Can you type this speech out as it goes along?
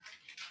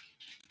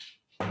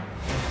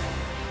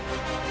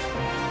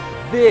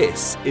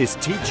This is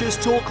Teachers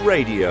Talk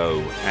Radio,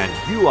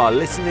 and you are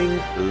listening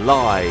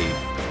live.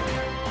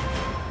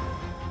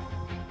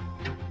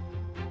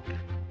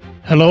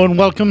 Hello and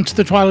welcome to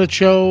the Twilight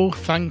Show.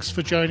 Thanks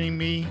for joining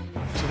me.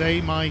 Today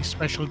my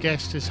special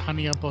guest is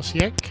Hania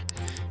Bociek,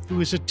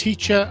 who is a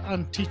teacher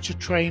and teacher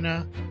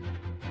trainer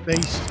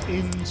based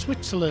in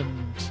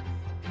Switzerland.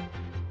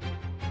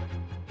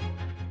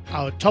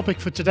 Our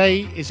topic for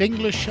today is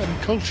English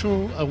and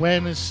cultural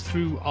awareness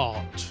through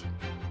art.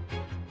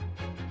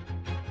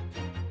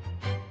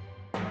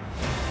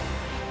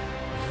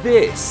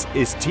 This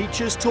is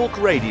Teachers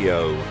Talk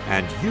Radio,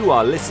 and you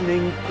are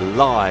listening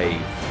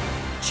live.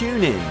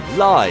 Tune in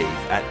live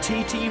at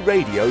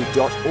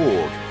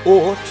ttradio.org,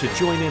 or to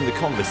join in the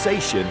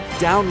conversation,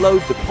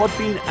 download the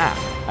Podbean app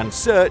and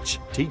search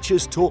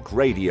Teachers Talk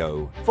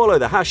Radio. Follow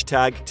the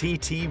hashtag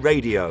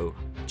TTRadio.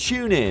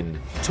 Tune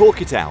in,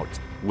 talk it out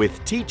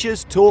with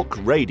Teachers Talk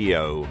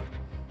Radio.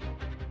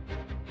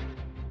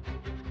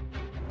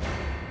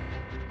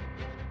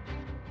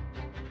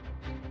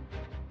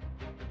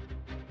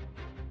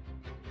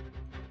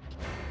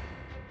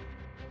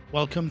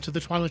 Welcome to the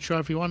Twilight Show,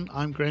 everyone.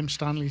 I'm Graham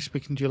Stanley,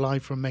 speaking to you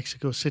live from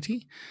Mexico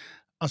City.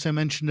 As I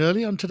mentioned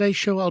earlier, on today's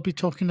show, I'll be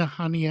talking to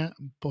Hania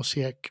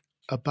Bociek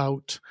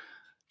about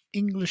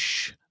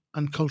English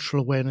and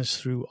cultural awareness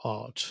through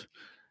art.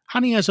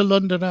 Hania is a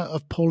Londoner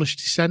of Polish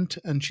descent,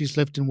 and she's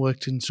lived and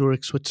worked in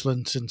Zurich,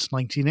 Switzerland since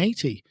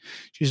 1980.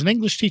 She's an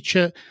English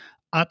teacher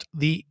at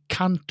the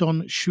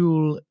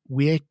Kantonsschule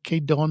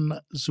Wekedon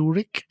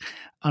Zurich,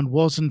 and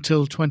was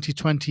until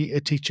 2020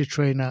 a teacher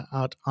trainer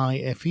at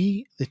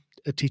IFE,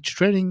 a teacher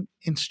training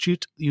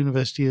institute at the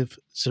University of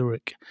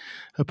Zurich.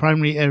 Her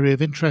primary area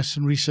of interest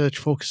and research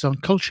focuses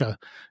on culture,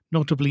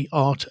 notably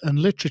art and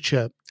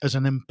literature, as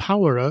an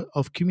empowerer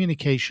of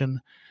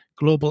communication,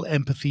 global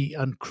empathy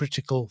and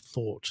critical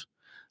thought.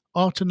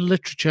 Art and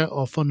literature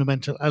are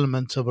fundamental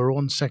elements of her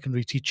own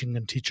secondary teaching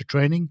and teacher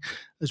training,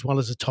 as well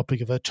as a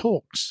topic of her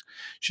talks.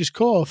 She's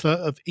co-author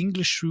of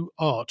English Through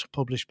Art,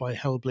 published by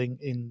Helbling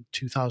in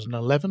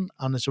 2011,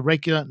 and is a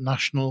regular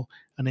national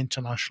and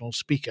international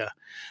speaker.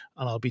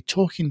 And I'll be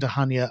talking to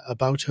Hania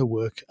about her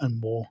work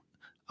and more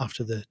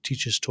after the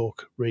Teachers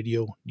Talk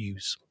Radio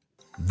news.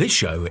 This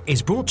show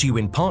is brought to you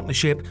in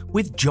partnership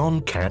with John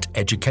Catt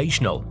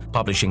Educational,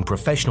 publishing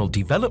professional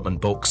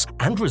development books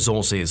and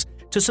resources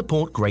to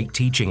support great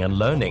teaching and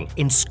learning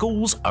in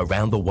schools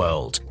around the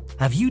world.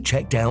 Have you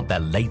checked out their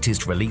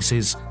latest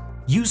releases?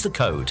 Use the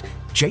code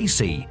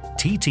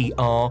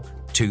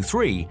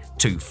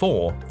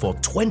JCTTR2324 for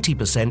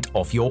 20%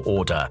 off your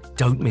order.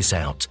 Don't miss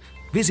out.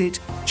 Visit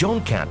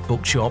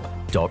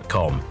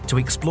johncattbookshop.com to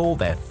explore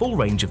their full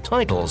range of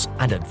titles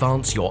and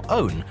advance your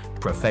own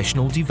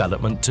professional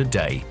development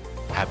today.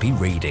 Happy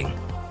reading.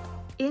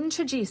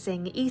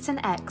 Introducing Eton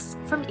X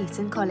from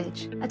Eton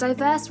College, a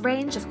diverse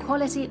range of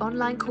quality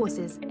online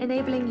courses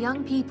enabling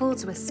young people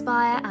to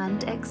aspire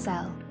and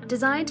excel.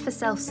 Designed for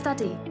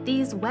self-study,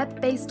 these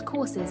web-based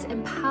courses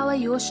empower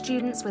your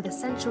students with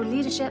essential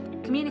leadership,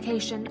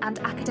 communication and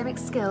academic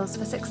skills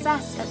for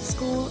success at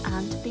school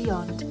and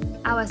beyond.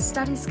 Our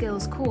Study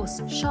Skills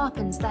course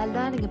sharpens their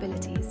learning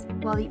abilities,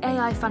 while the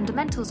AI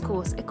Fundamentals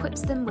course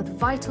equips them with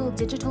vital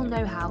digital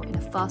know-how in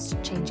a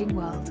fast-changing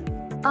world.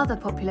 Other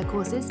popular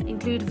courses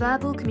include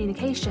verbal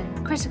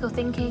communication, critical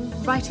thinking,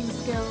 writing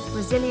skills,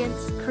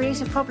 resilience,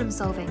 creative problem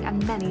solving,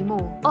 and many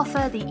more.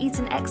 Offer the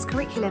Eton X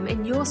curriculum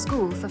in your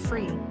school for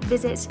free.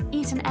 Visit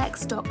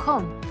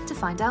etonx.com to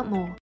find out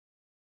more.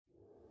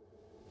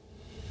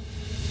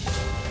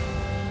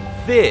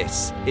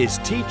 This is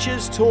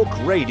Teachers Talk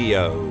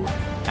Radio,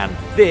 and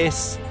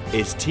this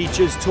is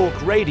Teachers Talk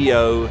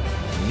Radio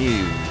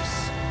News.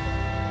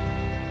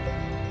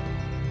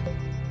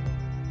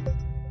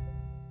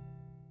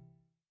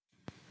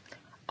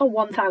 A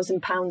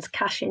 £1,000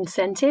 cash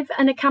incentive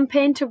and a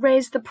campaign to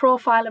raise the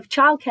profile of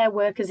childcare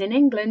workers in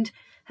England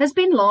has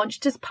been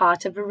launched as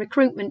part of a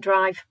recruitment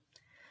drive.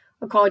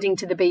 According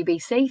to the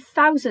BBC,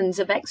 thousands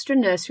of extra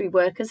nursery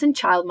workers and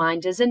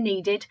childminders are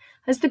needed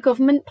as the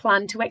government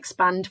plan to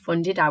expand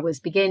funded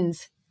hours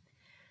begins.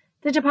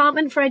 The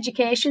Department for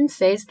Education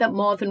says that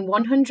more than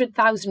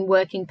 100,000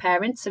 working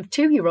parents of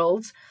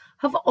 2-year-olds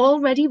have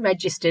already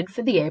registered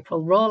for the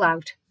April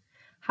rollout.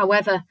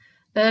 However,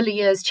 early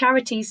years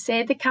charities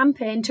say the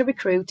campaign to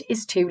recruit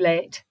is too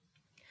late.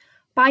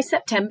 By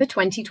September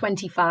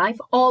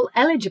 2025, all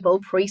eligible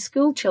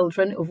preschool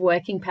children of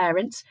working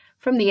parents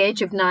from the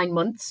age of 9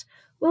 months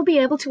will be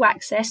able to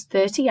access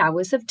 30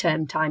 hours of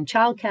term-time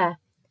childcare.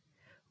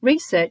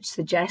 Research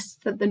suggests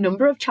that the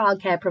number of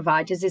childcare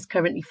providers is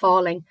currently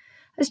falling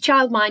as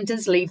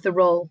childminders leave the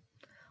role,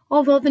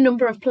 although the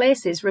number of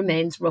places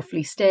remains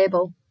roughly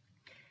stable.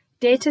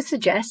 Data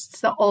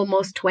suggests that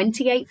almost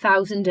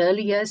 28,000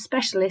 early years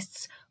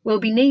specialists will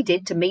be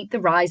needed to meet the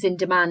rise in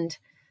demand,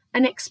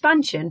 an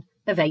expansion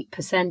of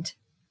 8%.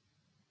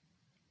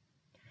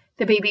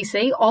 The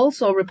BBC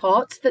also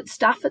reports that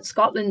staff at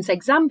Scotland's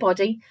exam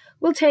body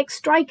will take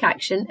strike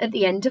action at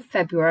the end of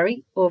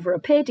February over a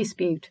pay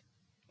dispute.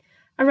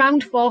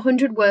 Around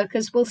 400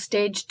 workers will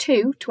stage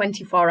 2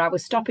 24-hour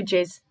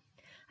stoppages,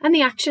 and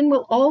the action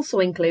will also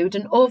include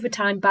an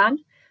overtime ban,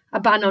 a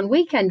ban on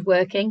weekend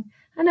working,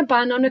 and a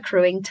ban on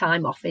accruing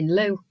time off in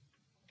lieu.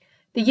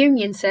 The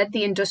union said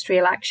the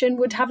industrial action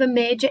would have a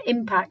major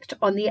impact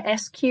on the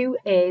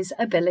SQA's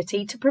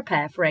ability to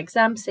prepare for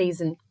exam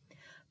season.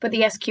 But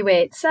the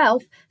SQA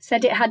itself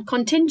said it had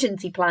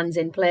contingency plans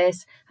in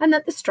place and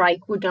that the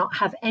strike would not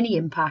have any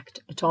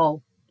impact at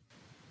all.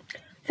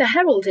 The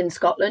Herald in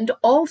Scotland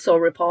also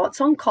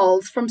reports on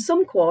calls from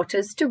some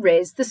quarters to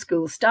raise the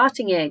school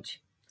starting age.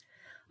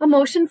 A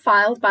motion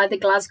filed by the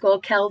Glasgow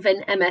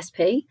Kelvin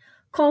MSP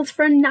calls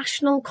for a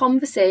national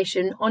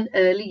conversation on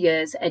early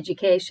years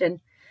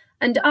education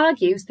and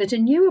argues that a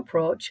new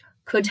approach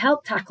could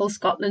help tackle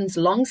Scotland's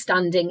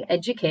long-standing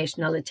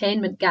educational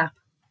attainment gap.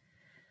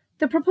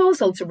 The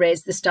proposal to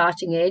raise the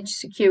starting age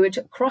secured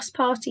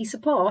cross-party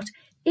support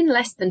in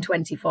less than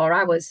 24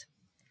 hours.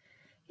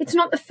 It's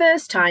not the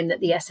first time that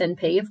the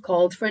SNP have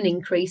called for an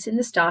increase in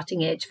the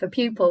starting age for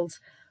pupils,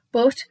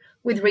 but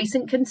with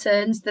recent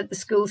concerns that the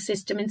school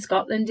system in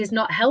Scotland is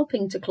not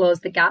helping to close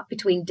the gap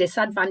between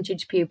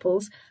disadvantaged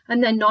pupils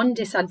and their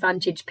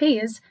non-disadvantaged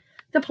peers,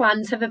 the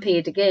plans have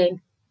appeared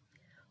again.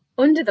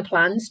 Under the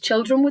plans,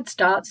 children would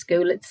start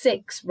school at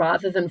 6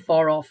 rather than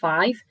 4 or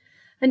 5,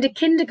 and a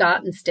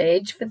kindergarten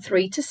stage for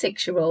 3 to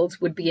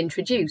 6-year-olds would be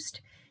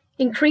introduced,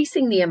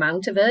 increasing the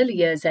amount of early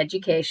years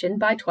education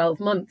by 12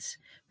 months,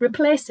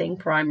 replacing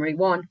primary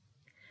 1.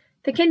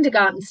 The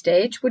kindergarten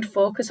stage would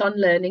focus on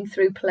learning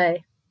through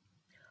play.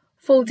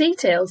 Full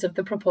details of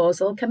the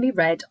proposal can be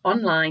read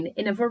online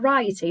in a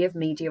variety of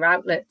media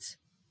outlets.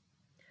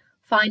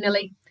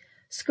 Finally,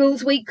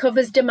 Schools Week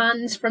covers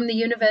demands from the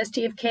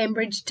University of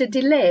Cambridge to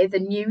delay the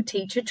new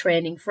teacher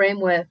training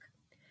framework.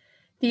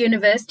 The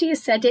university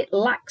has said it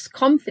lacks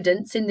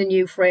confidence in the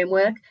new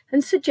framework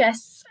and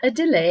suggests a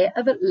delay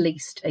of at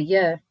least a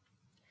year.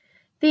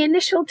 The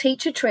initial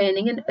Teacher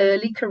Training and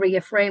Early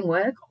Career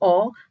Framework,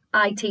 or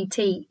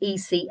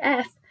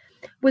ITT-ECF,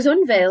 was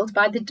unveiled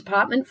by the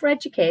Department for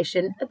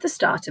Education at the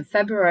start of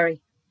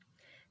February.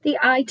 The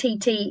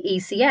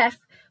ITT-ECF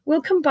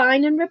will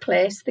combine and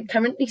replace the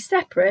currently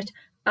separate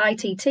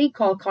ITT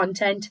core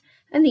content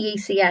and the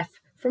ECF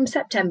from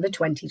September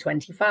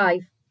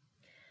 2025.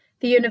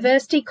 The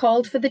university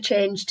called for the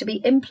change to be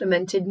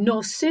implemented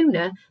no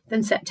sooner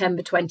than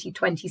September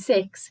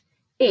 2026,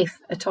 if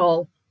at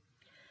all.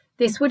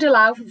 This would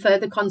allow for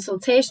further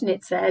consultation,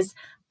 it says,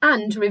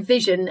 and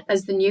revision,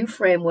 as the new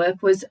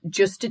framework was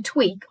just a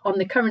tweak on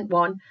the current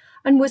one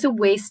and was a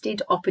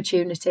wasted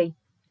opportunity.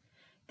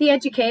 The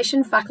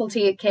education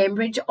faculty at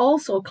Cambridge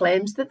also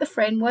claims that the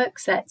framework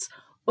sets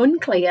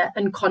unclear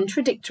and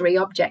contradictory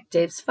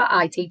objectives for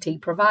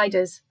ITT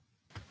providers.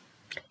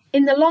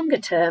 In the longer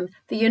term,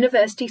 the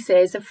university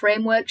says a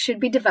framework should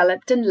be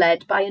developed and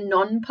led by a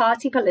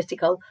non-party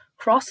political,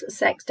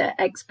 cross-sector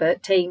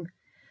expert team.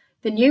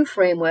 The new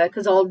framework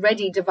has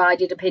already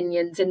divided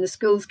opinions in the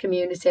schools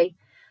community,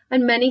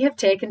 and many have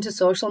taken to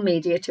social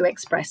media to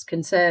express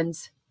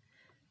concerns.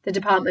 The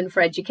Department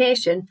for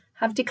Education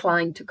have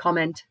declined to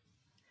comment.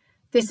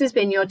 This has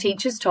been your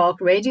Teachers Talk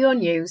Radio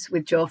News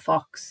with Jo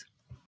Fox.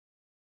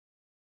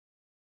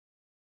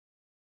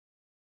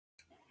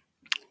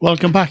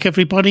 Welcome back,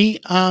 everybody,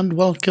 and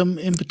welcome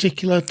in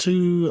particular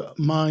to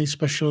my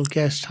special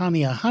guest,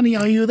 Hania.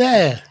 Hania, are you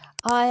there?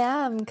 I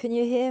am. Can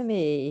you hear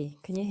me?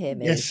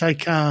 Yes, I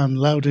can,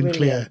 loud and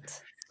clear.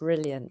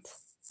 Brilliant.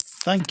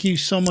 Thank you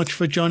so much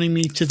for joining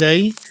me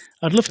today.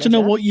 I'd love to know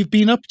what you've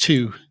been up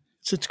to.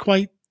 It's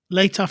quite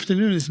late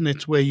afternoon, isn't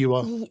it, where you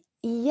are?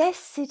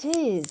 Yes, it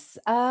is.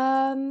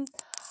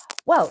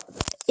 Well,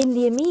 in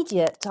the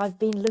immediate, I've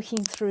been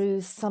looking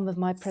through some of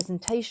my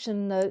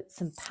presentation notes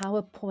and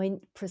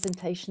PowerPoint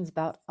presentations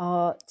about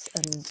art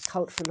and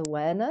cultural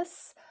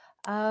awareness.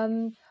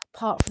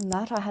 Apart from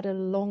that, I had a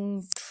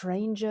long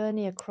train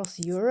journey across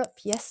Europe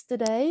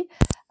yesterday.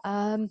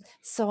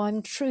 So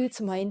I'm true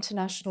to my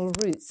international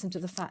roots and to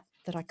the fact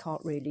that I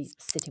can't really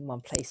sit in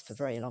one place for a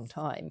very long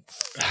time.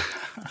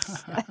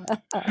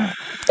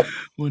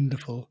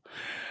 Wonderful.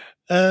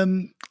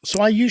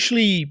 So I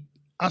usually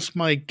ask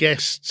my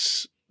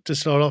guests to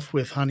start off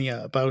with,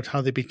 Hania, about how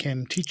they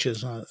became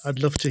teachers.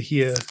 I'd love to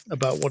hear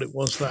about what it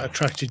was that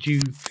attracted you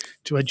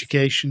to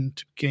education,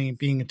 to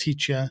being a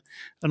teacher,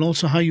 and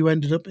also how you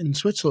ended up in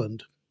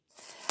Switzerland.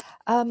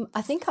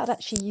 I think I'd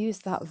actually use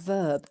that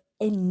verb,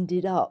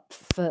 ended up,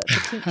 for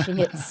teaching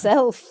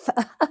itself,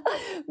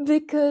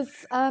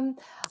 because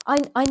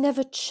I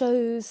never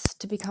chose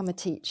to become a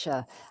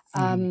teacher.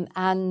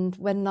 And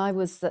when I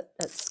was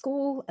at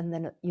school and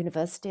then at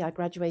university, I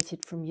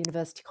graduated from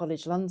University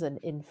College London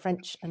in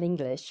French and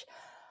English.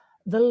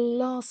 The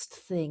last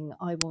thing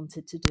I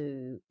wanted to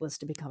do was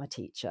to become a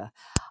teacher.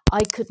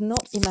 I could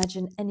not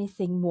imagine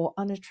anything more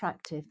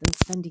unattractive than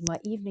spending my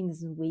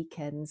evenings and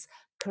weekends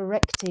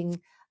correcting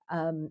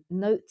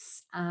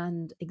notes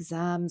and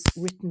exams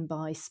written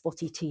by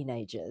spotty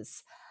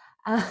teenagers.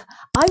 I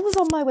was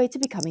on my way to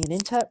becoming an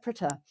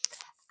interpreter.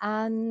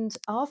 And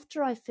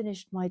after I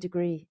finished my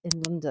degree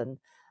in London,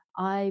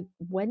 I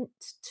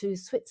went to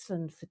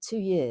Switzerland for 2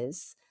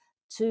 years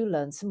to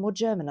learn some more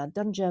German. I'd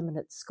done German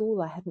at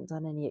school. I hadn't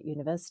done any at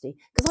university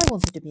because I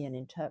wanted to be an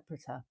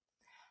interpreter.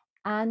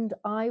 And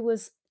I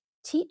was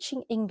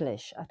teaching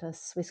English at a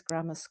Swiss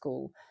grammar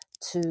school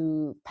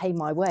to pay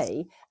my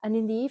way. And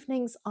in the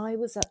evenings, I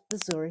was at the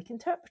Zurich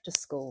Interpreter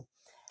School.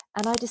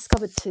 And I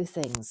discovered two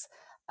things.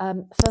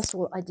 First of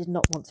all, I did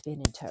not want to be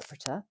an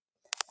interpreter.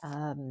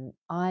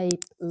 I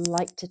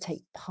like to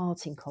take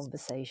part in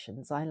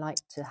conversations. I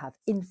like to have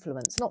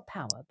influence, not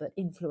power, but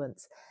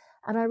influence.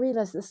 And I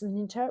realized as an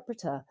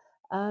interpreter,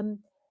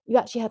 you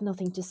actually had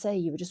nothing to say.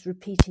 You were just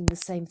repeating the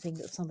same thing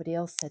that somebody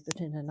else said, but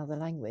in another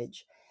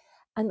language.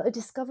 And I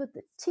discovered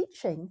that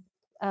teaching,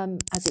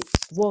 as it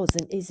was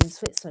and is in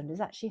Switzerland, is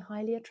actually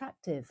highly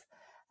attractive.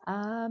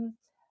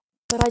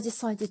 But I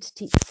decided to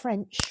teach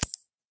French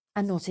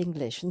and not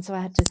English. And so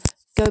I had to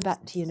go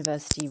back to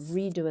university,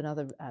 redo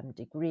another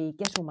degree,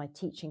 get all my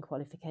teaching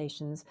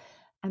qualifications.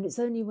 And it's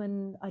only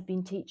when I'd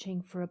been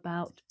teaching for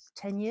about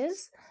 10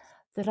 years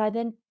that I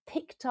then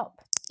picked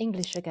up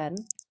English again,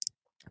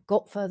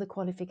 got further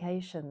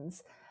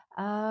qualifications,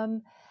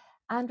 and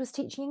was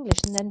teaching English.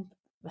 And then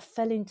I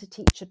fell into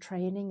teacher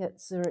training at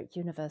Zurich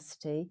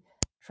University,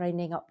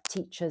 training up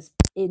teachers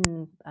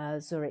in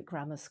Zurich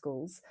grammar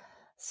schools.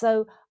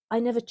 So I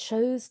never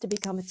chose to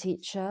become a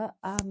teacher,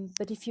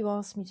 but if you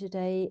ask me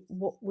today,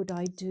 what would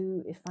I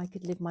do if I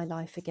could live my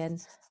life again?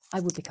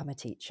 I would become a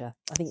teacher.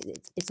 I think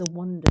it's a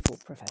wonderful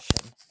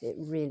profession. It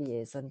really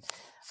is. And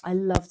I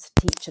loved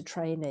teacher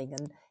training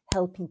and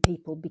helping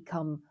people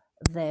become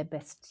their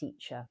best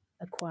teacher,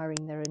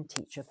 acquiring their own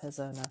teacher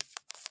persona.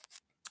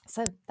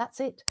 So that's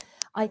it.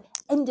 I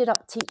ended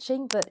up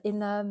teaching, but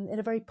in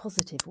a very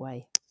positive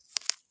way.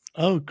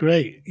 Oh,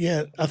 great.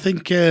 Yeah, I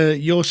think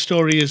your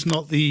story is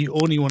not the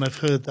only one I've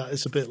heard that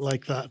is a bit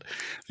like that.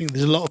 I think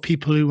there's a lot of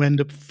people who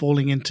end up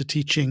falling into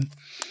teaching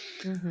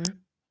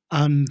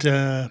and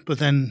but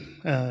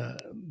then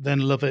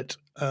love it.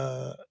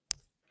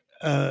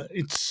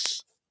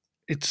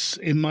 It's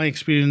in my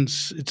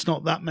experience, it's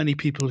not that many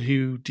people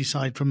who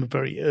decide from a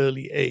very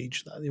early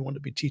age that they want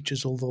to be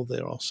teachers, although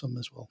there are some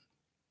as well.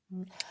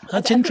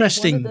 That's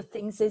interesting. I think one of the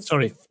things is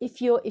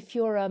if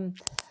you're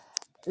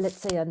let's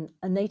say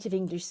a native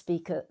English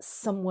speaker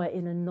somewhere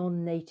in a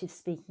non-native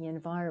speaking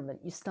environment,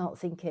 you start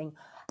thinking,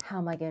 how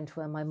am I going to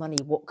earn my money?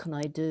 What can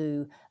I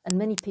do? And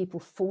many people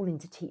fall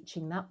into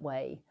teaching that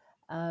way,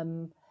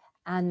 and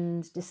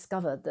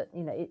discover that,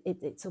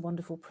 it's a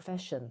wonderful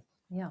profession.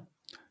 Yeah.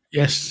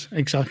 Yes,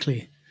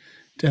 exactly.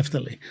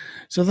 Definitely.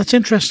 So that's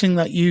interesting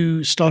that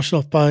you started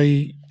off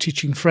by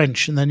teaching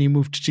French and then you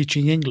moved to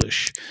teaching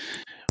English.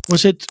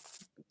 Was it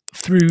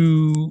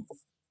through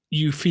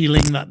you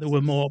feeling that there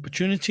were more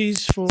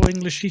opportunities for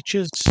English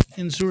teachers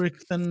in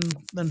Zurich than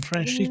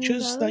French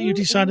teachers that you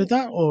decided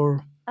that,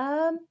 or?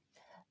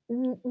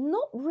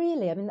 Not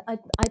really. I mean,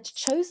 I'd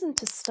chosen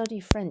to study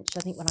French, I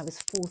think, when I was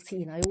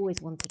 14. I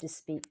always wanted to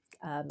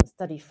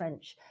study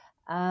French.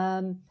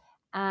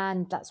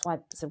 And that's why I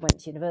sort of went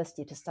to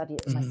university to study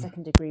it. My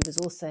second degree was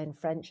also in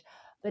French.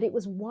 But it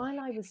was while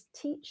I was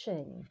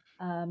teaching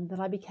that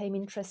I became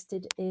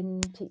interested in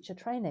teacher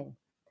training.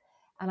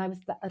 And I was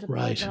at a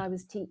point when I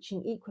was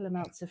teaching equal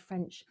amounts of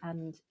French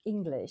and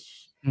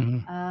English.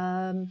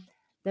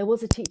 There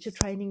was a teacher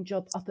training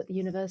job up at the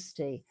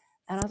university.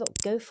 And I thought,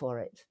 go for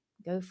it.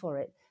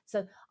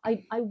 So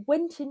I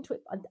went into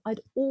it. I'd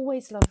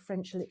always loved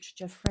French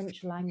literature,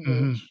 French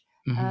language.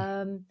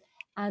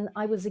 And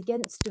I was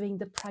against doing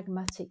the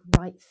pragmatic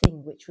right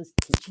thing, which was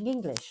teaching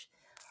English.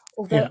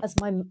 Although as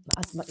my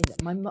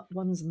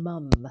one's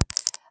mum,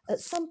 at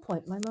some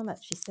point, my mum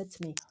actually said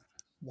to me,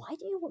 why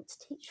do you want to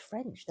teach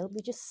French? There'll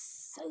be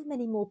just so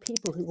many more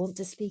people who want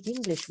to speak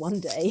English one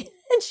day.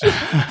 And she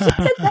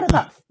said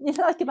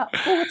that about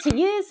 40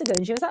 years ago,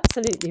 and she was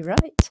absolutely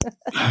right.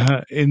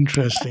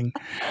 Interesting.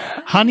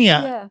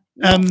 Hania,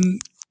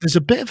 there's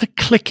a bit of a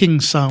clicking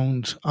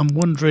sound. I'm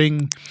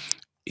wondering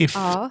if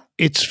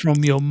it's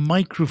from your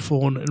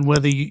microphone and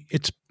whether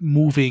it's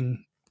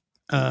moving.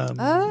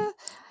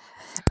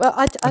 Well,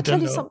 I'll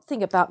tell you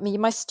something about me.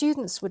 My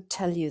students would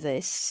tell you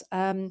this.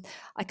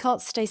 I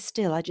can't stay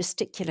still. I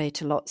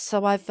gesticulate a lot.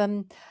 So I've...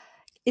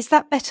 is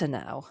that better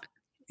now?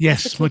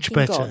 Yes, much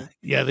better. Gone?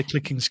 Yeah, the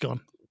clicking's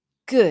gone.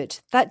 Good.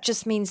 That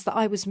just means that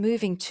I was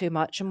moving too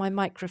much and my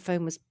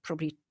microphone was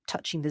probably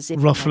touching the zip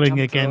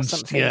ruffling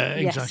against, or yeah,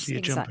 exactly,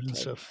 your jump and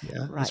stuff.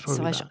 Yeah, right.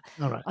 So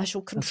I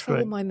shall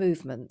control my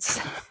movements.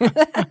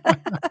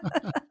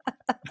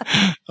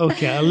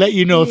 Okay, I'll let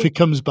you know if it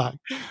comes back.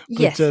 But,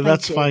 yes,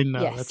 that's you. fine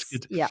now. Yes. That's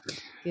good. Yeah,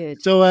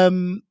 good. So,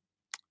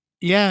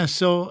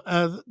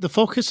 the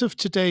focus of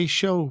today's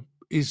show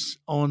is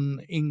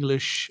on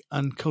English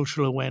and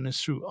cultural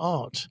awareness through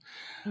art.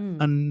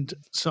 And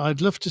so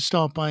I'd love to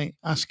start by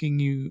asking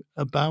you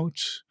about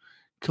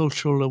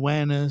cultural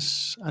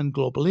awareness and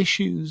global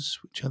issues,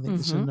 which I think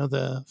is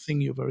another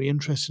thing you're very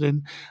interested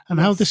in, and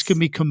how this can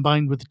be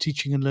combined with the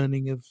teaching and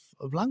learning of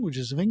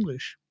languages, of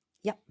English.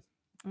 Yep.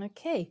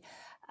 Okay.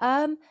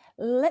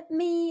 Let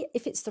me,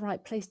 if it's the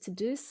right place to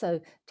do so,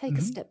 take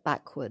a step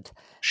backward.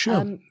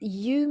 Sure.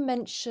 You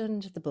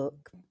mentioned the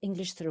book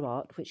English Through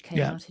Art, which came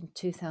Yeah. out in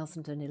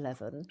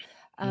 2011.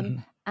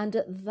 Mhm. And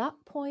at that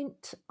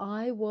point,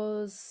 I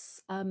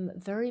was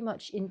very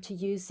much into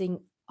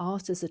using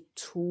art as a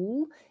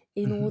tool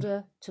in Mhm.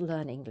 order to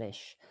learn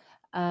English.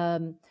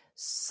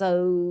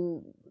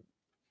 So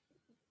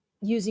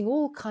using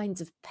all kinds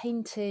of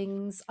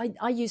paintings.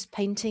 I use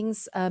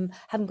paintings,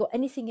 haven't got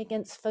anything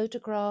against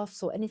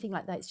photographs or anything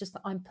like that. It's just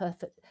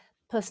that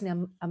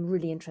personally, I'm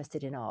really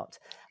interested in art.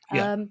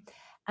 Yeah.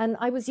 And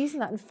I was using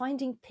that and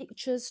finding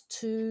pictures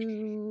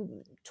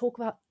to talk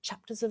about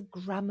chapters of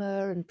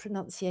grammar and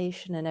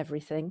pronunciation and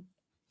everything.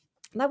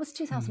 And that was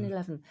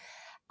 2011.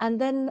 And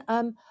then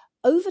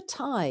over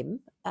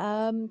time,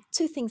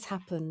 two things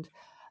happened.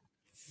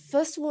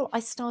 First of all, I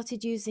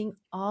started using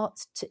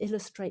art to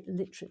illustrate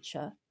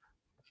literature,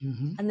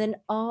 Mhm. and then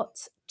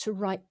art to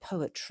write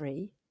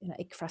poetry,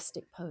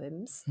 ekphrastic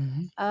poems.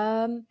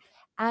 Mhm.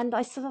 And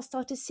I sort of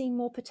started seeing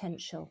more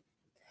potential.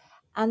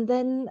 And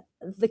then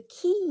the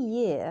key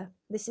year,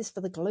 this is for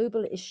the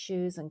global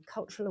issues and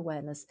cultural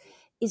awareness,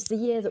 is the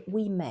year that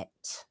we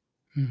met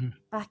Mhm.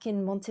 back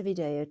in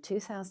Montevideo,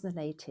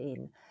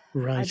 2018.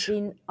 Right. I'd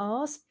been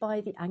asked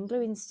by the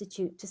Anglo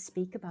Institute to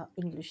speak about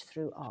English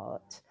through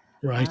art.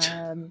 Right.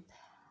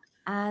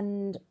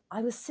 And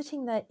I was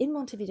sitting there in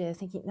Montevideo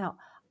thinking, now,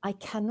 I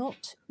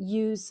cannot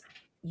use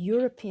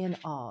European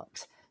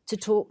art to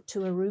talk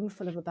to a room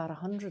full of about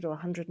 100 or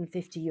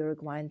 150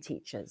 Uruguayan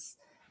teachers.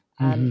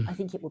 Mhm. I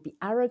think it would be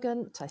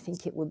arrogant. I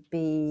think it would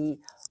be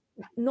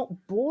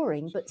not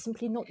boring, but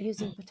simply not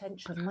using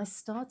potential. And I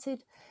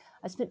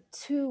spent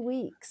 2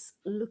 weeks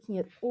looking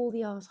at all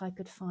the art I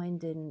could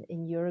find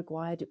in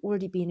Uruguay. I'd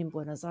already been in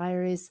Buenos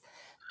Aires.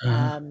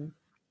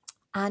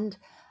 And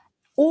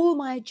all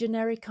my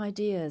generic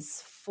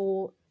ideas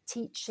for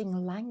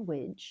teaching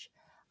language,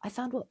 I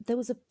found there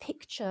was a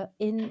picture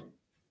in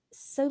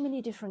so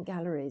many different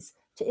galleries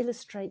to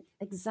illustrate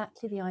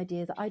exactly the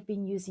idea that I'd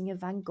been using a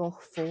Van Gogh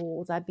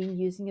for, that I'd been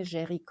using a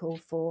Géricault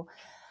for.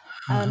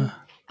 And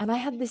I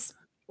had this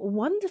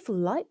wonderful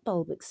light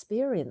bulb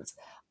experience.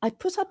 I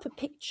put up a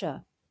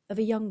picture of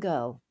a young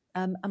girl,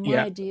 and my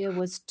Yeah. idea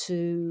was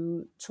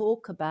to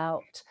talk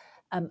about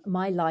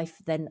my life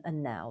then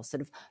and now,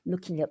 sort of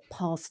looking at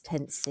past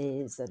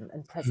tenses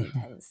and present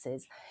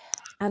tenses.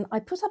 And I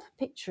put up a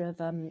picture of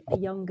a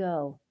young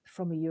girl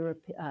from a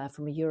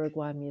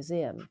Uruguayan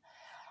museum,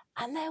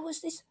 and there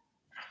was this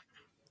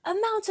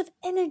amount of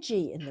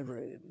energy in the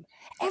room.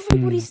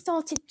 Everybody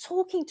started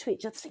talking to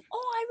each other, saying,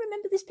 "Oh, I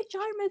remember this picture.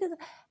 I remember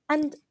that."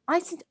 And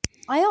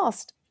I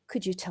asked,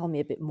 "Could you tell me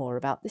a bit more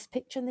about this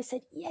picture?" And they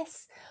said,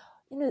 "Yes.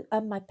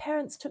 My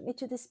parents took me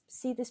to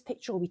see this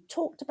picture, or we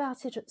talked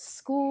about it at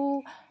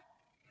school."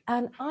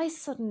 And I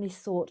suddenly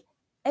thought,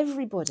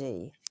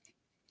 everybody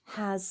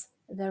has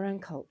their own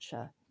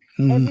culture.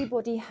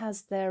 Everybody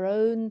has their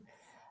own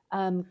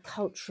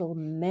cultural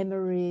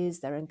memories,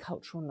 their own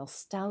cultural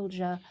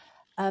nostalgia,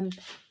 and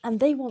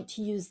they want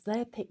to use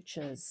their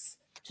pictures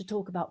to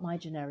talk about my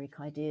generic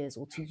ideas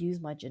or to use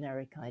my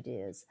generic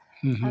ideas.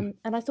 And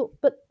I thought,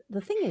 but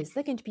the thing is,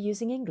 they're going to be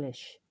using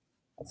English.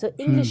 So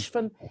English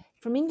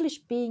from English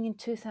being in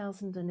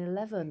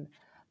 2011,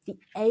 the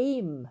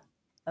aim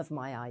of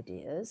my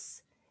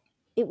ideas,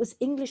 it was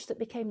English that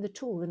became the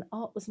tool, and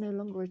art was no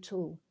longer a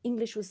tool.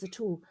 English was the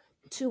tool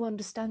to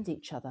understand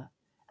each other.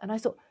 And I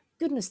thought,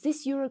 goodness,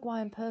 this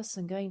Uruguayan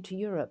person going to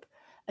Europe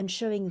and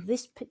showing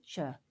this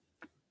picture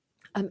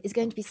is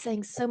going to be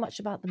saying so much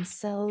about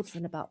themselves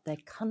and about their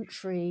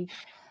country.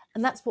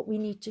 And that's what we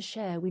need to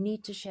share. We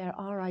need to share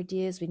our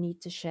ideas. We need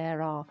to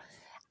share our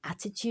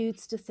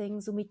attitudes to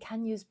things, and we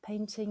can use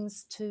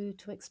paintings to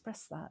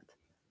express that.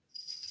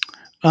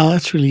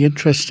 That's really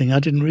interesting. I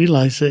didn't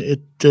realize that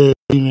it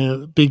been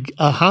a big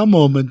aha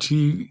moment.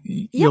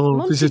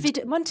 Your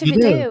visit.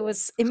 Montevideo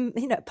was,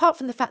 apart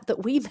from the fact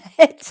that we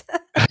met.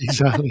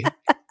 Exactly.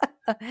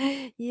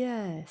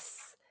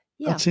 Yes.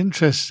 Yeah. That's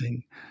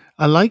interesting.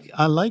 I like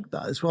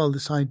that as well.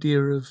 This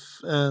idea of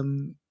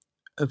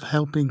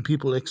helping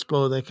people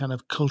explore their kind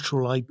of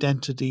cultural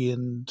identity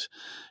and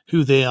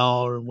who they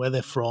are and where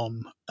they're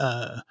from,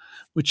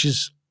 which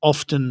is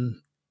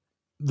often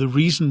the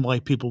reason why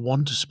people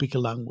want to speak a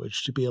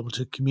language, to be able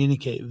to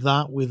communicate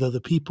that with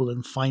other people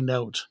and find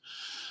out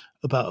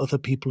about other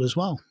people as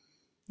well.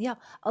 Yeah,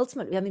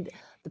 ultimately, I mean,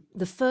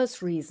 the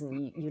first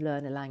reason you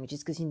learn a language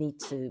is because you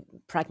need to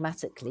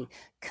pragmatically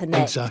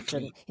connect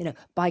Exactly. and,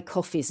 buy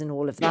coffees and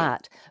all of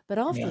that. But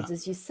Yeah. afterwards,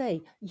 as you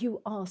say,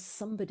 you are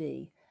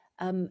somebody.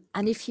 And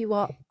if you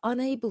are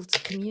unable to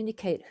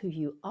communicate who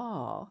you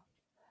are,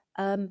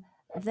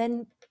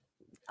 then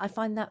I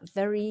find that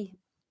very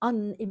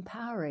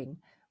unempowering.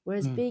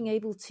 Whereas being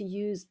able to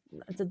use,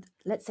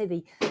 let's say,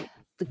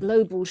 the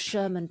global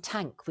Sherman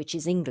tank, which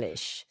is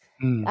English,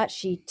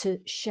 actually to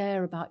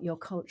share about your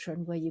culture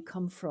and where you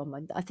come from,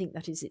 I think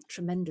that is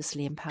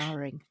tremendously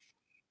empowering.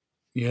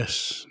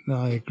 Yes, no,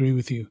 I agree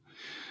with you.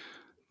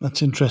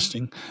 That's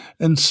interesting.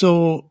 And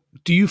so,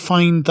 do you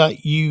find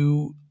that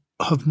you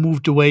have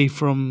moved away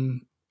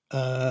from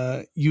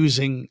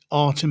using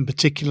art in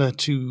particular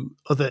to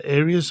other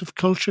areas of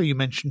culture? You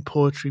mentioned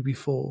poetry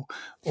before,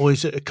 or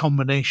is it a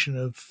combination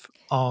of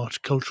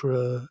art,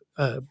 culture,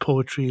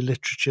 poetry,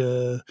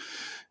 literature,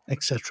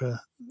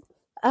 etc.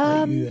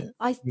 that you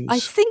I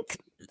use? think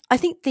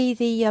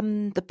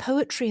the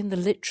poetry and the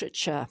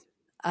literature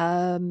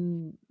are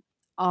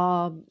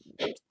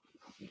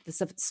the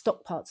sort of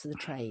stock parts of the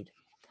trade.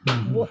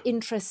 Mhm. What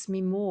interests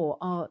me more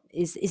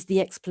is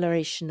the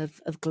exploration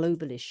of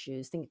global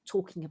issues.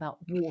 Talking about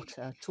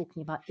water,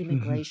 talking about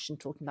immigration,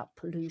 talking about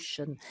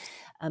pollution,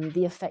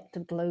 the effect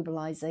of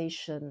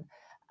globalization.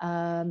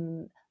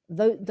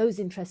 Those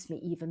interest me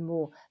even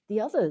more. The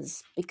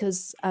others,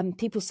 because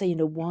people say,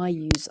 why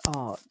use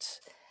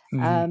art?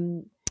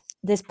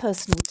 There's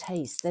personal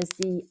taste. There's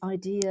the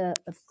idea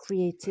of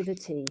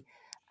creativity.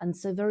 And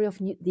so very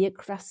often the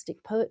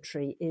acrostic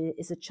poetry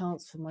is a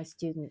chance for my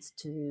students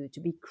to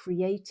be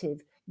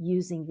creative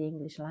using the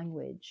English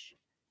language,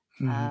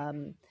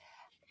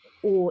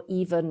 or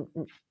even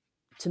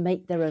to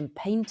make their own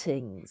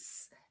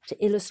paintings, to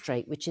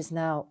illustrate, which is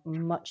now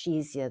much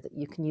easier, that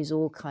you can use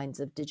all kinds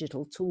of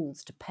digital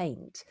tools to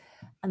paint,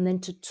 and then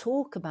to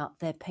talk about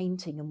their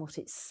painting and what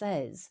it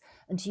says,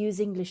 and to use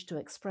English to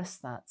express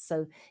that.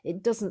 So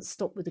it doesn't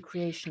stop with the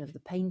creation of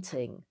the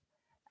painting,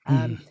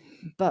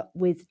 but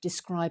with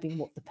describing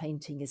what the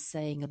painting is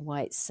saying and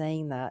why it's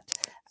saying that.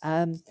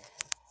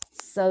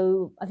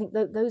 So I think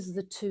those are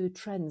the two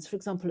trends. For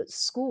example, at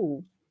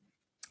school,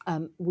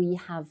 we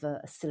have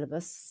a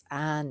syllabus,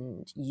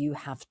 and you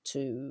have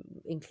to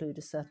include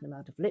a certain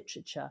amount of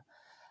literature.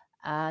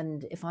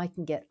 And if I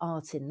can get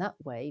art in that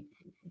way,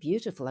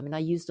 beautiful. I mean, I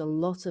used a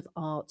lot of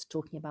art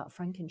talking about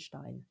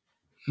Frankenstein,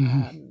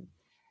 and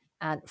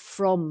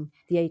from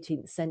the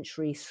 18th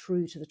century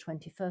through to the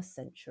 21st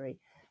century.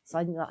 So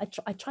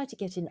I try to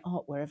get in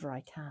art wherever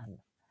I can.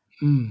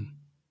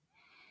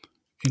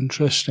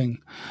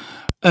 Interesting.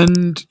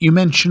 And you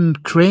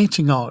mentioned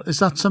creating art. Is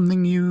that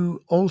something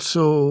you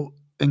also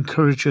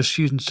encourage your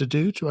students to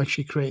do, to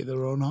actually create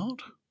their own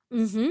art?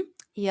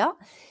 Yeah.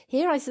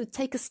 Here I sort of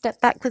take a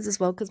step backwards as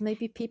well, because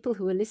maybe people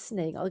who are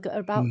listening are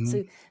about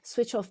to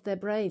switch off their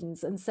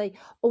brains and say,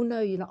 oh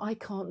no, I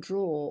can't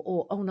draw,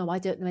 or oh no, I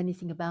don't know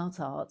anything about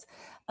art.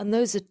 And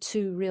those are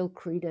two real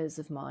credos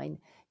of mine.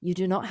 You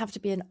do not have to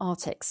be an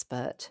art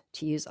expert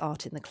to use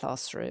art in the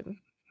classroom.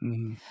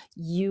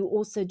 You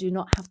also do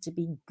not have to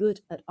be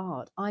good at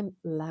art. I'm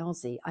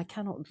lousy. I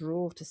cannot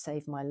draw to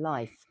save my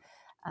life.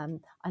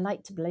 I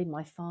like to blame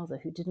my father,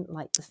 who didn't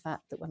like the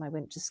fact that when I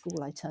went to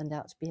school, I turned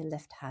out to be a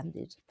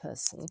left-handed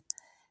person.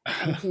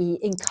 And he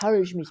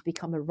encouraged me to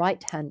become a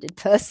right-handed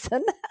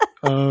person.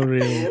 Oh,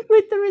 really?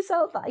 With the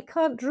result that I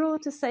can't draw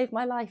to save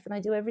my life, and I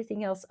do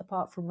everything else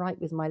apart from write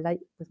with my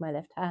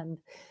left hand.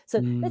 So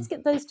let's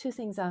get those two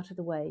things out of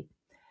the way.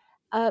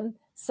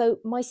 So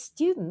my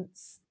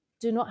students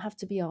do not have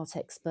to be art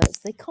experts.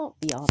 They can't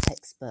be art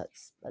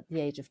experts at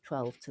the age of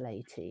 12 till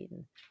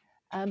 18.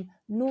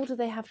 Nor do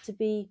they have to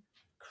be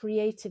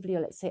creatively,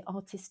 or let's say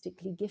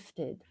artistically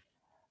gifted,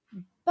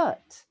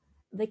 but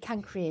they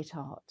can create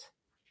art.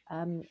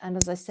 And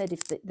as I said,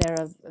 there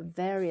are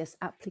various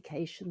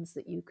applications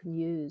that you can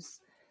use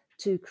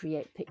to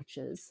create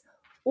pictures,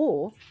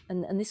 or,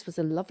 and this was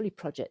a lovely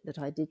project that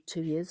I did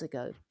 2 years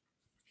ago,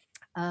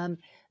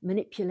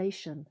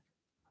 manipulation,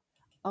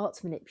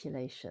 art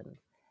manipulation.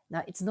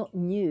 Now, it's not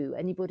new.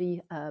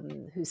 Anybody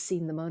who's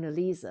seen the Mona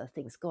Lisa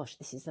thinks, gosh,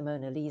 this is the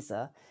Mona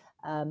Lisa,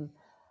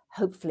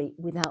 hopefully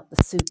without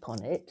the soup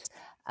on it.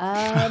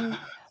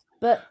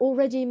 But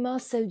already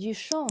Marcel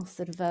Duchamp,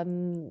 sort of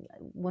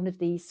one of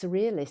the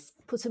surrealists,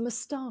 put a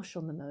moustache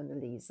on the Mona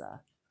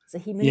Lisa. So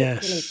he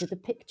manipulated the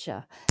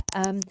picture.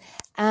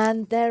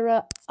 And there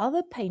are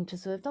other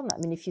painters who have done that.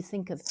 I mean, if you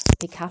think of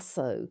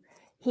Picasso,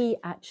 he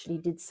actually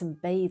did some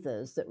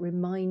bathers that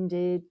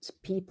reminded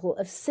people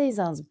of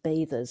Cézanne's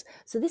bathers.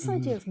 So this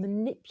idea of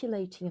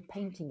manipulating a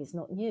painting is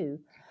not new.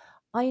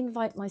 I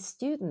invite my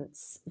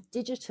students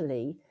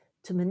digitally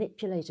to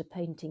manipulate a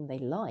painting they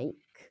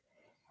like,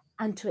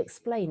 and to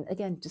explain,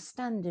 again, to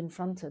stand in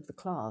front of the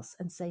class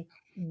and say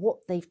what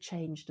they've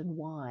changed and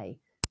why,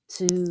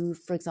 to,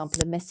 for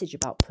example, a message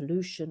about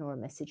pollution or a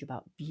message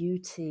about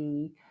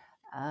beauty.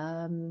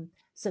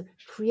 So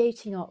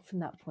creating art from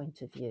that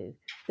point of view.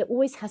 There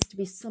always has to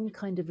be some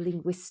kind of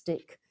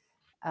linguistic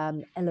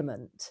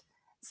element.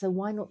 So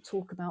why not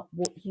talk about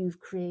what you've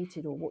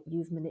created or what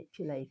you've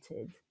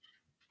manipulated?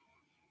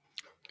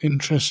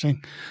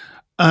 Interesting.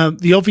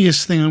 The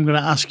obvious thing I'm going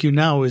to ask you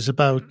now is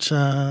about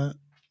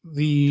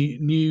the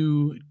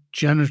new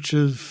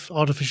generative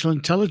artificial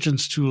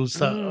intelligence tools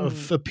that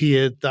have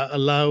appeared that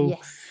allow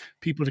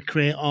people to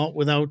create art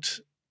without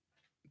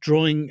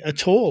drawing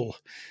at all.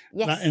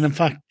 And in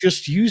fact,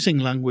 just using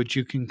language,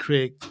 you can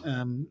create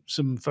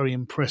some very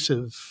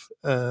impressive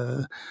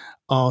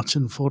art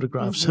and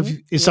photographs.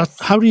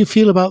 How do you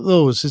feel about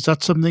those? Is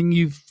that something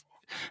you've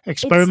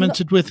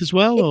experimented with as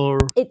well, or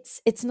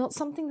it's not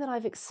something that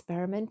I've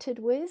experimented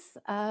with,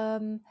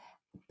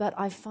 but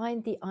I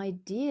find the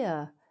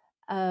idea,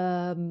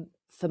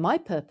 for my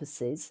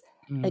purposes,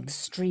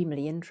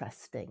 extremely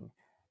interesting.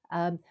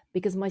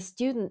 because my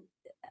student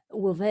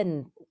will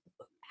then,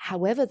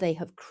 however they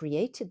have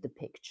created the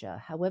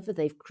picture, however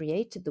they've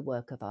created the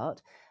work of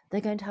art,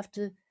 they're going to have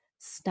to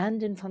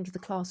stand in front of the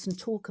class and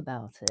talk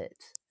about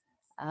it.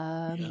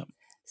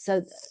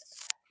 So,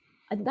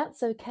 and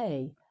that's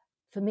okay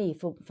for me,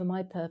 for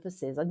my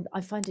purposes. And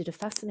I find it a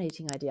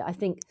fascinating idea. I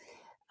think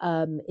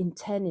in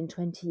 10, in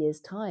 20 years'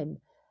 time,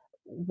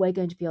 we're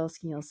going to be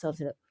asking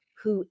ourselves,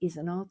 who is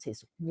an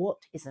artist?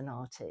 What is an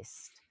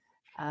artist?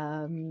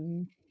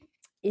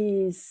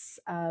 Is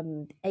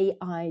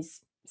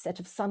AI's set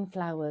of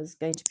sunflowers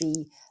going to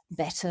be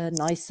better,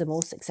 nicer,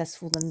 more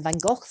successful than Van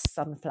Gogh's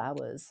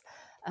sunflowers?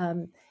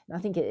 And I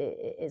think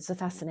it's a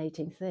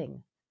fascinating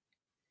thing.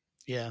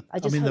 Yeah, I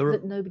just hope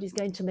that nobody's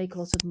going to make a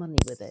lot of money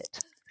with it.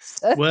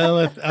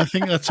 Well, I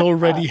think that's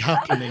already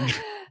happening.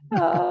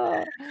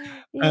 Oh,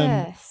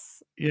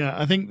 yes. Yeah,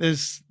 I think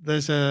there's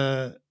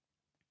a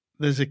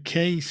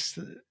case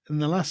in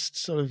the last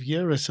sort of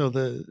year or so.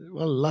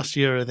 Last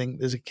year I think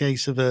there's a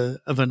case of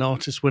an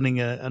artist winning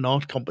an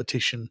art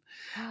competition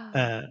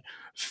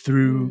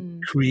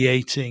through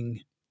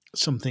creating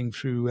something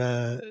through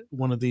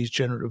one of these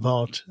generative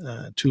art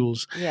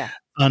tools. Yeah,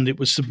 and it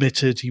was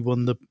submitted. He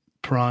won the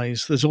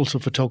prize. There's also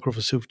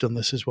photographers who've done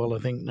this as well, I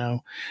think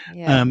now,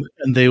 and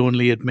they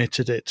only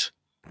admitted it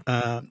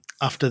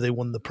after they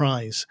won the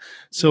prize.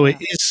 So it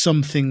is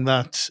something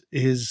that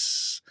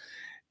is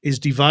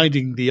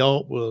dividing the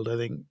art world. I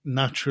think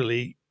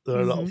naturally there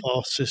are a lot of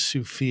artists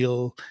who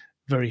feel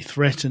very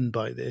threatened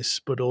by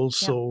this, but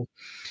also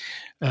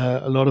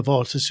a lot of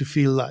artists who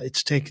feel that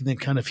it's taking the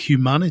kind of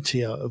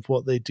humanity out of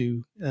what they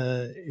do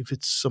if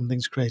it's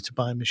something's created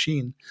by a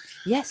machine.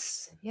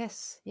 Yes.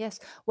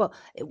 Well,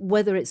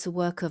 whether it's a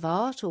work of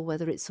art or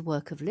whether it's a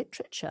work of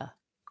literature.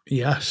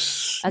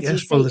 Yes. As yes. you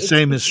say, Well, the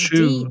same is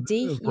true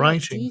of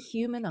writing.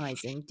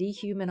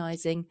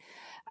 Dehumanizing,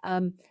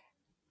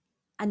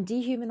 and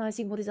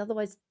dehumanizing what is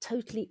otherwise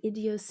totally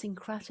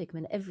idiosyncratic. I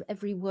mean,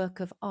 every work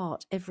of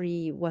art,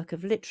 every work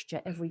of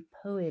literature, every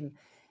poem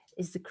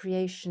is the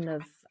creation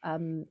of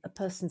a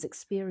person's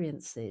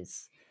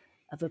experiences,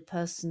 of a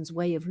person's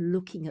way of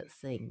looking at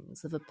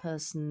things, of a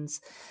person's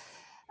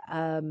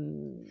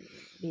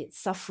be it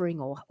suffering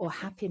or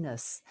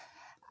happiness.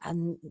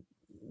 And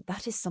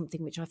that is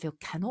something which I feel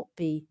cannot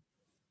be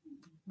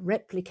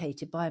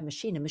replicated by a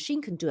machine. A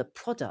machine can do a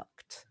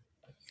product,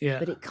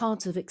 but it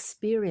can't have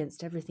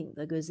experienced everything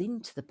that goes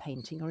into the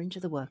painting or into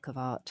the work of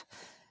art.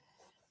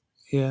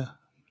 Yeah,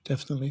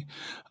 definitely.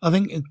 I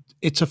think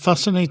it's a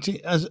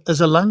fascinating,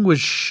 as a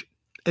language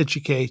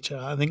educator,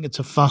 I think it's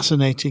a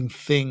fascinating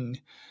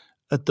thing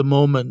at the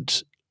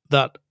moment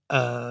that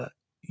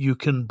you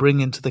can bring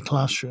into the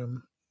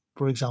classroom.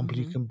 For example,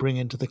 you can bring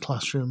into the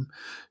classroom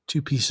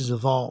two pieces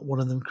of art,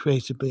 one of them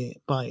created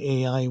by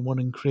AI,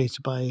 one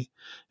created by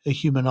a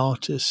human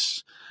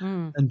artist,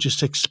 and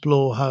just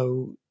explore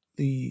how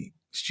the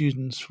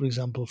students, for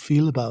example,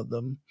 feel about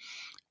them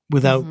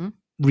without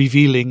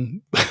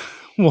revealing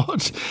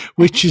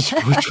which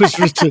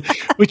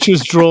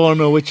was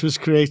drawn or which was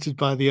created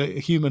by the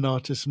human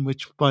artist and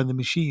which by the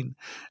machine,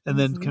 and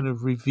then kind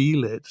of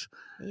reveal it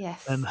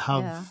and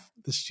have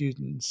the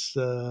students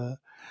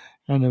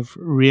kind of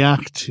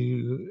react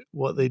to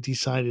what they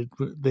decided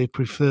they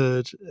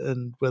preferred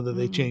and whether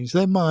they changed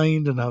their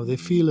mind and how they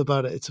feel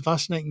about it. It's a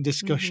fascinating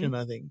discussion,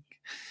 I think.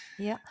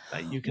 Yeah.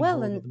 That you can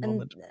hold at the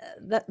moment.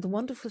 The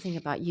wonderful thing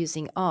about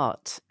using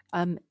art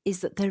is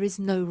that there is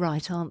no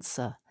right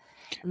answer.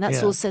 And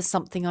that's also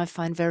something I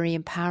find very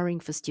empowering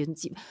for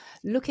students.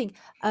 Looking,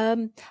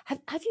 have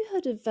you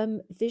heard of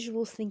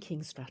visual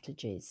thinking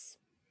strategies?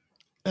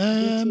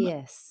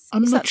 VTS.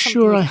 I'm not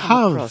sure I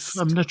have.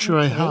 I'm not sure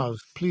I have.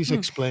 Please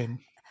explain.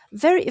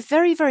 Very,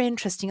 very, very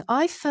interesting.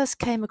 I first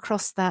came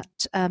across that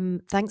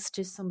thanks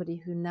to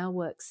somebody who now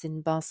works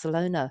in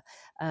Barcelona,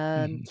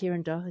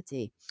 Kieran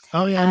Doherty.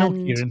 Oh, yeah, I know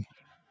Kieran.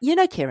 You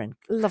know Kieran.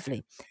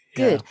 Lovely.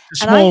 Good.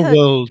 Yeah. Small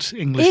world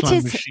English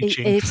language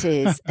teaching. It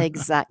is,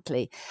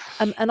 exactly.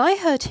 And I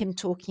heard him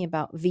talking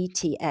about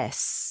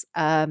VTS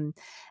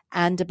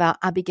and about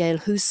Abigail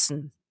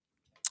Hooson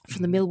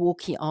from the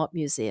Milwaukee Art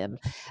Museum,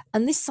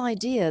 and this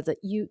idea that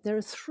there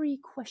are three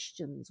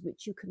questions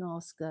which you can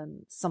ask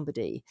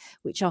somebody,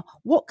 which are: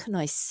 what can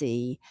I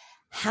see?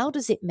 How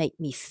does it make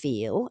me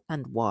feel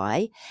and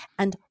why?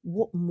 And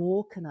what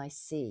more can I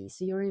see?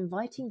 So you're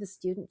inviting the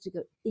student to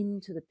go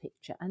into the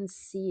picture and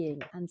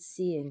seeing.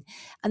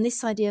 And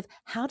this idea of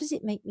how does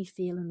it make me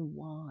feel and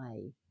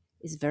why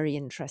is very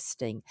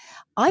interesting.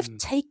 I've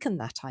taken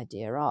that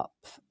idea up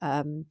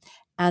and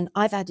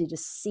I've added a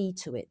C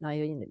to it. Now,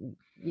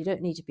 you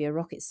don't need to be a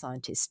rocket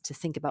scientist to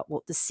think about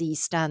what the C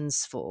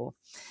stands for.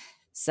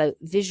 So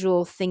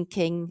visual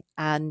thinking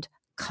and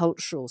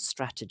cultural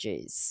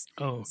strategies.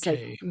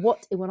 Okay. So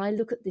when I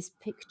look at this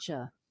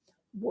picture,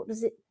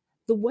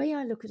 the way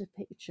I look at a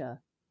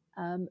picture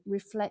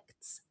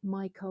reflects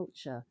my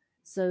culture.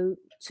 So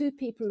two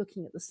people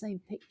looking at the same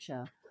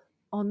picture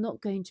are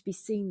not going to be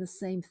seeing the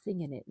same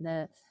thing in it.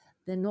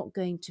 They're not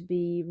going to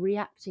be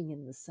reacting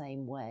in the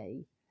same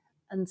way.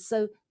 And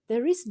so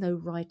there is no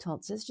right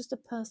answer. It's just a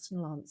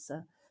personal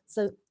answer.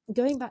 So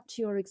going back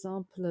to your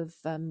example of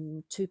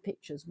two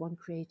pictures, one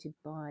created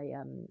by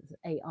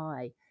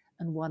AI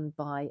and one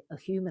by a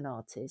human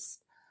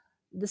artist,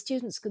 the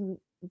students can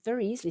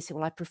very easily say,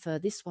 well, I prefer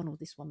this one, or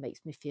this one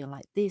makes me feel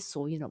like this,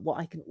 or, what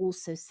I can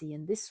also see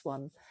in this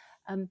one.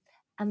 And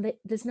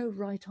there's no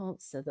right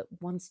answer, that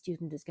one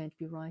student is going to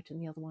be right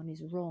and the other one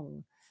is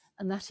wrong.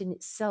 And that in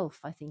itself,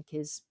 I think,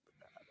 is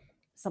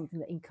something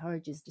that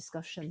encourages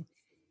discussion.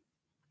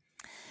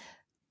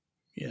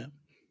 Yeah,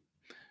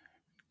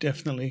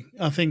 definitely.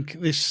 I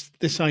think this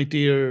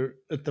idea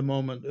at the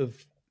moment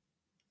of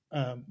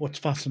what's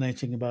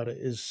fascinating about it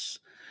is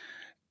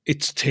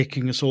it's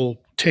taking us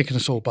all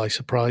by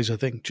surprise. I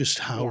think just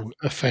how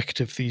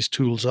effective these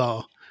tools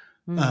are,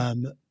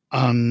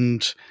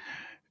 and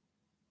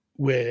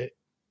where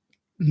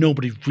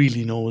nobody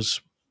really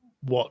knows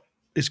what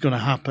is going to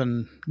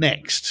happen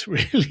next,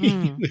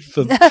 really, with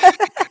them.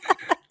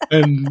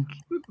 And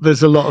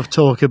there's a lot of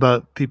talk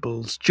about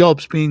people's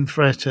jobs being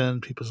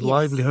threatened, people's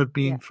livelihood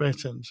being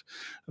threatened.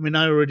 I mean,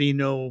 I already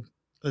know,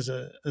 as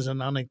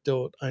an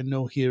anecdote, I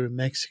know here in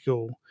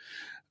Mexico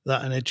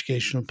that an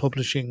educational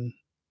publishing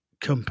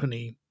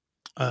company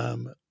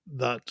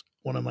that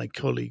one of my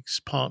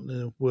colleagues'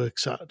 partner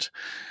works at,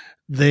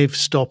 they've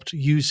stopped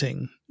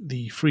using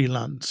the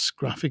freelance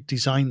graphic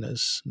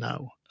designers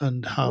now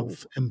and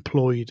have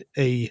employed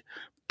a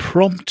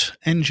prompt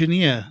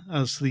engineer,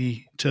 as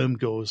the term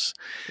goes,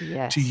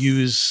 to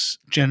use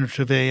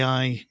generative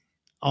AI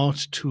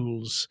art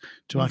tools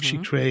to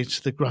actually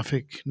create the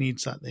graphic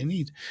needs that they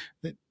need.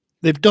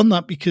 They've done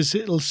that because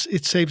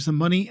it saves them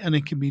money and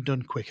it can be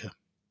done quicker.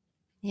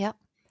 Yeah.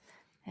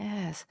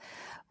 Yes.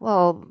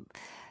 Well,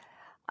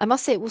 I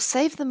must say it will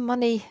save them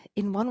money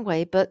in one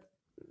way, but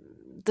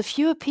the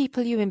fewer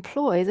people you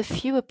employ, the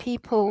fewer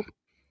people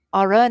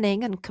are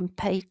earning and can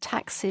pay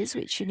taxes,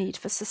 which you need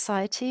for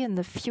society, and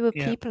the fewer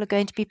people are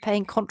going to be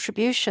paying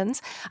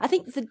contributions. I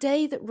think the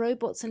day that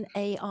robots and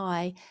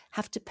AI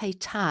have to pay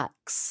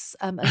tax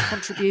and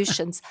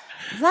contributions,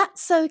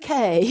 that's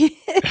okay.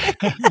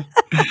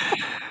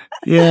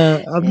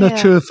 Yeah, I'm not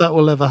sure if that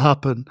will ever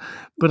happen,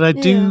 but I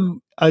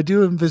do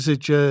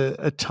envisage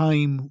a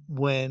time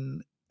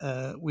when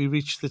we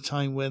reach the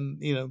time when,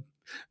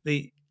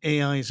 the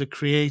AIs are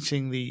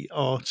creating the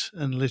art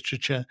and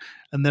literature,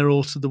 and they're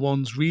also the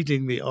ones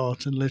reading the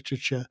art and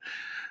literature.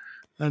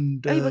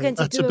 And we're going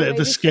to that's a do bit away of a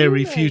with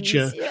scary humans.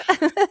 future.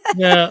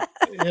 Yeah.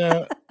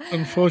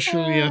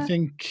 Unfortunately, I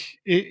think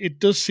it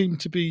does seem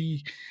to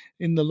be,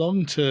 in the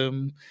long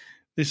term,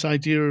 this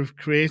idea of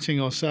creating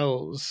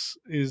ourselves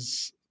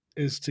is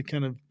to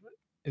kind of,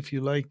 if you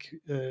like,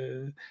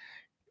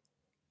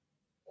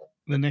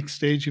 the next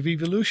stage of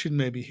evolution,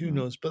 maybe. Who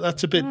knows? But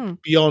that's a bit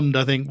beyond,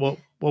 I think, what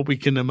we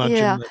can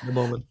imagine at the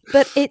moment.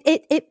 But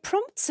it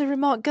prompts a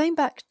remark. Going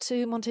back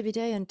to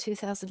Montevideo in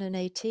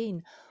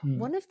 2018,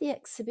 one of the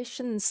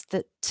exhibitions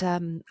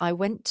that I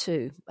went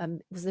to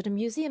was at a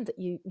museum that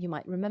you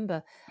might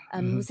remember,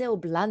 Museo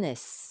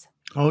Blanes.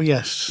 Oh,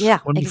 yes. Yeah,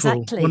 wonderful,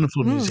 exactly.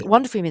 Wonderful museum.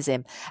 Wonderful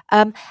museum.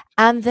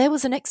 And there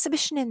was an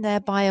exhibition in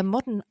there by a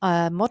modern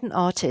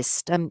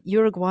artist,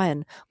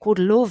 Uruguayan, called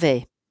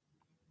Love.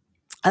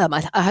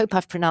 I hope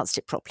I've pronounced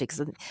it properly,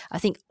 because I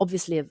think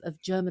obviously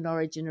of German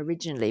origin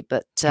originally,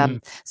 but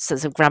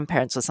sort of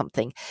grandparents or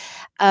something.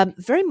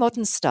 Very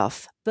modern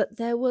stuff. But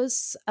there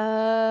was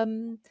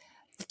the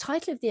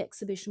title of the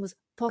exhibition was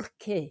 ¿Por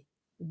qué?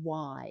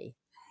 Why?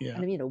 Yeah.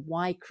 And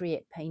why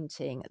create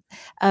painting?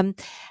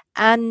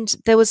 And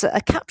there was a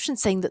caption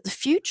saying that the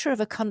future of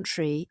a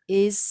country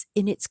is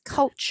in its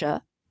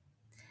culture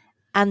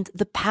and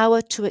the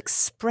power to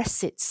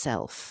express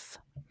itself.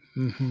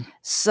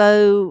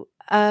 So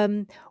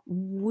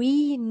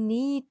we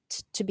need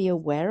to be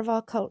aware of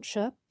our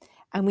culture,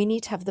 and we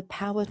need to have the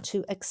power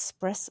to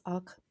express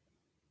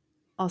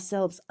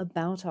ourselves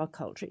about our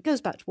culture. It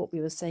goes back to what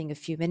we were saying a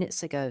few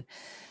minutes ago.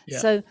 Yeah.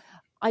 So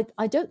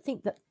I don't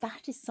think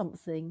that is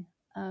something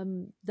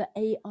that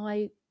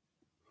AI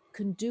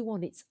can do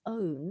on its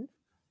own.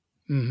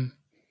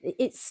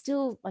 It's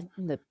still,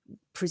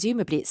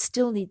 presumably, it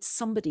still needs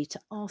somebody to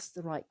ask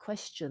the right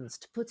questions,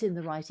 to put in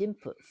the right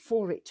input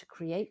for it to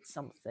create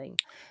something.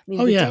 I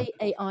mean, day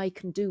AI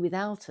can do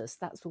without us,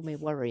 that's when we're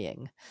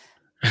worrying.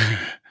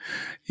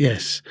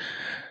 Yes.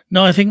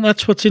 No, I think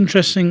that's what's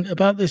interesting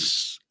about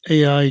this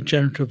AI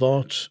generative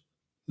art,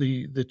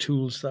 the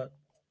tools that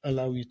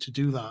allow you to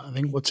do that. I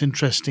think what's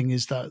interesting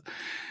is that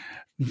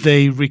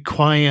they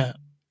require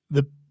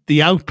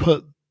the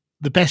output.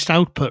 The best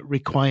output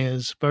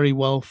requires very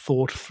well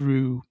thought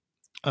through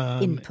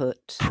input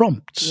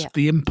prompts,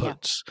 the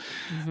inputs.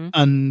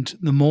 And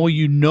the more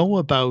you know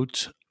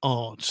about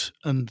art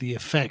and the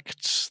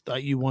effects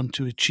that you want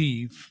to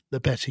achieve, the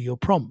better your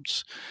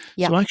prompts.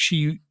 So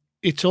actually,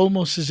 it's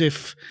almost as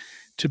if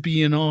to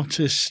be an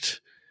artist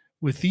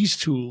with these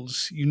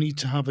tools, you need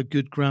to have a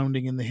good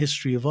grounding in the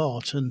history of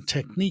art and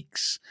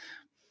techniques.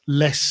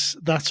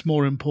 That's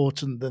more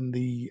important than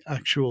the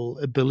actual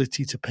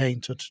ability to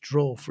paint or to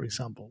draw, for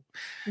example,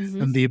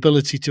 and the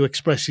ability to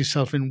express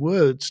yourself in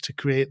words to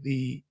create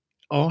the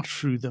art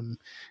through them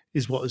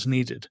is what is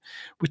needed,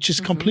 which is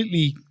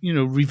completely,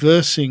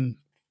 reversing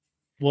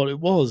what it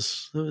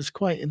was. It was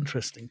quite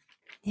interesting.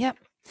 Yep.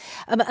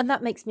 And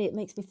that makes me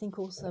think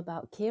also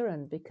about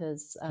Kieran,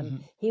 because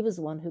he was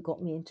the one who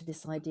got me into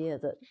this idea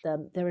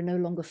that there are no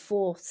longer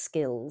 4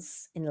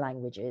 skills in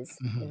languages,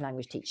 in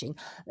language teaching.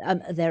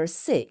 There are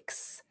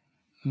 6,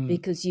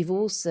 because you've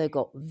also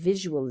got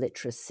visual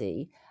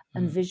literacy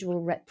and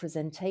visual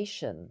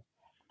representation,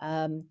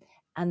 and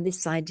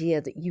this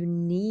idea that you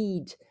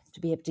need to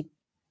be able to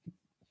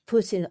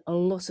put in a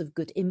lot of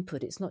good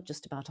input. It's not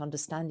just about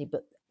understanding,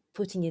 but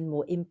putting in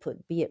more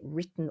input, be it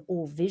written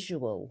or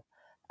visual.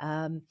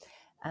 And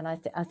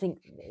I think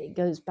it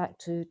goes back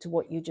to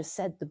what you just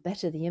said. The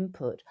better the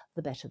input,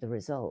 the better the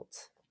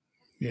result.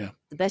 Yeah,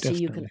 the better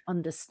definitely. you can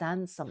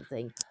understand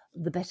something,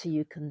 the better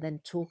you can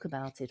then talk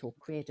about it or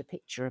create a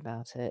picture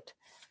about it.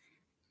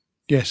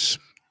 Yes,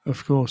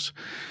 of course.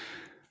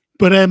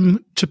 But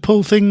to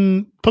pull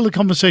the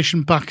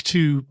conversation back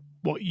to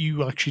what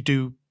you actually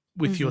do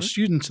with your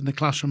students in the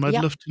classroom, I'd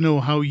love to know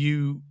how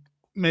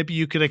maybe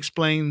you could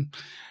explain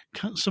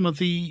some of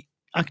the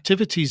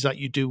activities that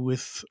you do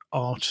with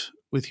art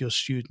with your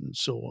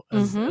students,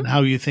 and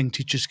how you think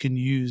teachers can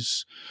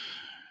use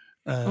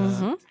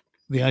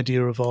the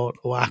idea of art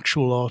or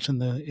actual art in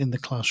the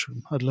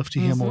classroom. I'd love to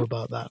hear more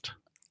about that.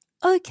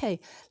 Okay,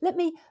 let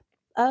me.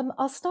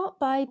 I'll start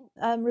by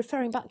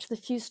referring back to the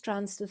few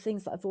strands to the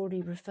things that I've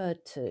already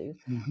referred to.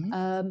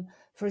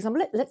 For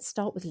example, let's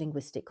start with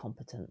linguistic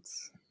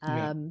competence,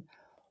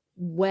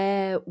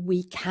 where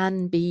we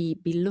can be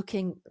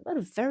looking at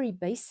a very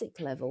basic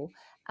level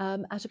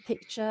at a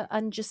picture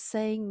and just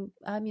saying,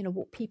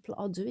 what people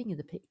are doing in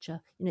the picture.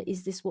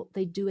 Is this what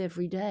they do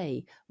every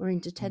day? We're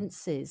into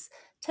tenses,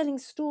 telling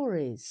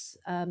stories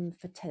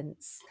for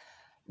tense,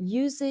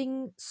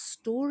 using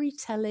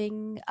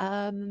storytelling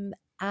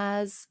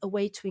as a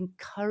way to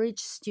encourage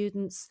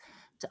students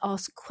to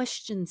ask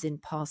questions in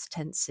past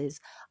tenses.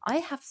 I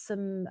have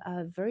some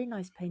very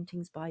nice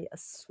paintings by a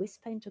Swiss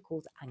painter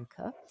called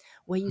Anker,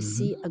 where you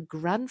see a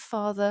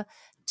grandfather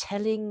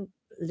telling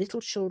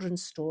little children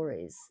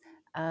stories.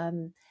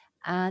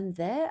 And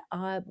there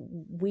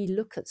we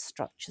look at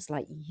structures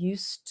like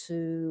used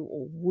to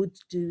or would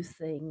do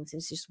things.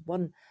 It's just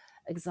one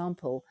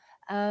example.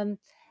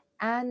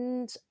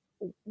 And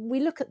we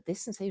look at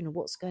this and say,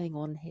 what's going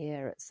on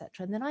here,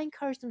 etc. And then I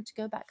encourage them to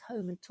go back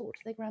home and talk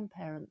to their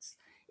grandparents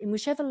in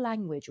whichever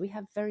language. We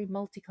have very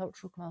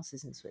multicultural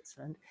classes in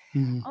Switzerland.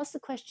 Ask the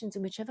questions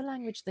in whichever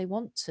language they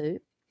want to,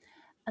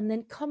 and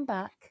then come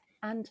back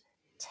and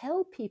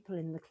tell people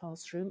in the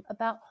classroom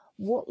about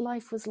what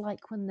life was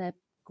like when their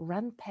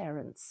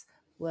grandparents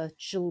were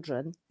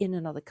children in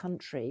another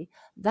country.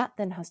 That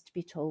then has to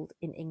be told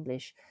in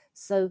English.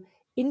 So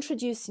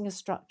introducing a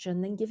structure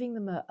and then giving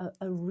them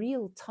a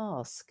real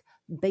task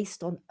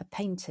based on a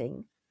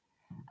painting,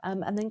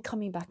 and then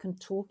coming back and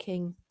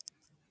talking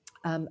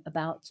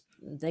about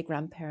their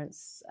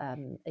grandparents'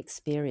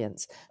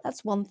 experience.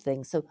 That's one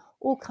thing. So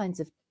all kinds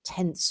of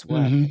tense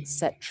work,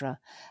 etc.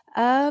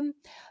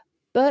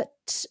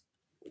 But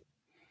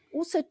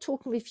also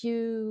talking, if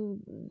you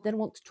then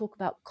want to talk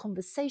about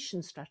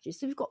conversation strategies,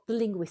 so we've got the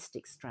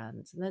linguistic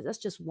strands, and that's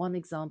just one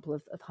example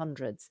of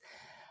hundreds.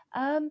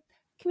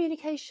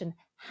 Communication.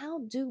 How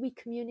do we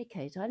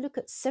communicate? I look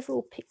at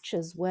several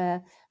pictures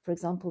where, for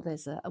example,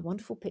 there's a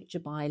wonderful picture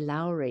by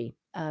Lowry,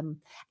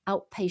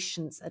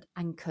 outpatients at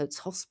Ancoats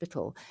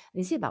Hospital. And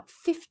you see about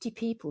 50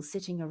 people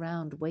sitting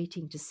around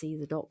waiting to see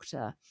the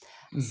doctor.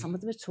 Some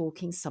of them are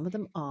talking, some of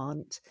them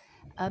aren't.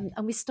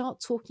 And we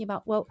start talking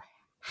about, well,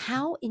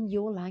 how in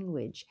your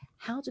language,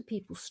 how do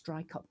people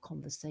strike up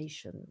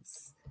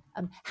conversations?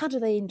 How do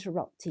they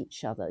interrupt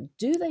each other?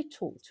 Do they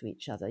talk to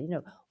each other?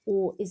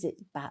 Or is it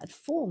bad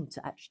form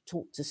to actually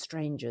talk to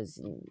strangers?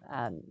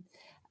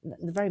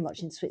 Very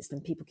much in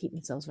Switzerland, people keep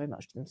themselves very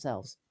much to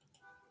themselves.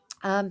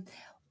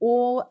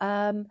 Or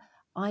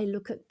I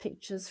look at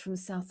pictures from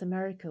South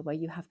America where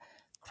you have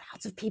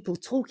crowds of people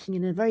talking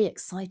in a very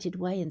excited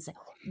way and say,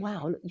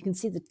 wow, look, you can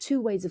see the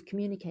two ways of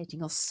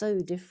communicating are so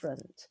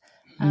different.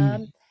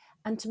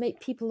 And to make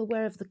people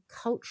aware of the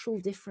cultural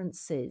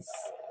differences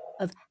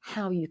of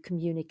how you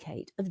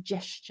communicate, of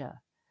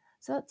gesture.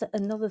 So that's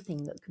another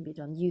thing that can be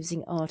done,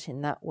 using art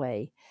in that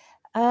way.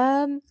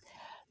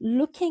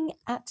 Looking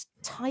at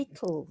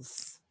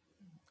titles,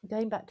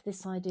 going back to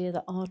this idea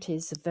that art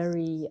is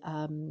very,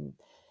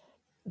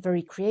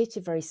 very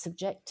creative, very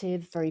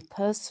subjective, very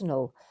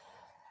personal.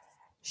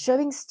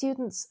 Showing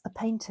students a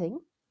painting,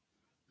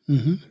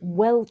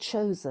 well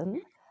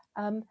chosen,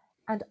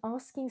 and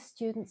asking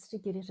students to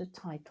give it a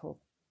title.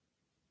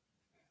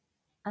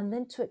 And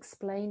then to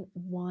explain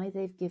why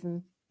they've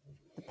given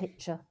the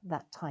picture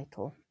that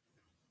title.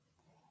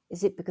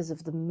 Is it because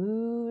of the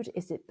mood?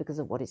 Is it because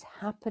of what is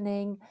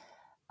happening?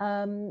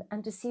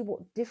 And to see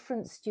what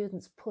different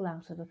students pull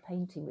out of a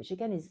painting, which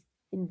again is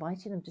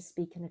inviting them to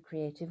speak in a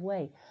creative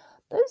way.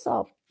 Those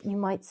are, you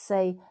might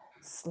say,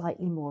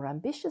 slightly more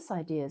ambitious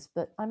ideas,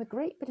 but I'm a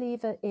great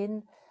believer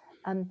in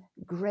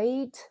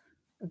grade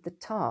the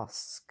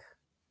task.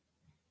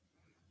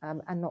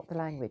 and not the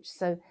language.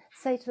 So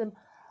say to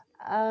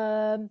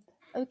them,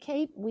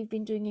 okay, we've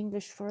been doing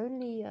English for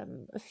only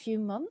a few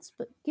months,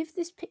 but give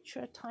this picture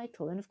a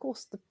title. And of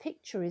course, the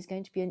picture is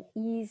going to be an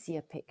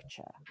easier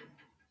picture.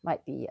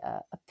 Might be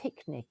a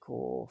picnic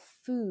or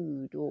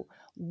food or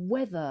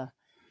weather.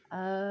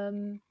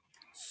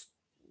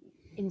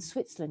 In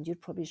Switzerland,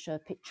 you'd probably show a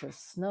picture of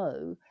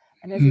snow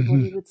and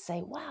everybody would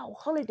say, wow,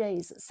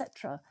 holidays,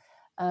 etc.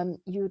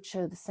 You would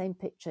show the same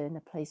picture in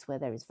a place where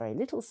there is very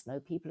little snow.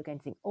 People are going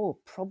to think, oh,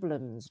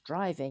 problems,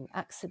 driving,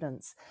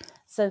 accidents.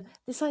 So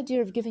this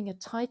idea of giving a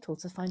title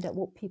to find out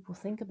what people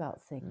think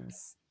about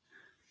things.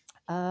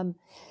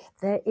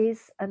 There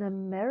is an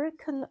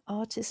American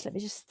artist, let me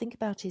just think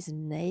about his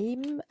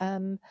name,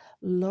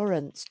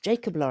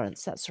 Jacob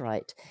Lawrence, that's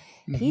right.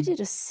 He did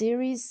a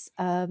series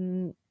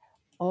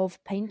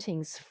of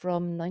paintings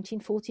from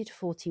 1940 to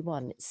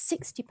 41,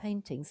 60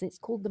 paintings. It's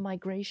called the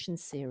Migration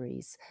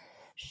Series,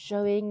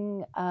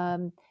 showing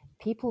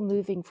people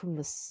moving from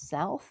the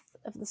south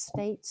of the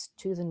States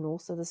to the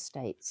north of the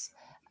States,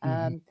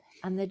 and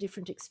their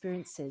different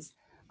experiences.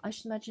 I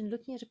should imagine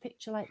looking at a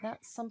picture like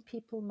that, some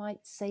people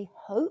might say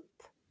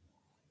hope,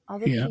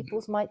 other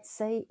people might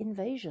say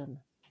invasion.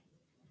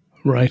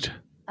 Right.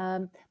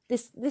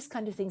 This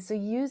kind of thing. So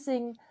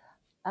using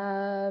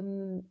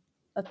a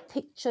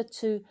picture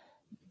to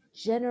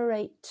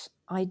generate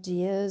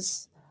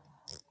ideas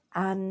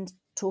and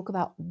talk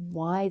about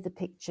why the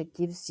picture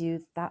gives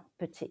you that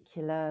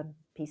particular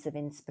piece of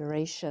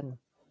inspiration.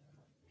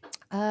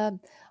 I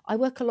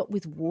work a lot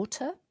with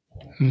water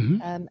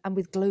and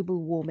with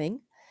global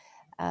warming.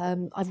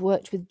 I've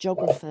worked with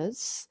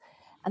geographers,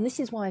 and this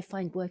is why I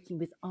find working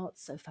with art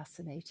so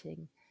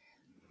fascinating,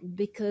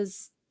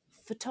 because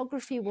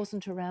photography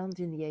wasn't around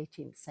in the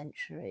 18th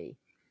century.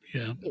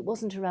 Yeah. It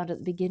wasn't around at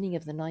the beginning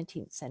of the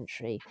 19th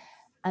century.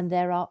 And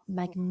there are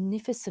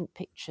magnificent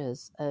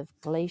pictures of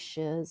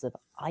glaciers, of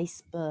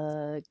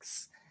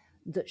icebergs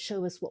that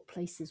show us what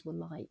places were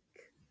like,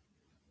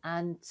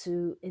 and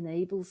to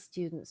enable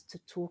students to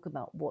talk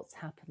about what's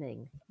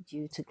happening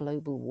due to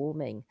global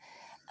warming.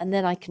 And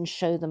then I can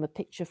show them a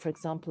picture, for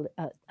example,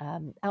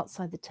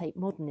 outside the Tate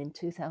Modern in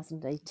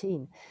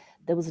 2018,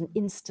 there was an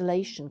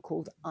installation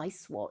called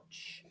Ice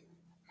Watch,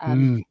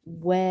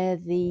 where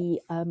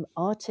the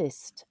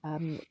artist,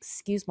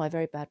 excuse my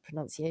very bad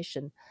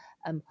pronunciation,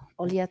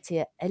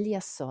 Oliatia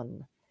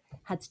Eliasson,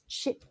 had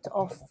chipped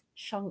off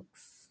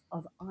chunks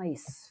of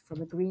ice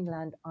from a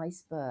Greenland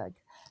iceberg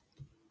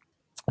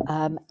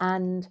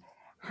and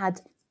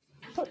had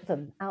put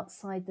them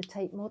outside the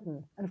Tate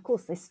Modern. And of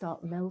course, they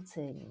start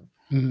melting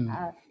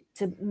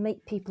to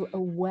make people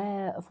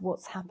aware of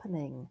what's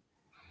happening.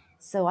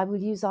 So I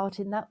will use art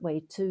in that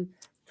way to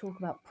talk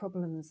about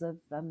problems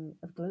of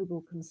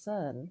global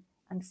concern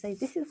and say,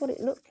 this is what it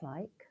looked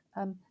like.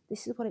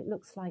 This is what it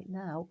looks like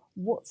now.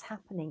 What's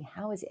happening?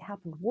 How has it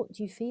happened? What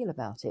do you feel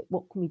about it?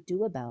 What can we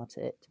do about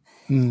it?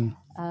 In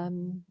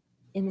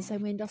the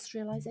same way,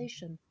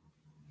 industrialization.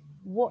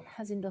 What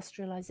has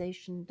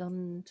industrialization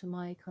done to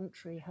my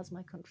country? Has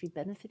my country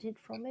benefited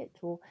from it,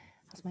 or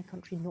has my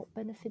country not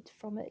benefited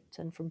from it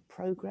and from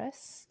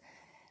progress?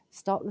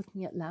 Start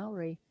looking at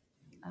Lowry.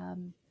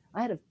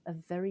 I had a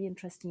very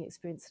interesting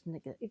experience in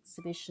an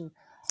exhibition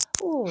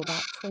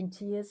about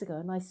 20 years ago,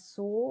 and I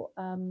saw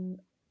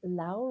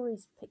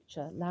Lowry's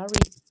picture. Lowry,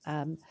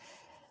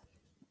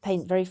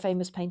 very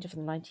famous painter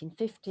from the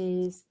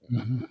 1950s.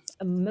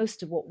 And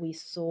most of what we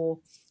saw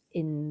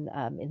in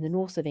the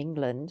north of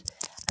England.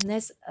 And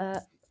there's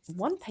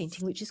one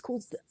painting which is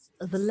called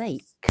the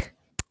Lake,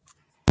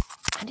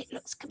 and it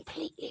looks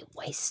completely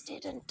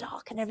wasted and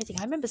dark and everything.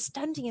 I remember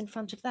standing in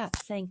front of that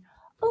saying,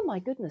 oh my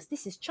goodness,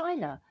 this is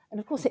China. And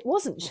of course, it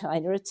wasn't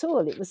China at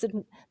all. It was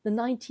in the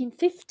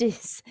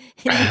 1950s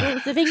in the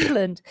north of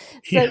England.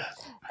 So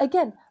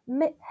again,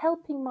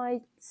 helping my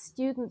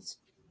students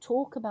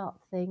talk about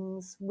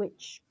things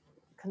which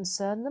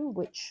concern them,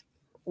 which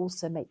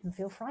also make them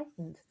feel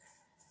frightened.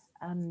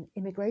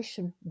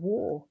 Immigration,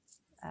 war.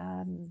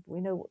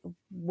 We know what the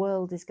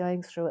world is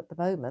going through at the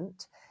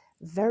moment.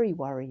 Very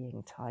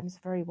worrying times.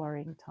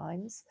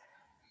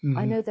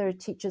 I know there are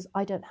teachers,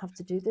 I don't have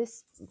to do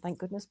this, thank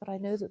goodness, but I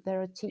know that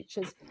there are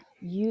teachers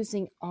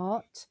using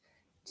art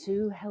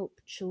to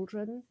help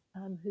children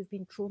who've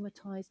been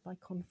traumatized by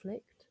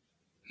conflict,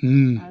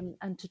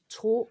 and to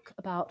talk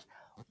about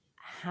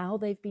how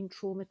they've been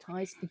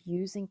traumatized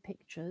using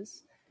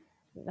pictures.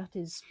 That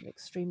is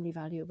extremely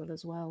valuable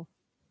as well.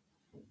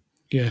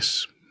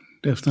 Yes,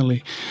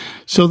 definitely.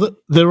 So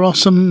there are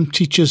some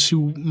teachers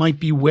who might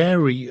be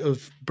wary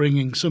of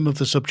bringing some of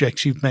the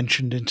subjects you've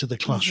mentioned into the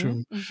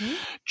classroom.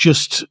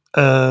 Just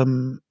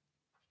some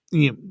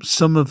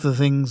of the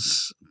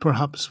things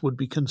perhaps would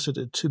be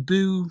considered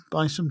taboo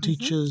by some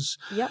teachers.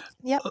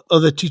 Yep.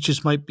 Other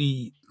teachers might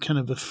be kind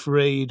of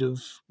afraid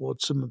of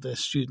what some of their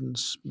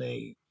students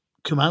may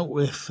come out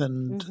with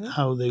and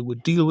how they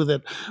would deal with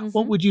it.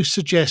 What would you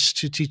suggest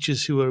to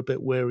teachers who are a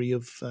bit wary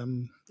of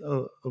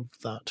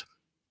that?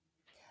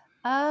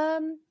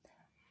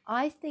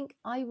 I think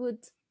I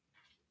would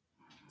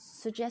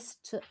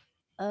suggest to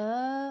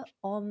err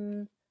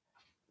on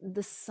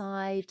the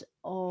side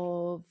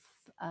of,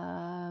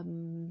 let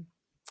me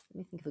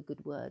think of a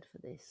good word for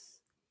this.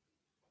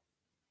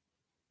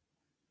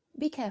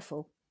 Be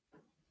careful.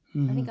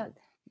 I think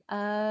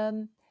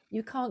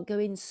you can't go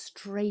in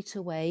straight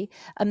away.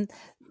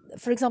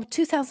 For example,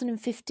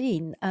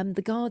 2015,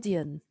 The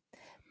Guardian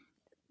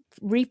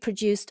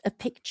reproduced a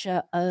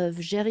picture of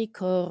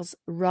Géricault's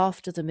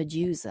raft of the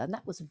Medusa, and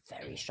that was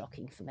very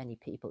shocking for many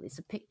people. It's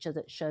a picture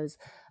that shows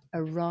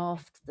a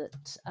raft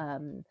that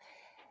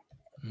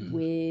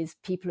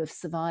with people who have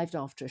survived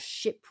after a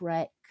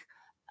shipwreck,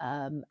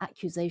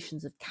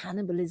 accusations of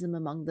cannibalism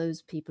among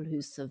those people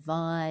who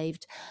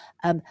survived,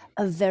 a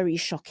very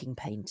shocking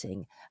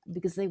painting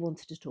because they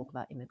wanted to talk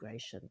about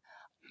immigration.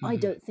 I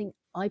don't think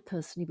I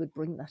personally would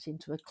bring that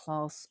into a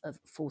class of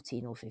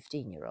 14 or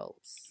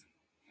 15-year-olds.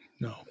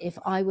 No. If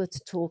I were to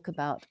talk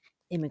about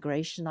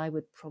immigration, I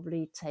would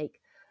probably take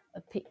a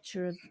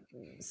picture of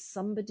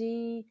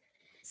somebody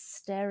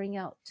staring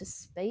out to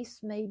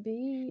space,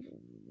 maybe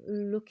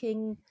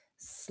looking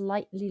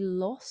slightly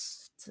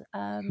lost,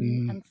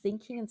 and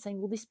thinking and saying,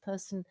 well, this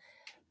person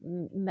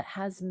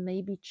has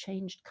maybe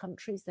changed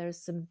countries. There are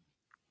some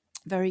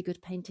very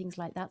good paintings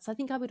like that. So I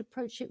think I would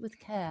approach it with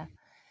care.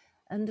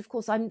 And of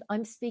course,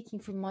 I'm speaking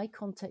from my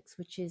context,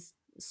 which is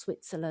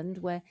Switzerland,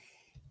 where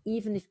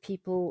even if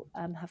people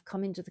have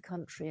come into the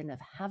country and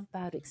have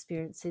bad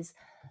experiences,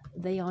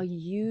 they are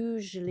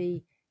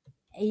usually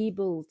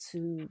able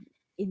to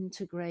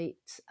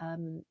integrate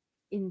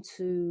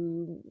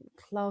into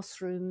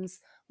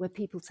classrooms where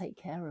people take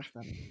care of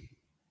them.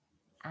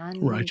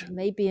 And Right.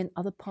 maybe in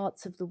other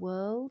parts of the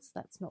world,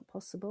 that's not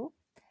possible.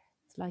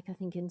 It's like, I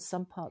think in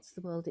some parts of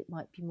the world, it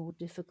might be more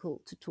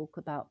difficult to talk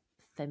about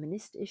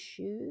feminist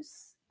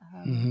issues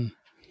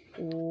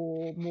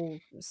or more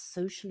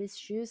social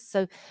issues.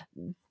 So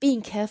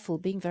being careful,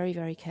 being very,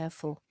 very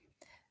careful.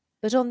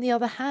 But on the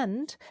other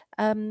hand,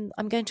 I'm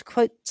going to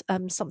quote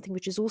something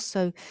which has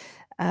also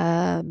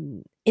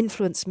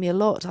influenced me a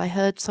lot. I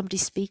heard somebody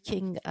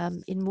speaking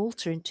in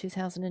Malta in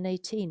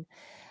 2018,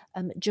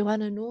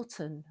 Joanna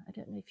Norton. I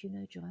don't know if you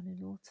know Joanna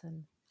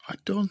Norton. I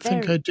don't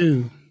think I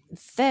do.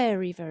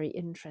 Very, very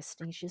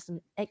interesting. She does some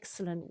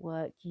excellent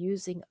work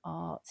using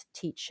art,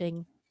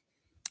 teaching.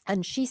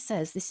 And she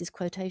says, this is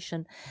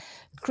quotation,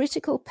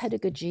 critical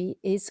pedagogy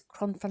is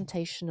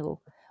confrontational.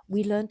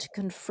 We learn to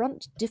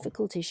confront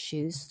difficult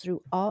issues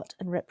through art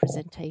and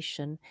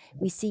representation.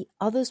 We see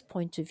others'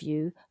 point of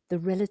view, the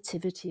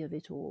relativity of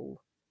it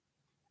all.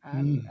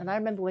 And I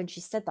remember when she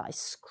said that, I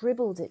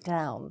scribbled it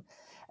down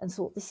and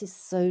thought, this is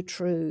so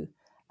true.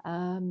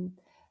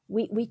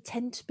 We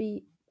tend to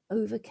be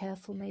over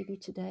careful maybe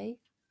today.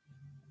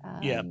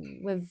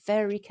 We're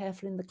very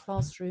careful in the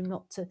classroom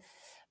not to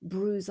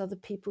bruise other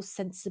people's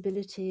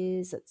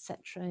sensibilities,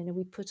 etc. You know,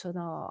 we put on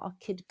our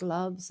kid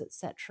gloves,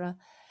 etc.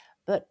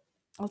 But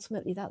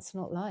ultimately, that's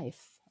not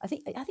life. I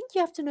think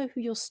you have to know who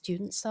your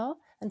students are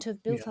and to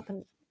have built up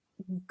a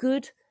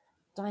good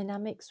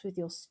dynamics with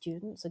your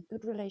students, a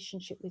good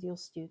relationship with your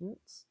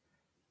students.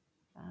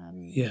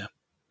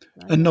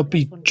 And not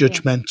be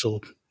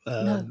judgmental.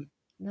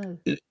 No.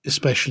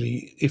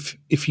 Especially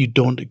if you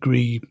don't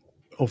agree,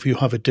 or if you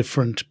have a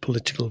different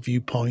political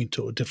viewpoint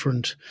or a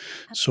different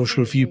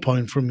social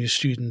viewpoint from your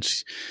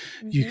students,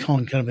 you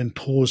can't kind of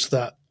impose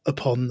that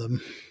upon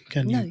them,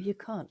 can you? No, you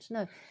can't.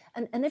 No,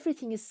 and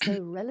everything is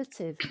so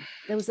relative.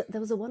 There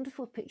was a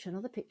wonderful picture,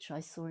 another picture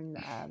I saw in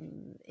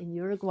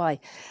Uruguay,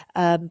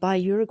 by a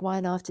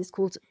Uruguayan artist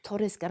called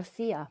Torres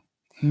Garcia.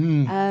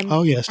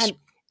 Oh yes,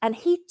 and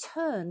he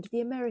turned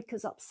the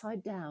Americas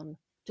upside down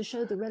to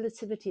show the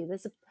relativity.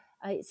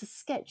 It's a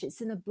sketch. It's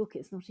in a book.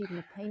 It's not even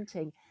a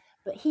painting.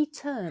 But he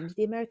turned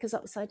the Americas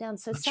upside down.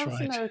 So That's South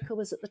right. America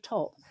was at the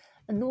top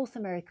and North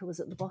America was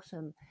at the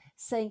bottom,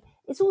 saying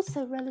it's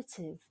also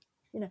relative.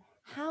 You know,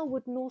 how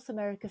would North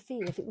America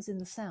feel if it was in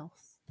the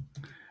South?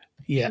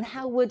 Yeah. And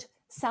how would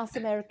South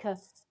America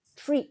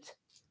treat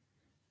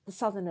the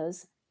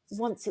Southerners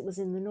once it was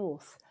in the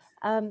North?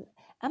 And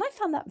I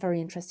found that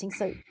very interesting.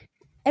 So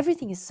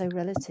everything is so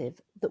relative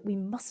that we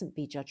mustn't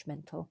be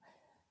judgmental.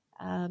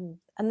 And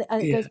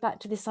it goes back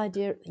to this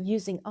idea,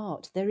 using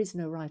art, there is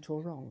no right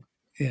or wrong.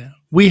 Yeah.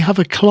 We have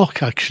a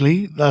clock,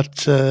 actually,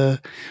 that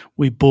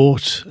we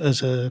bought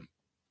as a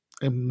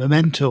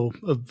memento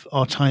of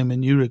our time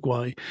in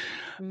Uruguay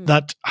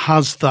that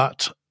has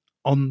that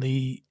on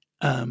the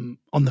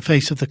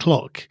face of the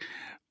clock,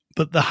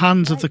 but the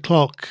hands of the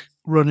clock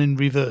run in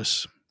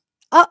reverse.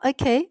 Oh,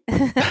 okay.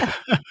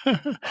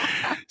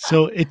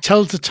 So it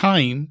tells the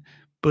time,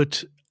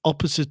 but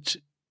opposite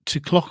to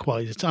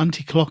clockwise. It's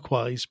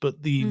anti-clockwise,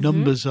 but the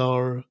numbers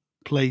are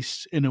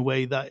placed in a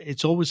way that it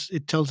tells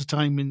the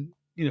time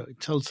it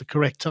tells the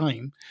correct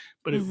time,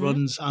 but it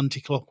runs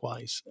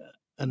anti-clockwise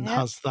and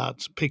has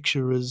that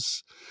picture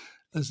as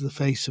the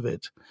face of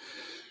it.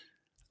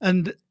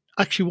 And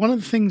actually, one of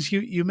the things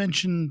you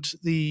mentioned,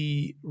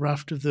 the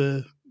raft of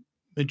the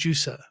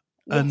Medusa,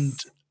 and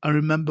I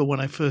remember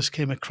when I first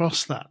came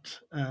across that,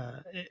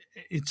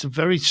 it's a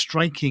very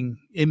striking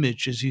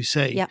image, as you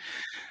say. Yeah.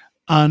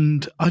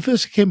 And I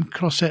first came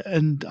across it,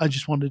 and I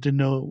just wanted to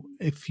know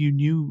if you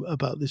knew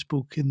about this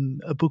book,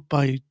 in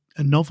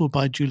a novel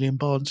by Julian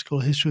Barnes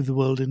called History of the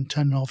World in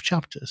 10.5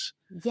 chapters.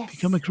 Have you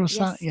come Yes, across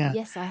that? yes, Yeah.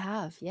 yes, I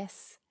have.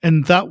 Yes.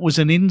 And that was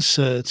an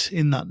insert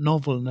in that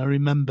novel. And I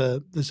remember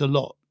there's a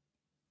lot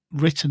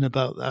written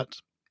about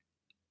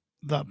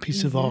that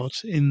piece of Mm-hmm.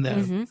 art in there.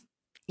 Mm-hmm.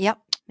 Yep.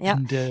 Yeah.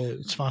 And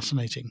it's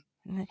fascinating.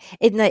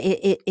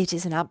 It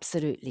is an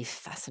absolutely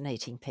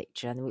fascinating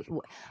picture. And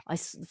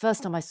the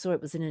first time I saw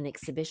it was in an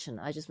exhibition.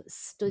 I just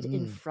stood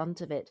in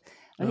front of it.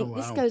 I think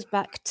this Wow. goes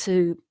back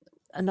to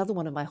another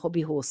one of my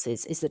hobby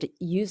horses, is that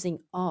using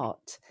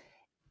art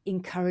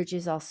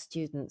encourages our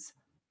students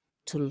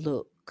to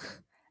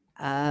look.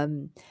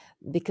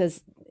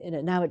 Because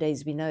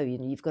nowadays we know,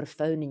 you've got a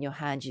phone in your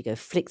hand, you go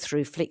flick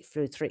through.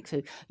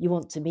 You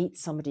want to meet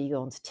somebody, you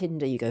go onto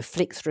Tinder, you go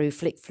flick through.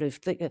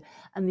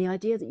 And the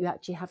idea that you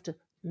actually have to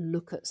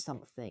look at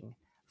something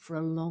for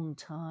a long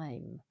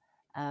time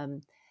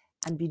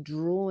and be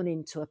drawn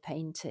into a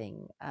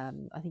painting,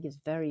 I think is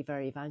very,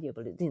 very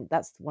valuable.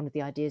 That's one of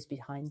the ideas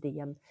behind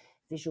the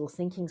visual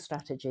thinking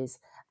strategies.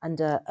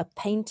 And a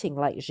painting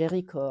like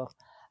Géricourt,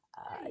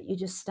 you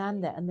just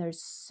stand there and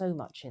there's so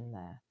much in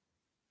there.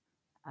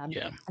 And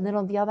then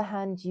on the other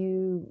hand,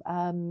 you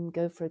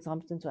go, for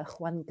example, into a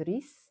Juan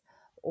Gris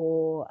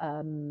or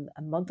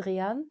a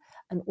Mondrian,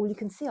 and all you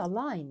can see are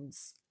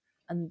lines.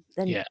 And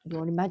then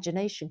your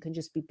imagination can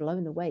just be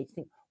blown away to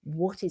think,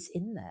 what is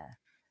in there?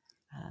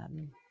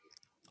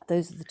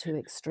 Those are the two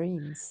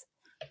extremes.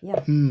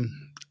 Yeah.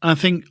 I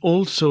think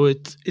also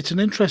it's an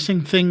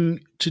interesting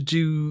thing to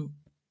do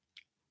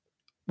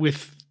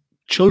with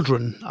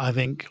children, I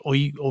think,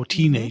 or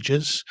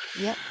teenagers,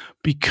 Yep.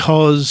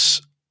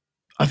 because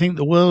I think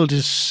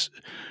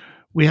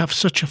we have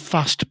such a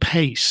fast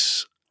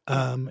pace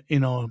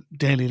in our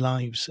daily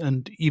lives,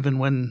 and even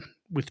when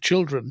with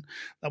children,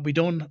 that we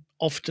don't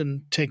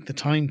often take the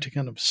time to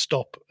kind of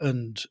stop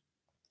and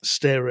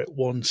stare at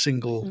one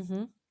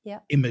single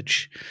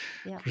image,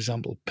 for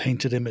example,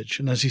 painted image.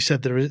 And as you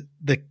said,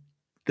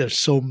 there's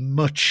so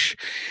much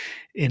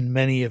in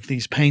many of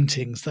these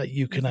paintings that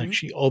you can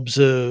actually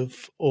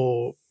observe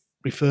or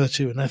refer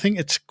to. And I think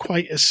it's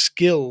quite a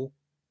skill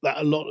that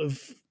a lot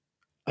of,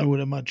 I would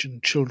imagine,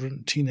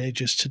 children,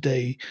 teenagers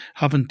today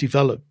haven't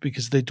developed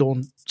because they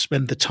don't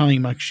spend the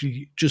time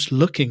actually just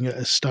looking at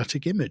a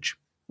static image.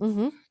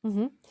 And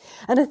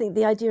I think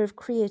the idea of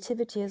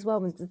creativity as well,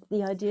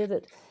 the idea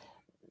that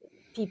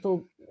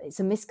it's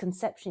a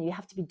misconception, you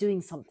have to be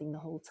doing something the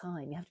whole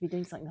time.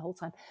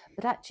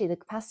 But actually the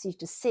capacity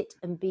to sit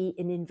and be,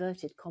 in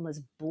inverted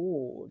commas,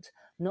 bored,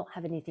 not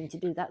have anything to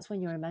do, that's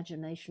when your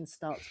imagination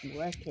starts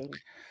working.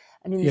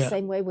 And in the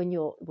same way, when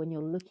you're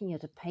looking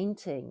at a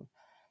painting,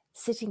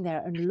 sitting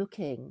there and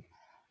looking,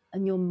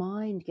 and your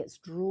mind gets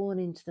drawn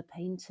into the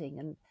painting,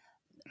 and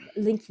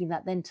linking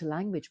that then to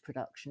language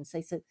production, so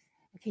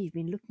okay, you've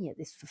been looking at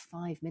this for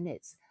 5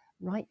 minutes,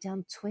 write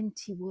down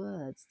 20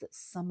 words that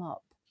sum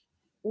up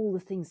all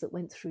the things that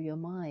went through your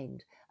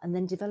mind, and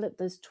then develop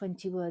those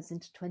 20 words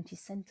into 20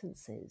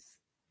 sentences,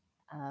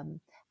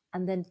 and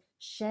then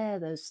share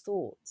those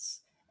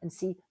thoughts and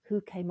see who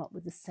came up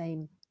with the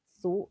same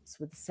thoughts,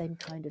 with the same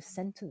kind of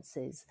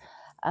sentences,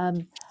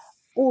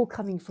 all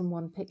coming from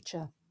one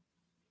picture.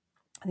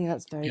 I think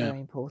that's very,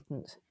 very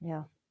important.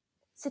 Yeah.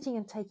 Sitting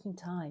and taking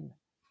time.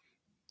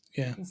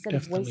 Yeah. Instead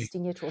definitely. of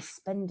wasting it or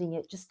spending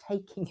it, just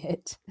taking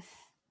it.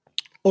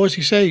 Or as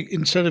you say,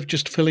 instead of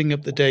just filling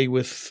up the day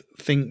with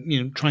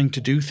trying to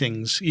do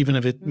things, even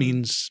if it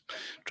means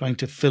trying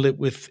to fill it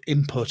with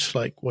input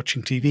like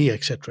watching TV,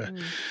 etc.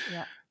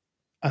 Yeah.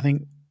 I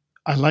think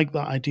I like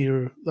that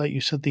idea that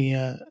you said,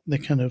 the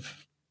kind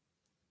of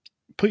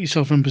put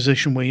yourself in a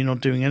position where you're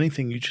not doing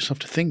anything, you just have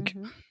to think.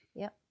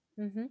 Yeah.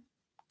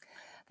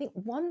 I think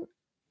one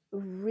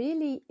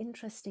really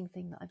interesting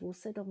thing that I've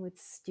also done with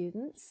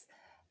students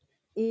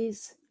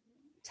is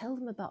tell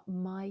them about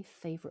my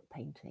favorite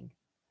painting.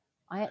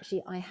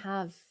 I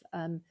have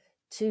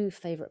two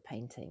favorite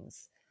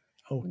paintings.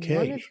 Okay.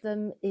 One of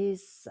them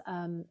is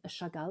a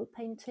Chagall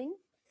painting.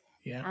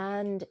 Yeah.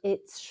 And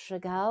it's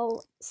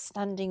Chagall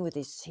standing with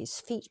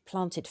his feet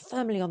planted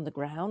firmly on the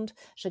ground.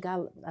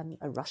 Chagall,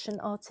 a Russian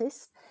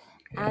artist.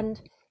 Yeah.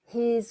 And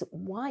his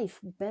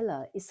wife,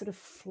 Bella, is sort of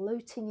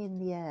floating in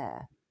the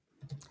air.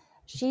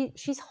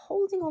 She's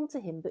holding on to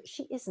him, but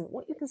she isn't.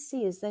 What you can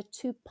see is their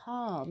two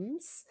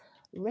palms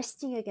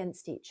resting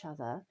against each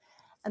other.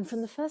 And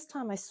from the first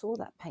time I saw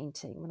that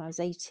painting when I was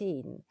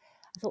 18,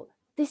 I thought,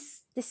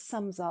 this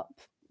sums up,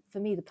 for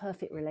me, the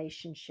perfect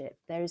relationship.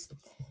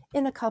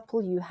 In a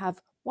couple, you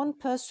have one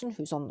person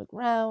who's on the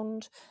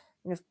ground,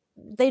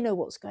 they know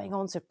what's going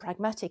on, so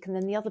pragmatic, and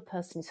then the other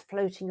person is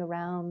floating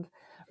around,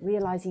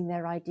 realizing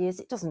their ideas.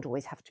 It doesn't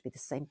always have to be the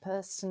same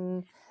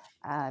person.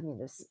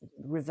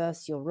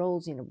 Reverse your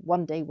roles.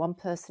 One day one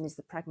person is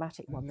the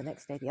pragmatic one, the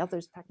next day the other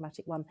is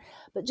pragmatic one.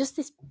 But just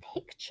this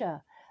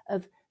picture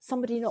of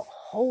somebody not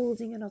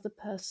holding another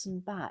person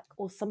back,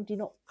 or somebody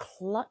not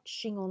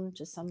clutching on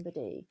to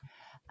somebody.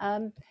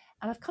 And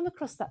And I've come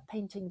across that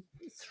painting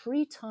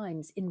 3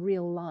 times in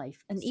real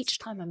life, and each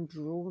time I'm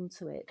drawn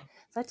to it.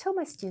 So I tell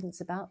my students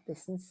about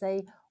this and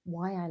say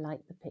why I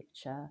like the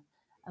picture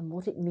and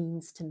what it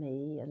means to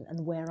me,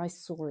 and where I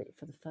saw it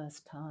for the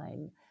first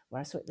time,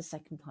 where I saw it the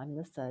second time and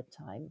the third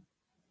time.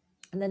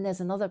 And then there's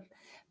another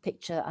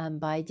picture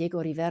by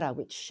Diego Rivera,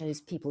 which shows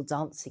people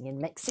dancing in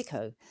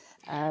Mexico,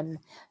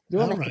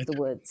 your neck of the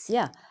woods.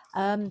 Yeah.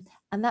 And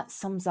that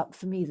sums up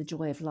for me the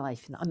joy of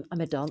life. And I'm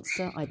a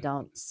dancer. I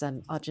dance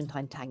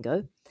Argentine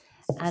tango,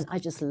 and I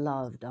just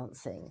love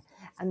dancing.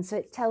 And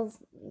so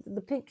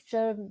the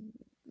picture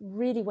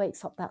really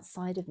wakes up that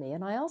side of me.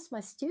 And I ask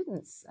my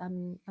students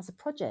as a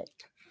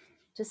project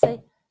to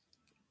say,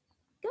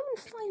 go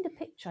and find a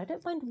picture. I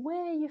don't mind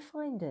where you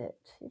find it,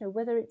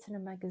 whether it's in a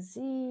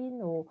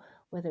magazine or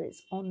whether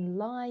it's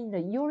online.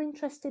 You're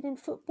interested in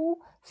football,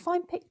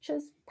 find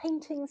pictures,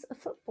 paintings of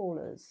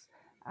footballers,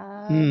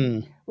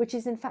 which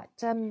is in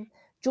fact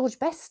George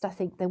Best. I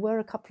think there were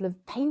a couple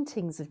of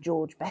paintings of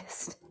George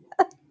Best.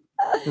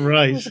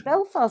 Right. He was a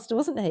Belfaster,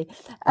 wasn't he?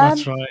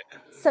 That's right.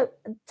 So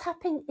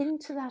tapping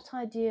into that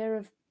idea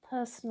of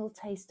personal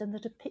taste and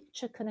that a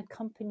picture can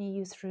accompany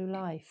you through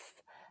life.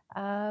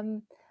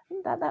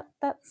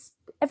 That's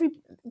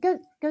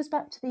goes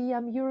back to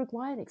the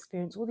Uruguayan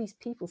experience. All these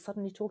people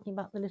suddenly talking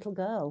about the little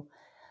girl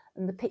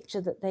and the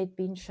picture that they'd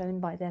been shown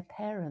by their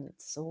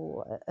parents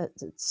or at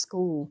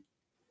school.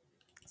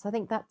 So I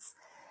think that's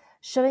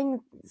showing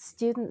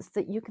students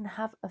that you can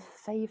have a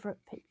favorite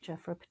picture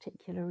for a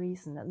particular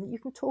reason and that you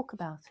can talk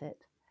about it,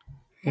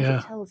 what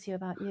it tells you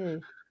about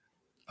you.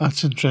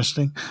 That's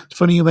interesting. It's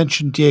funny you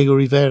mentioned Diego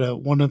Rivera.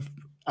 One of,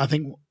 I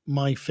think,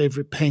 my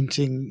favorite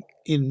painting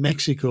in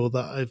Mexico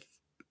that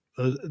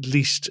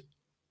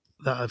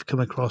I've come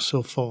across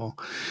so far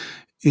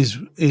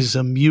is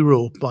a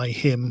mural by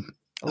him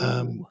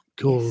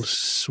called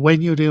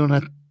Sueño de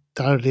una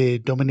tarde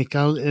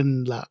dominical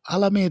in la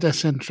Alameda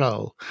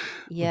Central.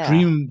 Yeah.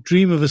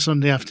 Dream of a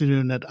Sunday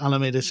afternoon at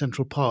Alameda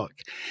Central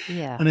Park.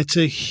 Yeah. And it's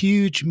a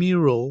huge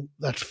mural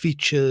that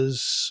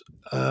features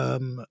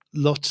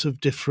lots of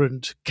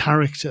different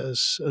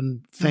characters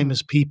and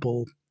famous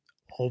people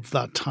of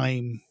that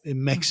time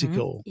in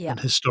Mexico and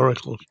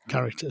historical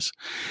characters.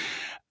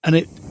 And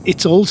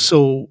it's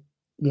also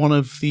one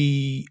of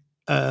the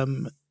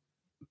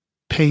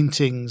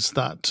paintings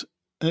that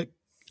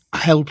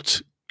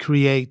helped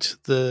create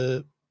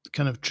the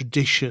kind of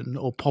tradition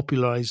or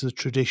popularize the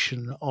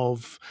tradition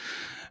of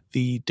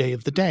the Day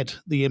of the Dead,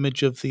 the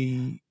image of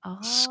the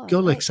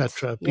skull,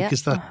 etc.,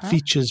 because that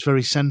features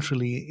very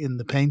centrally in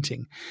the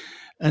painting.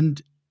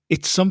 And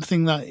it's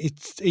something that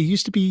it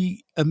used to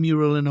be a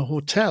mural in a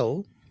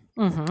hotel,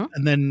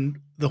 and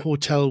then the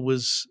hotel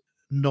was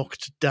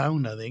knocked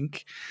down, I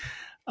think.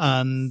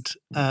 And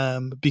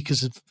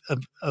because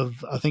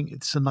of I think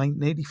it's a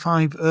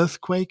 1985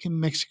 earthquake in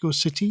Mexico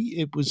City,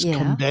 it was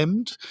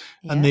condemned,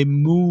 and they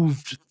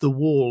moved the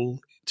wall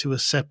to a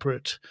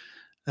separate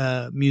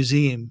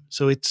museum.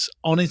 So it's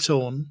on its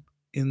own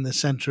in the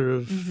center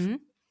of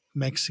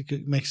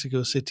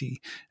Mexico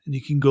City, and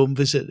you can go and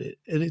visit it.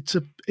 And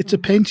it's a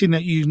painting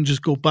that you can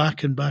just go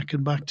back and back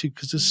and back to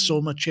because there's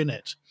so much in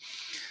it.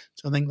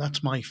 So I think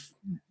that's my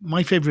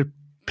favorite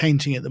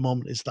painting at the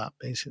moment is that,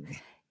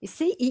 basically. You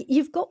see,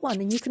 you've got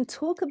one and you can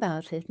talk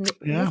about it.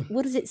 And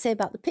what does it say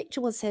about the picture?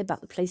 What does it say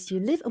about the place you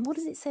live? And what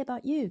does it say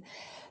about you?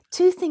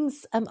 2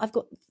 things. I've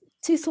got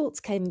 2 thoughts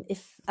came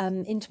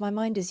into my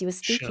mind as you were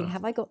speaking. Sure.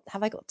 Have I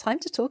got time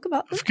to talk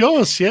about them? Of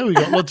course, yeah, we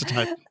got lots of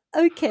time.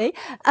 Okay.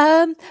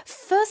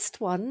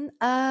 First one,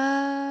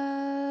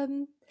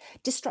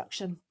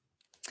 destruction.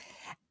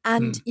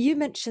 And you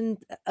mentioned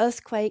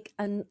earthquake,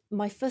 and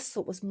my first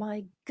thought was,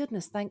 my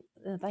goodness, thank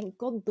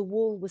God the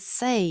wall was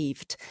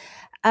saved.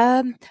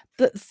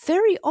 But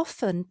very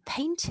often,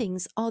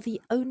 paintings are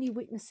the only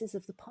witnesses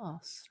of the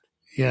past.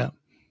 Yeah.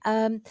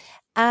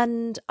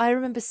 And I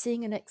remember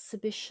seeing an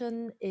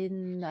exhibition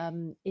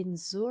in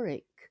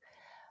Zurich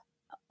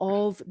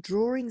of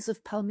drawings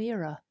of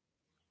Palmyra,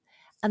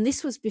 and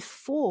this was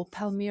before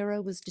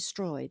Palmyra was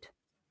destroyed.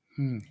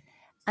 And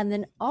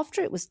then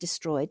after it was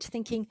destroyed,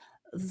 thinking,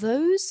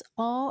 those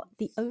are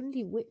the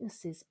only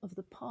witnesses of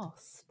the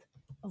past,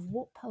 of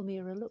what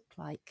Palmyra looked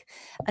like.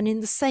 And in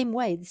the same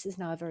way, this is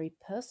now a very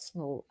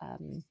personal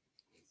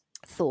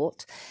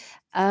thought,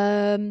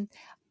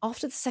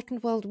 after the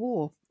Second World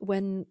War,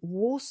 when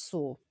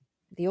Warsaw,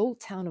 the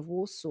old town of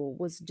Warsaw,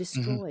 was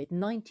destroyed,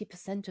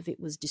 90% of it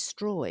was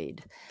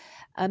destroyed,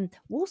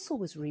 Warsaw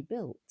was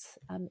rebuilt.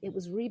 It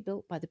was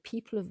rebuilt by the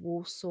people of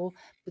Warsaw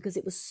because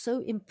it was so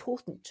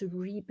important to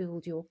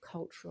rebuild your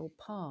cultural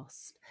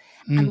past.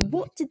 And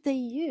what did they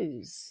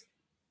use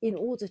in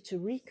order to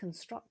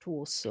reconstruct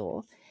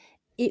Warsaw?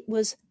 It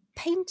was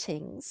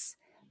paintings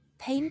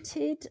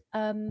painted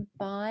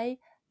by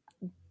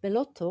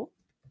Bellotto,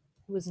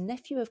 who was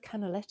nephew of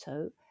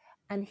Canaletto,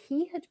 and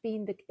he had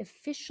been the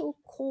official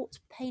court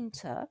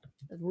painter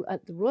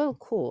at the royal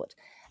court,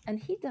 and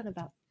he'd done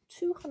about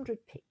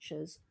 200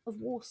 pictures of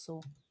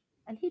Warsaw,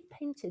 and he'd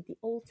painted the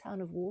old town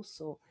of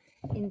Warsaw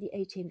in the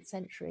 18th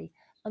century.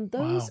 And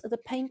those Wow. are the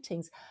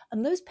paintings.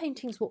 And those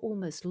paintings were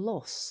almost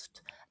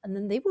lost. And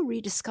then they were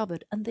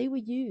rediscovered and they were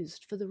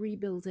used for the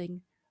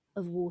rebuilding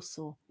of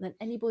Warsaw. And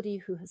anybody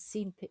who has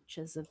seen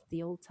pictures of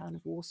the old town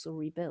of Warsaw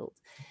rebuilt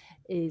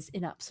is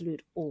in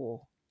absolute awe.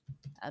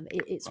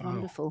 It's Wow.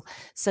 wonderful.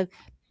 So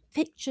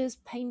pictures,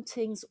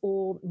 paintings,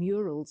 or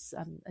murals,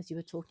 as you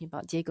were talking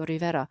about, Diego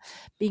Rivera,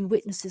 being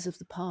witnesses of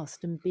the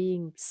past and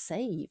being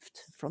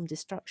saved from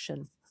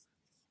destruction.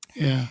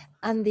 Yeah.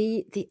 And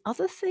the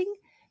other thing,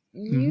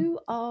 Mhm. you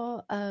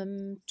are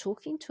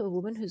talking to a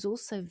woman who's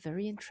also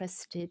very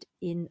interested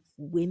in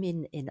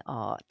women in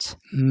art.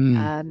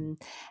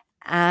 Mm.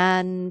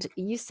 And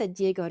you said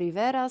Diego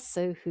Rivera,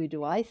 so who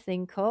do I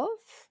think of?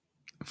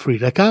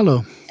 Frida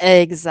Kahlo.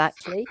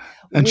 Exactly.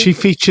 And she We've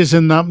features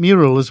in that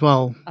mural as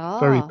well,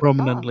 very ah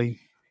prominently.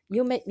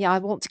 you'll make me. I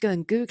want to go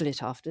and Google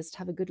it afterwards to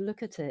have a good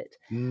look at it.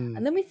 Mm.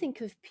 And then we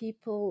think of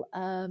people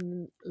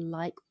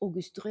like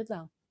Auguste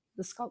Rodin,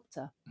 the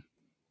sculptor.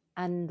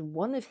 And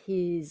one of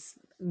his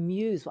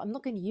muse, I'm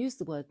not going to use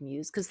the word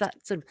muse because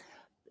that sort of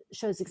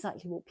shows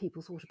exactly what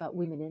people thought about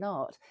women in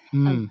art.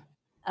 Mm.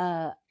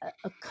 A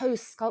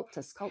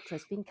co-sculptor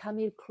has been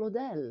Camille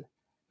Claudel.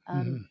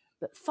 Mhm.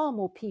 But far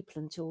more people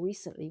until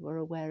recently were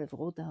aware of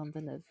Rodin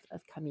than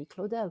of Camille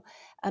Claudel.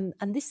 And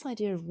this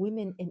idea of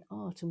women in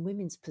art and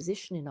women's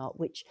position in art,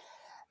 which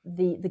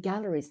the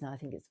galleries now, I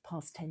think it's the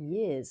past 10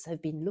 years,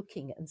 have been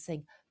looking at and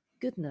saying,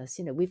 goodness,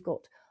 we've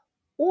got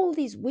all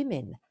these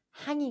women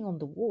hanging on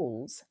the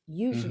walls,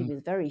 usually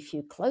with very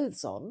few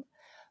clothes on,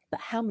 but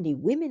how many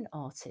women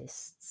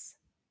artists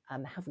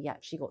have we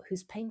actually got,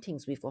 whose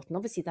paintings we've got? And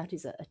obviously that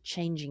is a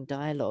changing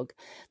dialogue.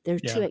 There are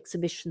two Yeah.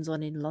 exhibitions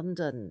on in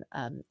London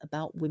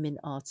about women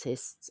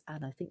artists,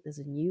 and I think there's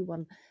a new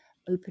one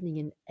opening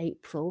in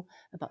April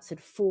about sort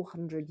of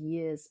 400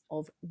 years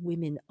of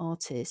women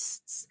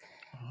artists.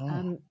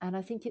 Oh. And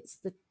I think is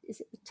it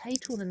the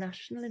Tate or the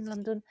National in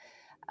London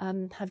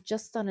have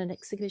just done an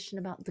exhibition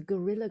about the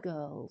Guerrilla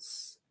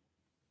Girls.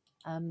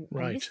 And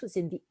Right. this was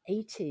in the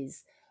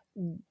 80s,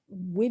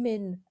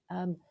 women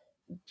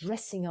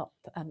dressing up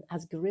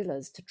as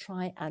gorillas to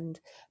try and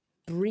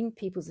bring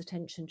people's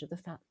attention to the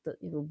fact that,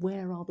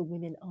 where are the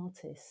women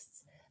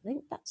artists? I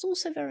think that's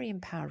also very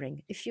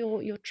empowering. If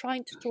you're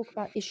trying to talk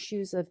about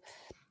issues of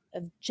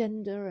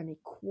gender and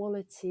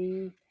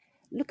equality,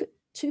 look at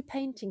two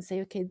paintings,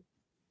 say, okay,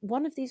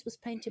 one of these was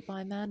painted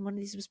by a man, one of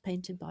these was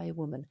painted by a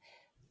woman.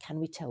 Can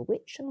we tell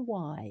which and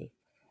why?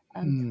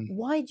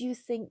 Why do you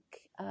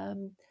think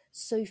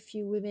so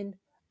few women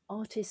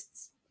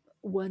artists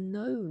were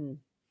known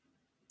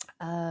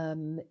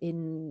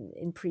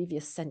in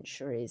previous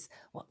centuries?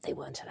 Well, they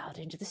weren't allowed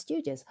into the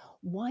studios.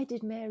 Why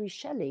did Mary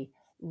Shelley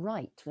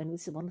write, when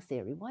this is one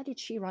theory, why did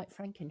she write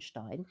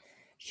Frankenstein?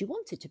 She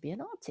wanted to be an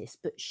artist,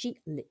 but she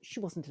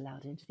wasn't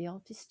allowed into the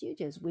artist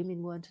studios.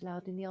 Women weren't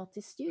allowed in the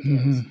artist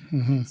studios.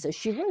 So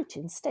she wrote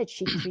instead,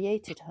 she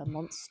created her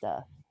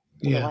monster,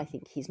 although Yeah. I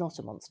think he's not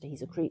a monster,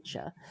 he's a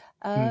creature,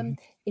 Mhm.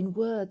 in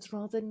words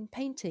rather than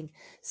painting.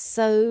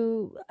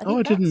 So I Oh, think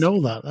I didn't that's...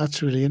 know that.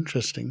 That's really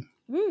interesting.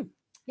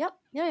 Yeah.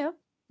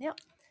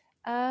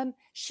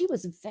 She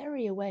was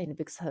very aware,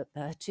 because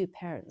her two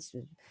parents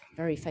were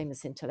very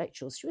famous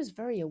intellectuals. She was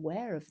very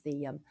aware of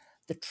the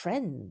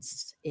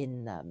trends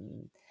in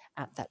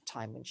at that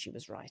time when she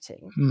was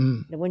writing.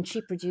 Mm. When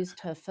she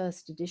produced her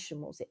first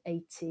edition, what was it,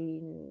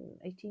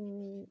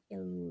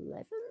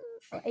 1811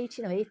 or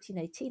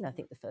 1818, I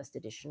think the first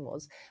edition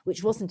was,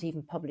 which wasn't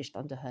even published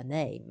under her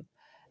name.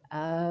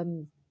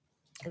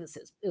 It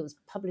was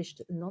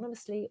published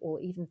anonymously, or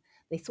even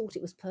they thought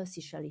it was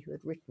Percy Shelley who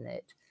had written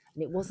it.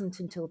 And it wasn't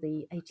until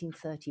the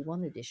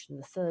 1831 edition,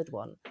 the third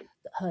one, that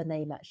her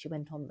name actually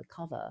went on the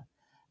cover.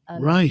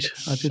 Right.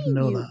 But I didn't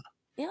know that.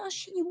 Yeah,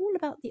 she knew all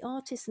about the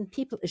artists and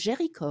people.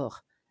 Géricault,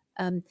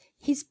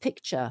 his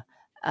picture,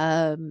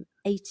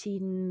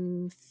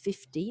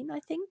 1815, I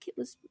think it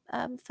was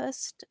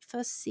first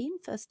seen,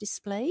 first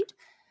displayed.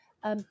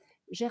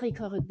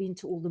 Géricault had been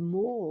to all the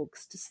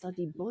morgues to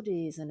study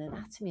bodies and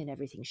anatomy and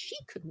everything. She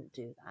couldn't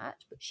do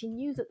that, but she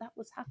knew that that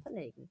was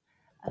happening.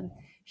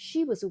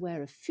 She was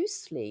aware of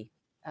Fuseli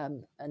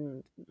and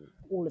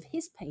all of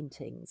his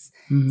paintings.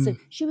 So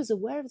she was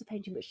aware of the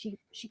painting, but she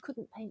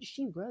couldn't paint.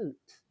 She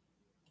wrote.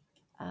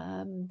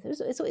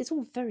 It's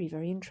all very,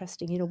 very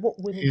interesting, what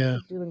women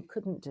could do and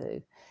couldn't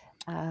do.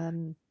 I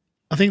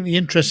think the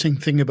interesting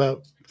thing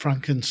about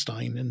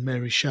Frankenstein and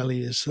Mary Shelley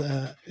is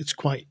it's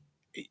quite,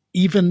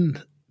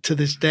 even to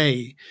this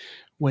day,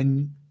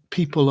 when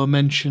people are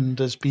mentioned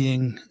as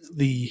being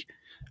the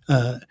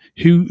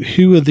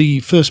who are the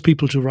first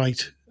people to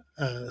write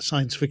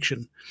science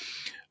fiction,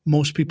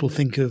 most people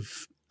think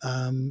of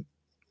I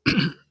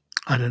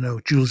don't know,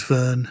 Jules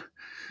Verne,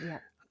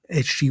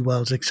 H.G.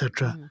 Wells,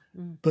 etc.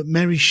 But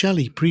Mary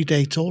Shelley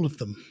predates all of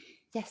them.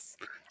 Yes.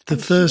 The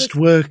first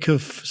work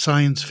of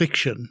science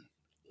fiction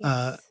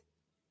Yes.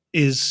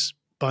 is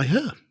by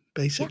her,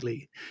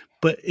 basically.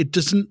 But it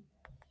doesn't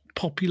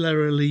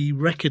popularly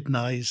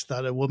recognize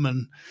that a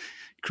woman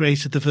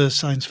created the first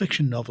science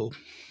fiction novel.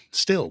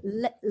 still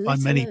let by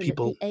many alone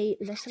people.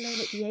 let alone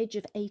at the age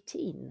of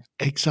 18.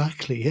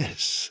 Exactly,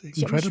 yes. I mean,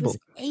 Incredible. she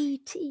was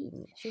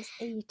 18. She was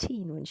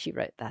 18 when she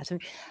wrote that.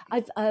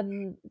 I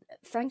mean,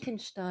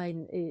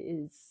 Frankenstein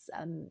is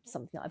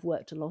something that I've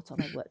worked a lot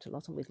on. I've worked a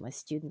lot on with my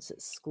students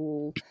at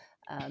school.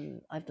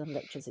 I've done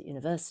lectures at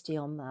university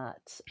on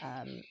that,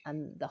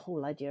 and the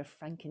whole idea of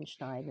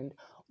Frankenstein and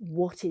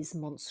what is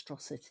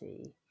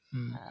monstrosity,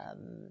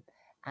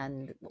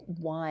 and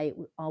why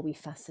are we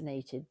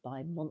fascinated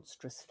by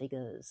monstrous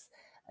figures,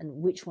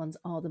 and which ones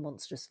are the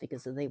monstrous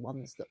figures? Are they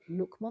ones that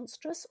look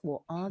monstrous,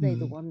 or are they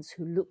the ones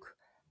who look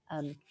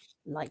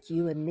like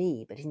you and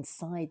me, but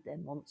inside they're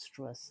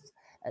monstrous,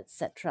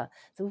 etc.?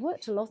 So we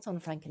worked a lot on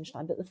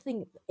Frankenstein, but the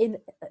thing,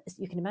 as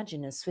you can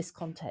imagine, in a Swiss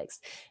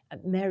context,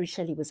 Mary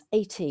Shelley was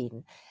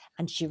 18,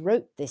 and she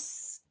wrote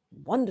this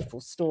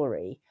wonderful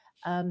story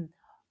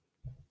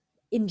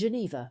in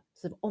Geneva,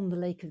 sort of on the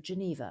Lake of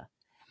Geneva.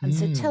 And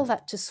so tell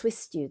that to Swiss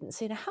students,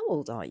 how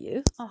old are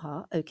you?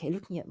 Okay,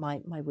 looking at my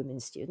women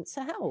students.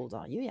 So how old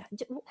are you? Yeah.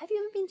 Have you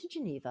ever been to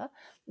Geneva?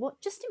 What?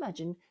 Just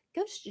imagine,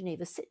 go to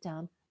Geneva, sit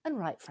down and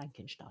write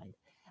Frankenstein.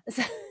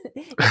 So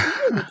it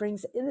really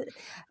brings,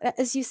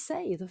 as you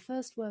say, the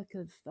first work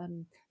of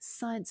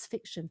science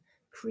fiction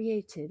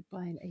created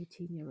by an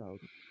 18-year-old.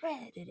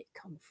 Where did it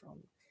come from?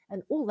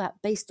 And all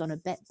that based on a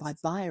bet by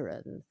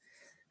Byron,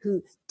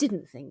 who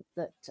didn't think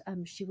that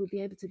she would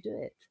be able to do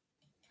it.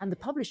 And the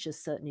publishers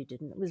certainly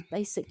didn't. It was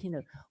basic,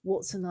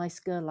 what's a nice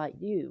girl like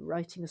you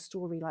writing a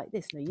story like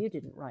this? No, you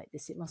didn't write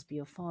this. It must be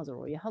your father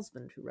or your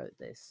husband who wrote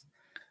this.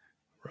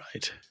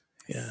 Right.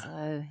 Yeah.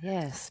 So,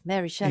 yes,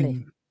 Mary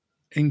Shelley.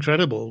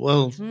 Incredible.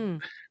 Well,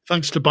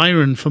 thanks to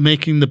Byron for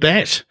making the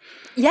bet.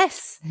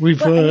 Yes.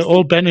 We've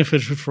all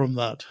benefited from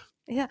that.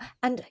 Yeah,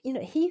 and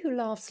he who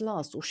laughs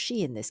last, or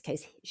she in this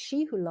case,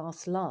 she who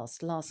laughs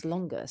last lasts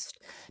longest,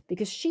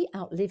 because she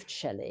outlived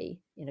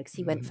Shelley, because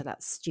he went for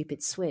that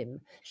stupid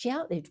swim. She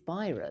outlived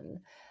Byron,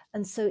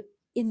 and so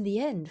in the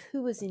end,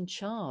 who was in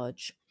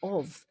charge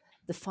of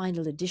the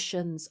final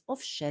editions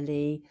of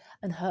Shelley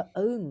and her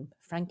own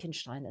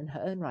Frankenstein and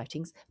her own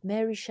writings?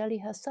 Mary Shelley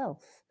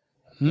herself.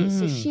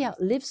 So she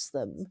outlives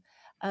them,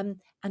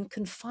 and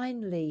can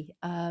finally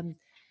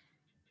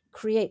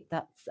create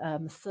that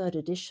third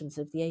editions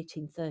of the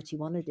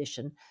 1831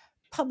 edition,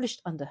 published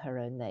under her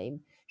own name.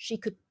 She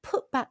could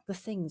put back the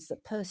things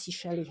that Percy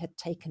Shelley had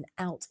taken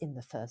out in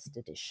the first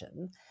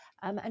edition,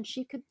 and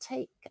she could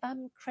take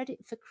credit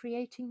for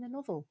creating the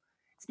novel.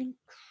 It's an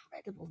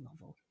incredible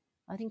novel.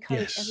 I'd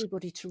encourage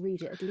everybody to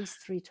read it at least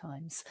 3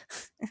 times.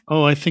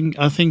 Oh, I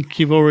think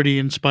you've already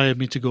inspired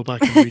me to go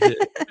back and read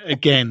it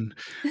again.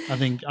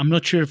 I'm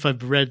not sure if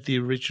I've read the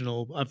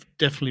original. I've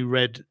definitely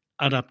read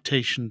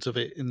adaptations of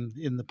it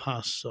in the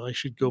past, so I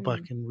should go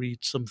back and read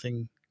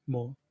something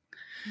more.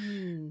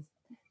 And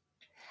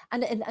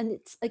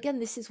it's, again,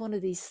 this is one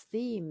of these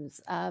themes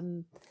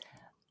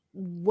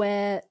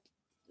where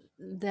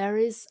there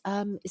is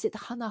it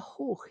Hannah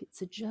Hoch?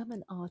 It's a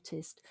German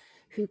artist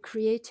who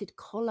created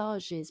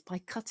collages by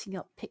cutting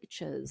up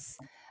pictures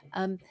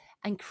and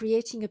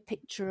creating a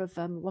picture of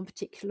one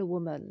particular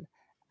woman,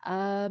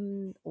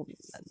 or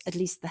at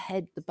least the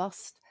head, the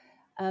bust.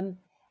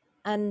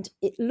 And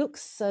it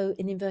looks so,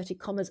 in inverted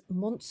commas,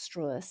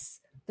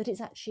 monstrous that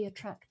it's actually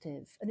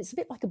attractive. And it's a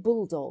bit like a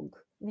bulldog.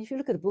 I mean, if you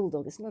look at a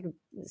bulldog, it's not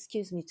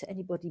excuse me to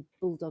anybody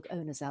bulldog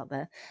owners out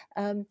there,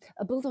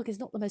 a bulldog is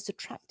not the most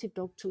attractive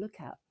dog to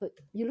look at, but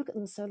you look at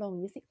them so long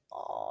and you think,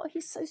 oh,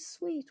 he's so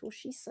sweet, or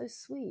she's so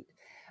sweet.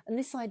 And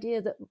this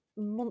idea that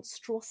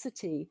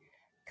monstrosity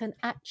can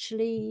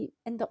actually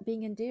end up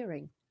being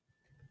endearing,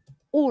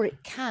 or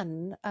it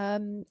can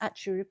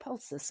actually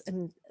repulse us.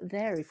 And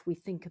there, if we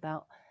think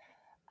about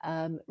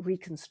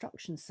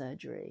reconstruction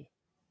surgery,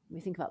 we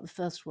think about the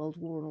First World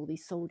War and all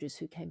these soldiers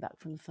who came back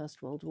from the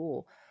First World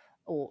War,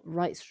 or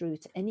right through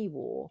to any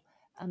war,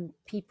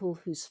 people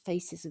whose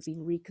faces have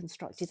been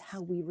reconstructed,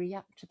 how we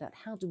react to that.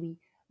 How do we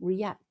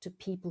react to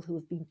people who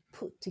have been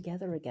put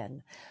together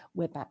again?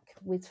 We're back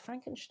with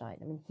Frankenstein.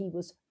 I mean, he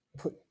was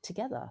put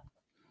together.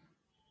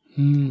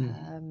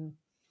 Very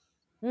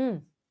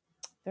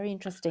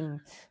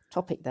interesting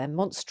topic there,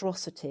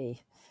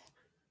 monstrosity.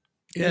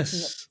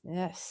 Yes.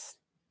 Yes.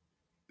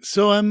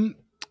 So,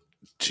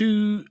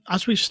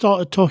 as we've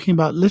started talking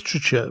about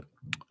literature,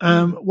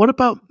 what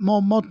about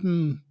more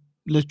modern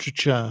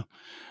literature?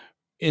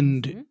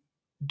 And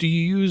do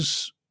you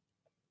use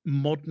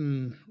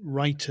modern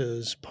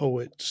writers,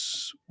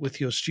 poets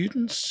with your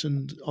students?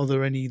 And are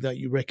there any that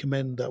you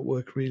recommend that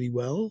work really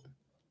well?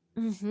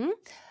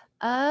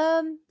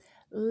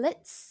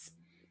 Let's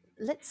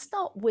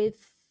start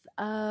with,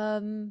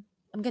 I'm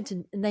going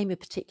to name a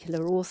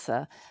particular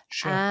author,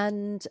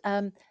 and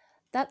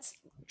that's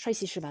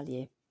Tracy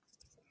Chevalier.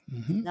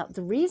 Now,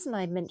 the reason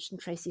I mentioned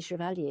Tracy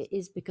Chevalier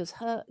is because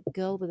her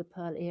Girl with a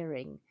Pearl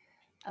Earring,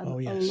 a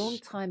long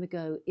time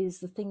ago, is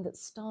the thing that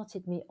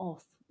started me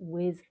off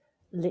with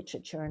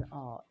literature and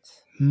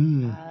art.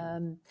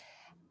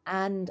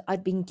 And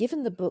I'd been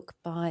given the book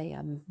by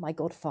my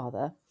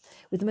godfather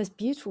with the most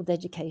beautiful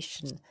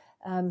dedication,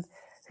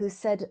 who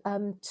said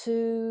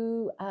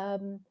to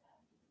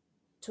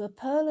to a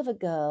Pearl of a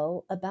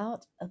Girl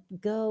about a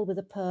girl with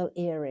a pearl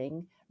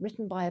earring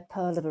written by a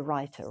pearl of a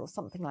writer or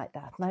something like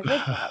that. And I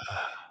read that.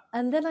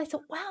 And then I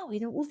thought, wow,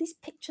 all these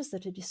pictures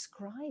that are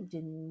described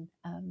in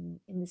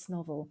this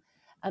novel.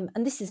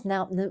 And this is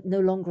now no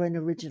longer an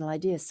original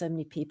idea. So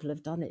many people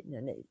have done it.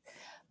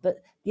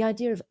 But the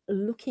idea of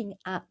looking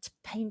at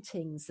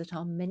paintings that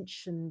are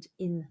mentioned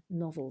in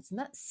novels, and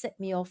that set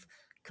me off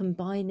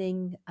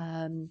combining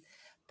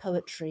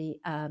poetry,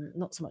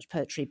 not so much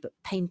poetry, but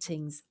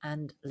paintings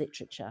and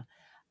literature.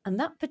 And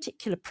that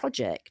particular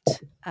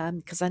project,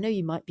 because I know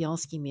you might be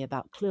asking me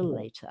about CLIL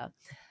later,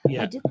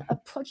 I did a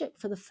project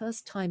for the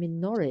first time in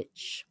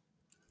Norwich.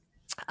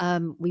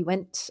 We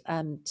went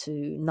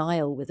to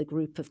Nile with a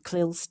group of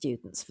CLIL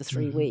students for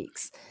 3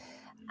 weeks.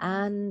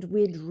 And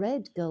we'd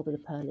read Girl with a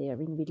Pearl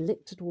Earring, we'd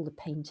looked at all the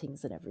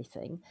paintings and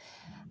everything.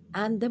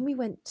 And then we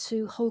went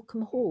to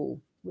Holcombe Hall,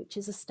 which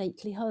is a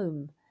stately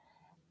home.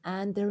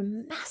 And there are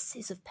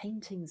masses of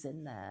paintings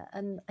in there.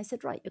 And I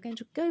said, right, you're going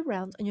to go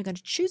around and you're going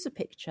to choose a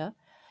picture.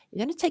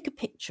 You're going to take a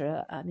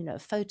picture, a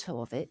photo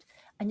of it,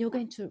 and you're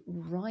going to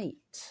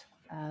write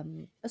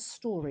a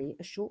story,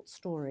 a short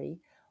story,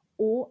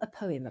 or a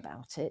poem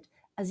about it,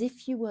 as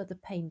if you were the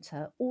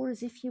painter or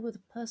as if you were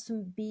the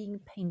person being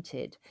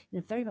painted,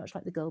 very much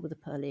like the girl with the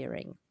pearl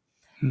earring.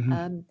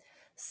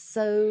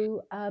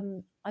 So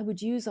I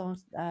would use,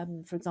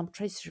 for example,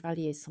 Tracy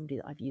Chevalier is somebody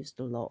that I've used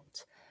a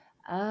lot.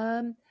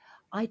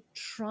 I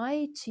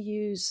try to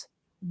use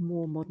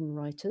more modern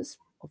writers,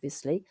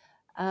 obviously.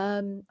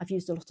 I've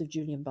used a lot of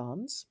Julian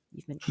Barnes.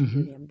 You've mentioned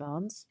Julian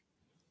Barnes.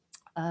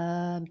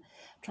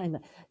 Trying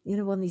that,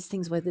 one of these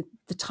things where the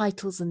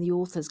titles and the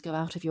authors go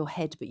out of your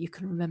head, but you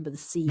can remember the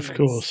scenes. Of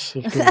course.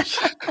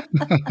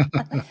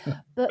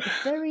 But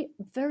very,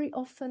 very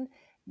often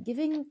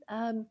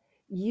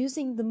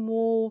using the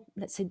more,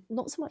 let's say,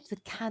 not so much the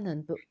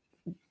canon, but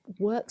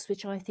works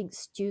which I think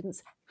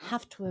students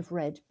have to have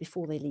read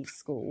before they leave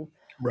school.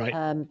 Right.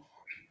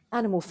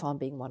 Animal Farm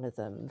being one of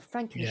them,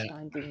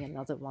 Frankenstein being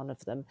another one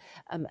of them,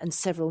 and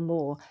several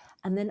more.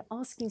 And then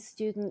asking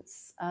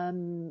students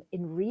in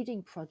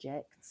reading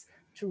projects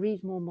to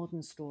read more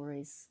modern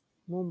stories,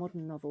 more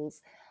modern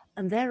novels.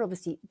 And they're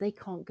obviously, they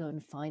can't go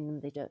and find them,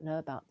 they don't know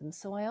about them.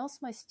 So I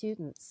ask my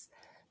students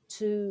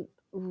to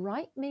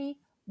write me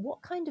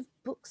what kind of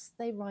books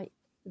they write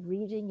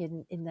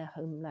reading in their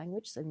home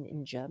language, so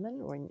in German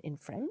or in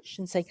French,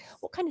 and say,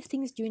 what kind of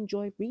things do you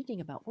enjoy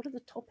reading about? What are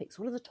the topics?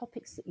 What are the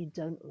topics that you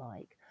don't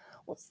like?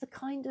 What's the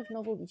kind of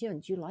novel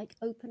do you like?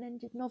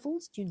 Open-ended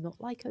novels? Do you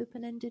not like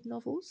open-ended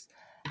novels?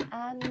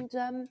 And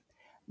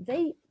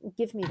they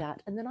give me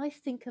that, and then I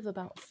think of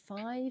about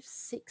 5,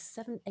 6,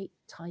 7, 8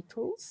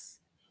 titles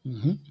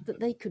that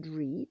they could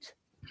read,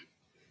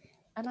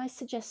 and I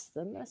suggest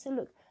them. I say,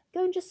 look,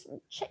 go and just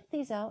check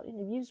these out.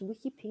 Use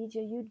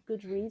Wikipedia, use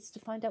Goodreads to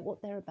find out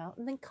what they're about,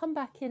 and then come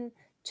back in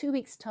 2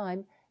 weeks'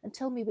 time and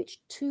tell me which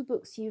 2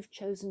 books you've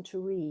chosen to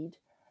read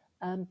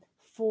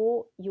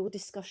for your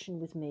discussion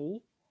with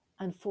me,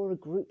 and for a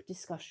group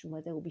discussion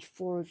where there will be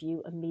 4 of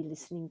you and me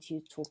listening to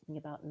you talking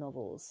about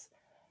novels.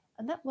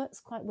 And that works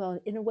quite well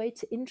in a way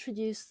to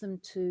introduce them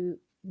to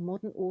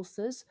modern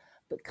authors,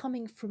 but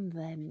coming from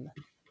them.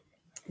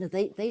 Now,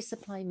 they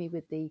supply me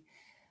with the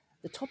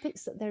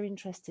topics that they're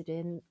interested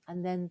in,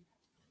 and then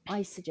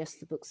I suggest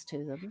the books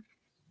to them.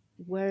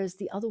 Whereas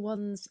the other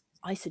ones,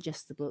 I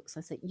suggest the books.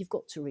 I say, you've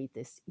got to read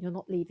this. You're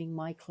not leaving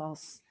my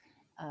class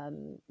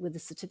with a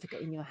certificate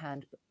in your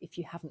hand if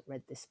you haven't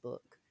read this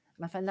book.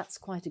 And I find that's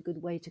quite a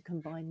good way to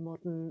combine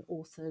modern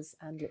authors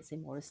and, let's say,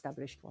 more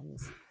established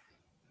ones.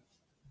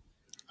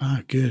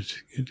 Good.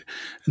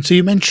 And so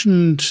you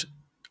mentioned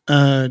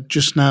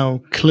just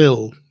now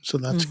CLIL, so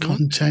that's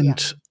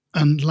content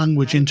and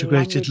language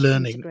integrated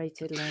learning,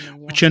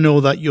 which I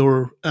know that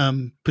you're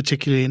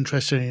particularly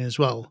interested in as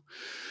well.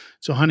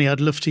 So, Hania, I'd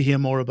love to hear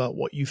more about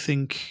what you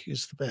think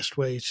is the best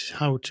way,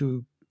 how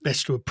to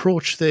best to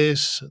approach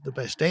this, the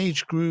best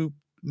age group,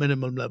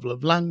 minimum level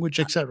of language,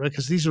 etc.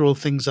 Because these are all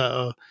things that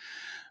are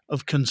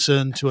of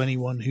concern to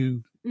anyone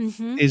who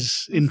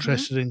is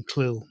interested in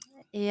CLIL.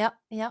 Yeah.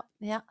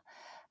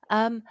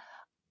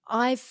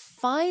 I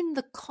find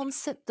the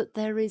concept that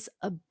there is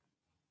a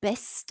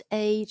best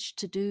age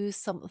to do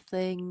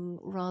something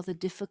rather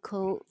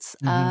difficult.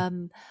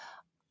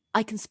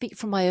 I can speak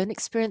from my own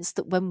experience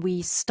that when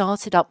we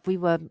started up, we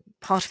were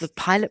part of a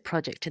pilot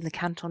project in the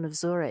canton of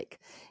Zurich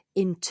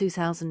in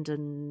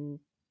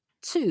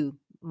 2002.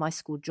 My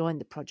school joined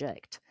the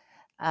project,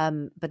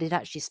 but it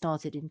actually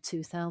started in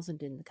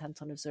 2000 in the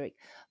canton of Zurich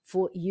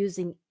for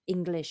using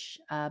English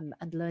and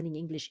learning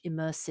English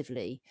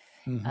immersively.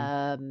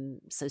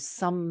 So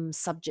some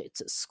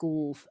subjects at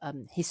school,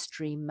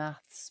 history,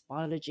 maths,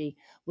 biology,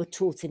 were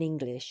taught in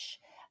English,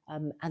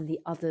 and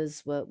the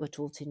others were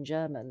taught in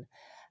German.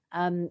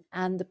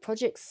 And the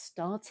project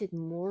started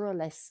more or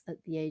less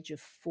at the age of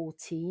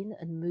 14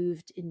 and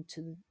moved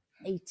into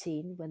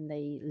 18 when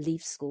they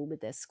leave school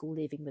with their school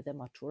leaving with their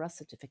Matura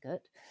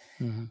certificate.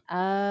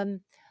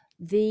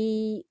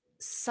 The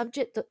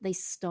subject that they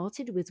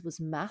started with was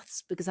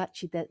maths, because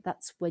actually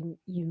that's when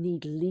you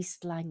need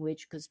least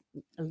language, because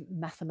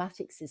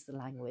mathematics is the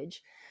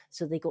language.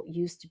 So they got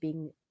used to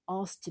being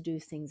asked to do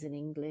things in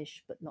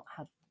English but not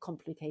have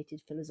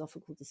complicated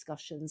philosophical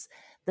discussions.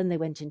 Then they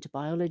went into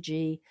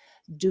biology,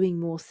 doing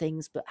more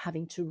things but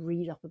having to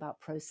read up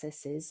about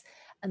processes.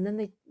 And then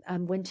they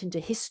went into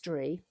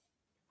history,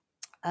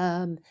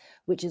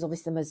 which is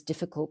obviously the most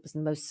difficult, because the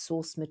most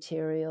source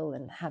material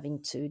and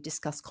having to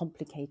discuss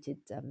complicated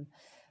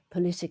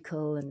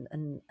political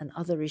and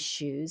other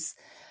issues.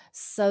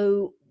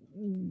 So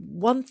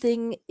one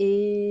thing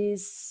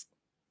is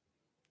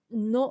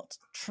not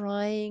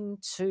trying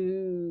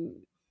to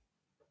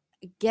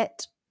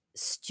get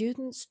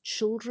students,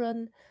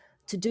 children,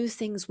 to do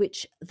things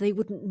which they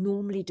wouldn't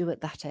normally do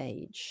at that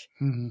age.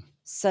 Mm-hmm.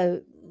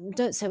 So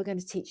don't say we're going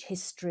to teach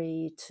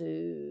history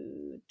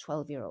to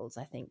 12-year-olds,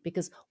 I think,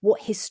 because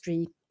what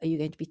history are you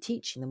going to be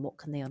teaching them? What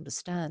can they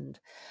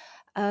understand?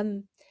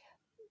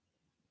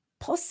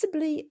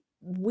 Possibly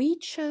we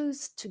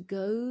chose to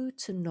go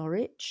to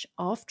Norwich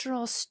after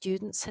our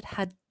students had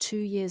had 2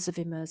 years of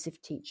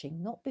immersive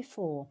teaching, not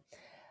before.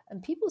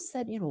 And people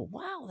said,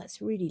 wow,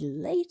 that's really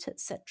late,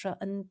 etc.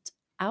 And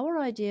our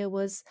idea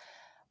was,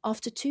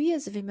 after 2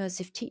 years of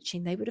immersive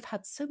teaching, they would have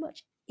had so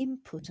much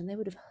input and they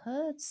would have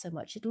heard so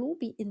much. It'll all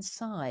be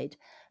inside.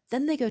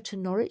 Then they go to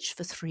Norwich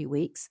for 3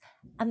 weeks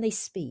and they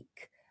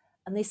speak.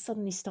 And they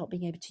suddenly start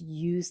being able to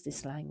use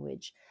this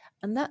language.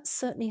 And that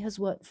certainly has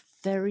worked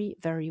very,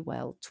 very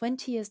well.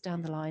 20 years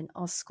down the line,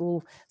 our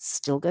school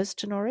still goes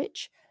to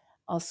Norwich.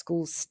 Our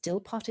school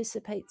still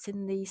participates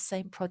in the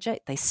same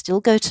project. They still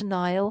go to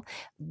Nile.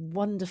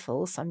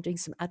 Wonderful. So I'm doing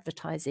some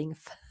advertising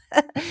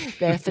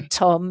there for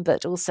Tom,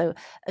 but also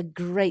a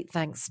great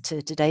thanks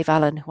to Dave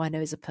Allen, who I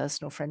know is a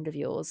personal friend of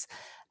yours,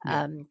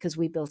 because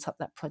we built up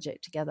that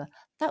project together.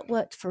 That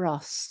worked for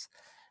us.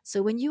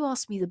 So when you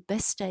ask me the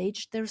best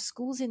age, there are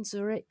schools in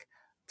Zurich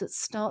that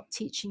start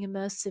teaching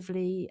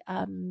immersively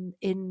at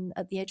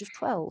the age of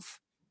 12.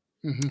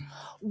 Mm-hmm.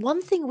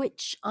 One thing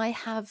which I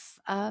have,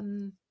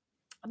 I'm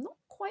not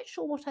quite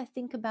sure what I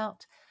think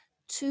about,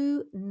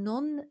 two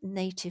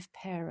non-native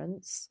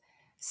parents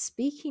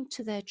speaking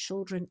to their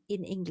children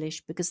in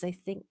English because they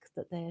think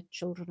that their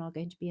children are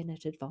going to be at an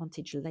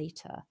advantage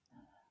later.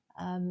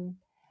 I'm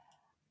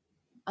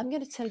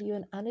going to tell you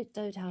an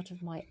anecdote out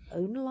of my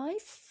own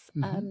life,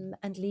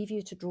 and leave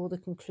you to draw the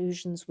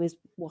conclusions with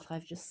what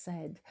I've just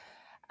said.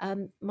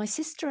 My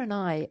sister and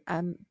I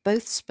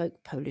both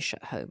spoke Polish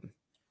at home.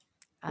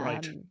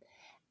 Right.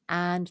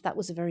 And that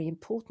was very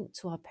important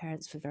to our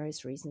parents for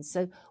various reasons.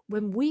 So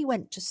when we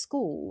went to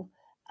school,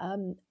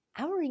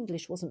 our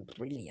English wasn't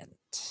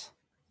brilliant.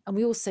 And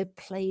we also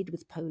played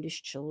with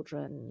Polish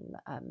children,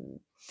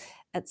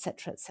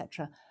 etc.,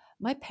 etc.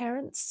 My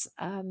parents,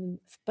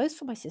 both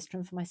for my sister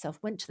and for myself,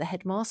 went to the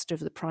headmaster of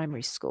the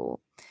primary school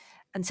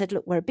and said,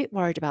 look, we're a bit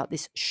worried about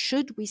this.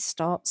 Should we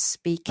start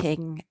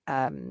speaking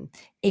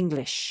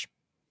English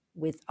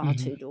with our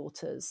two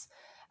daughters?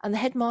 And the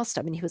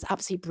headmaster, he was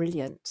absolutely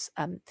brilliant.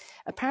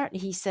 Apparently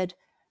he said,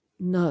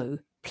 no,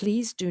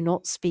 please do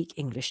not speak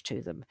English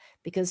to them,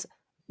 because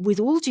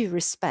with all due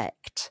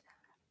respect,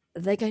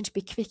 they're going to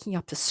be picking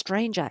up a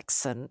strange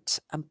accent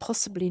and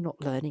possibly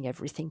not learning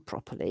everything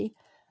properly,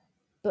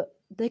 but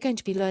they're going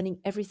to be learning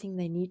everything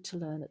they need to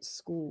learn at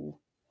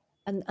school.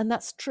 And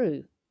that's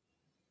true.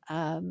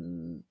 I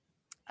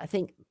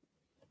think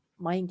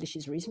my English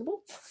is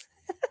reasonable.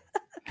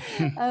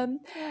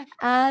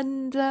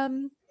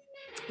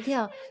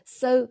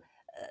 So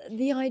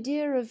the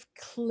idea of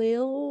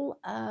CLIL,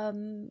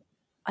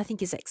 I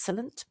think, is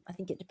excellent. I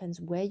think it depends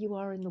where you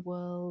are in the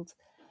world.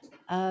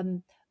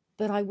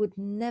 But I would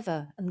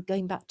never, and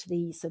going back to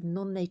the sort of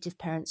non-native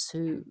parents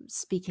who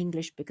speak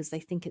English because they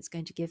think it's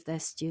going to give their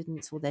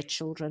students or their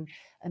children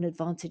an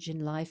advantage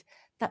in life,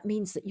 that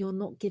means that you're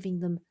not giving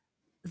them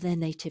their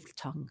native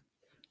tongue.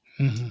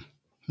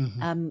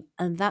 And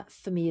that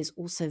for me is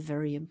also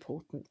very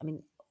important.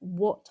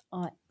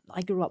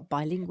 I grew up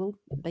bilingual,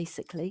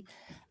 basically,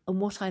 and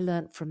what I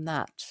learned from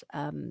that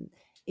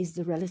is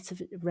the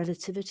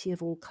relativity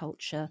of all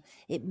culture.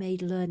 It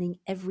made learning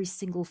every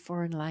single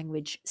foreign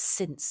language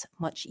since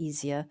much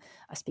easier.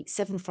 I speak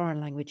 7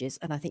 foreign languages,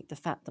 and I think the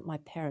fact that my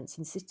parents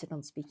insisted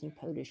on speaking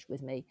Polish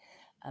with me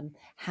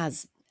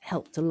has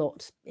helped a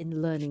lot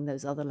in learning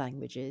those other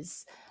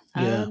languages.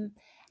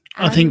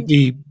 I think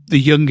the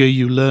younger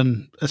you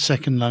learn a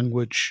second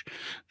language,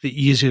 the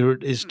easier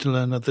it is to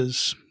learn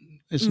others,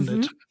 isn't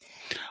it?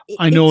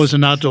 I know as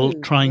an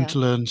adult trying to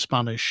learn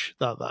Spanish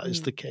that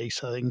is the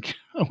case. I think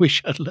I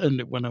wish I'd learned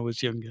it when I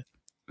was younger.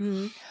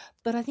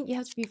 But I think you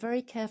have to be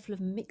very careful of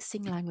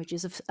mixing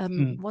languages.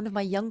 One of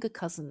my younger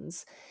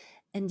cousins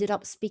ended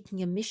up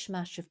speaking a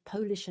mishmash of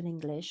Polish and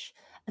English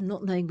and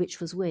not knowing which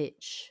was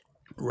which.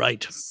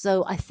 Right.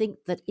 So I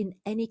think that in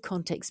any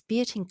context, be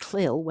it in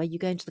CLIL, where you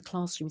go into the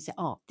classroom and say,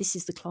 this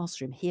is the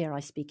classroom, here I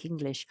speak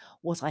English,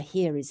 what I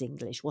hear is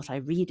English, what I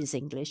read is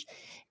English.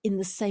 In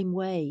the same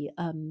way,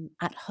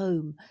 at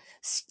home,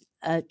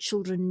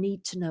 children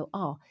need to know,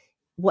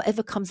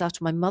 whatever comes out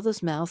of my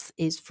mother's mouth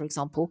is, for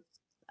example,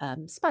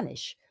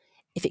 Spanish.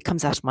 If it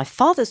comes out of my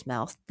father's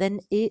mouth,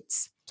 then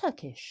it's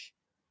Turkish.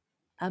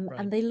 Right.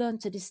 And they learn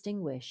to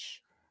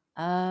distinguish.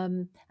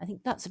 I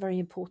think that's very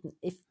important.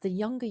 If the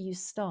younger you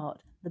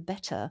start, the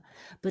better.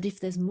 But if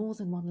there's more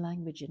than one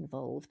language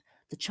involved,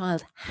 the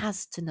child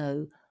has to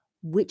know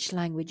which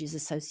language is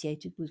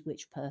associated with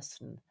which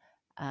person.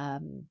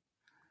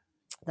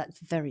 That's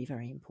very,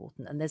 very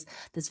important. And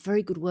there's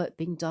very good work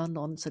being done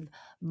on sort of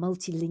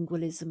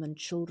multilingualism and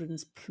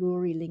children's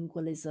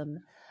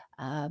plurilingualism.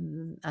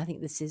 I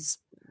think this is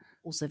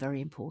also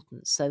very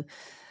important. So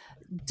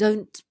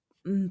don't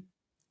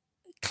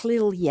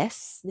CLIL,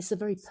 yes. This is a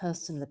very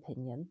personal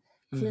opinion.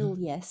 CLIL,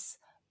 yes,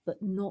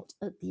 but not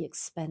at the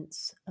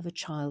expense of a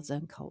child's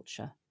own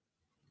culture.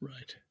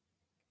 Right.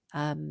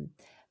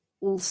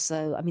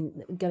 Also, I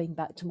mean, going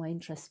back to my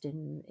interest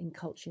in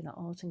culture, in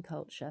art and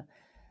culture,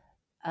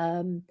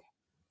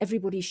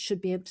 everybody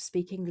should be able to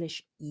speak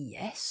English,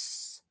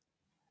 yes,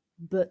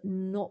 but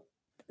not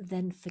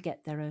then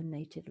forget their own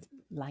native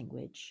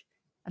language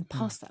and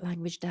pass that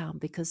language down,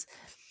 because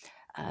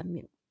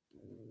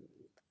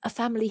a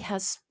family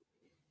has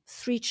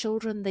 3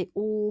 children, they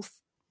all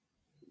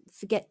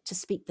forget to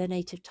speak their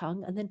native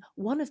tongue, and then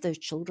one of those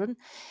children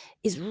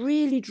is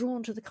really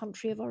drawn to the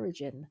country of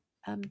origin,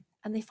 and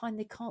they find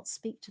they can't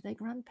speak to their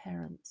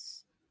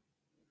grandparents.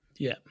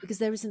 Yeah. Because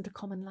there isn't a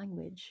common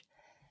language.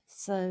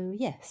 So,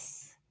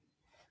 yes.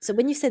 So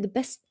when you say the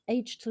best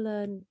age to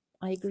learn,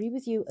 I agree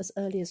with you, as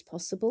early as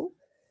possible,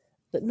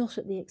 but not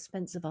at the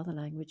expense of other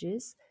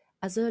languages.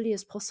 As early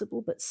as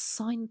possible, but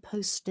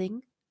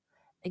signposting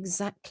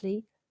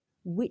exactly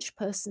which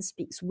person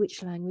speaks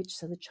which language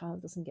so the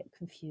child doesn't get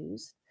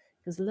confused.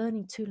 Because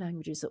learning 2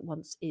 languages at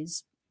once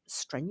is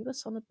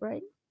strenuous on the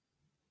brain.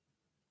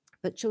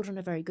 But children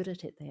are very good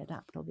at it. They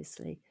adapt,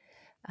 obviously.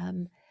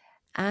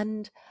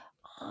 And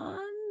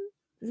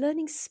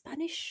learning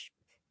Spanish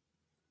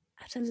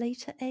at a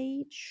later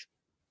age,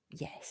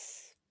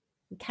 yes.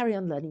 Carry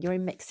on learning. You're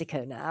in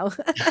Mexico now.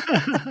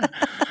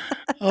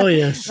 Oh,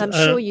 yes. I'm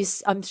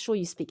sure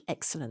you speak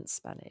excellent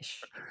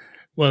Spanish.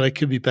 Well, it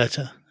could be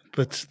better,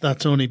 but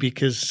that's only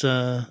because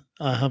I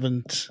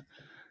haven't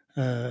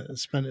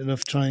spent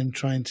enough time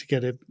trying to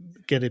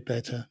get it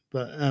better.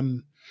 But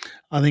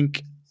I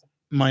think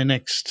my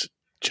next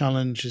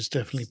challenge is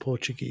definitely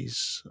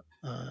Portuguese.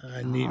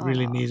 I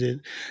really need it.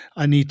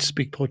 I need to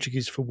speak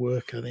Portuguese for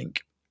work, I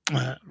think.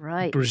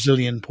 Right.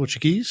 Brazilian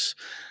Portuguese.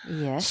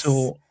 Yes.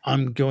 So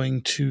I'm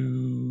going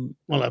to,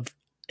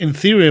 in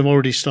theory, I've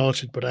already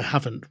started, but I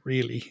haven't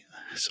really.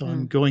 So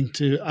I'm going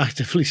to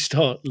actively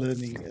start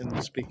learning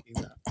and speaking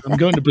that. I'm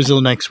going to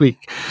Brazil next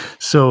week.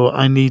 So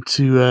I need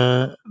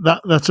to,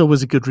 that's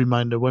always a good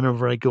reminder.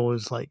 Whenever I go,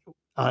 it's like,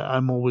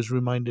 I'm always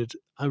reminded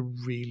I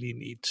really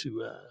need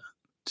to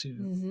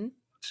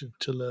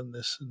learn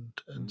this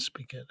and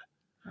speak it.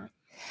 Right.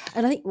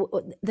 And I think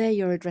there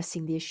you're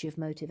addressing the issue of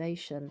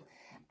motivation,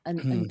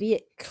 and be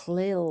it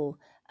CLIL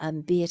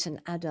and be it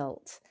an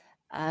adult,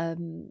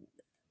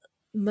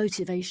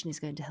 motivation is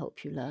going to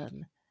help you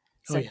learn.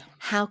 So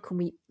how can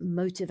we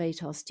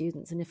motivate our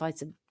students? And if I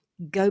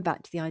go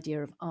back to the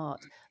idea of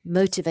art,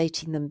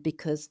 motivating them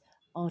because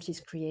art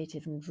is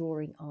creative and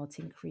drawing art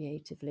in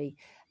creatively.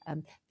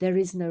 There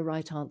is no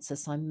right answer.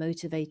 So I'm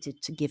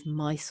motivated to give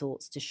my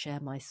thoughts, to share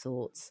my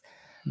thoughts.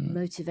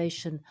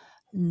 Motivation,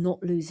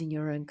 not losing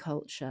your own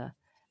culture.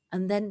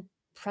 And then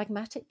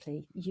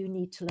pragmatically, you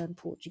need to learn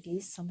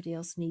Portuguese. Somebody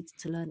else needs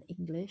to learn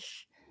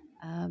English.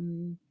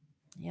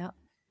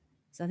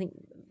 So I think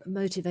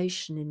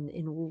motivation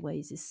in all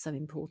ways is so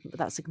important. But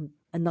that's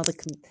another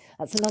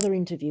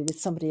interview with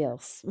somebody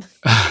else.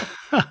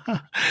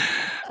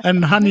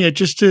 And Hania,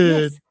 just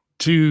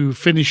to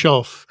finish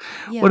off,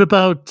 what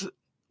about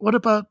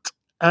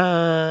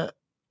the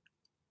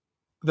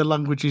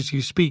languages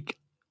you speak?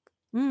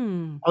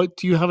 Do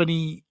you have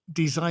any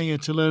desire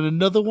to learn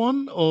another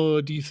one,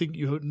 or do you think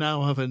you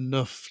now have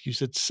enough? You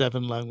said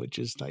 7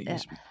 languages that you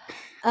speak.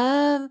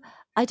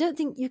 I don't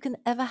think you can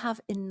ever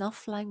have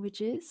enough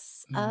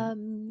languages.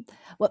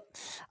 Well,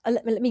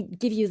 let me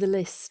give you the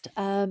list.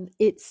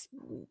 It's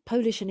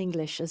Polish and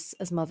English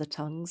as mother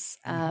tongues,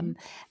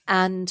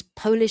 and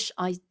Polish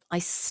I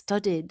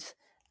studied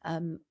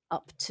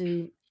up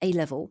to A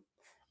level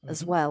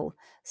as well.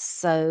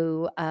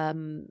 So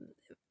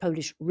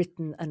Polish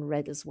written and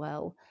read as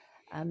well.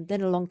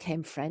 Then along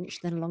came French,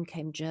 then along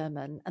came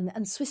German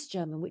and Swiss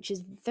German, which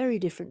is very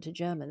different to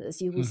German,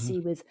 as you will see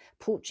with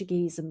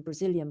Portuguese and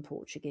Brazilian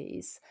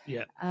Portuguese.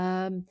 Yeah.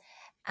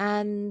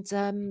 And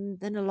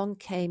then along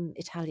came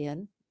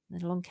Italian,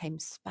 then along came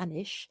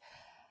Spanish,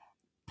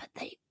 but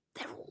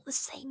they're all the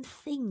same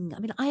thing. I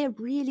mean, I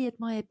really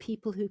admire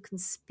people who can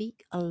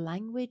speak a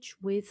language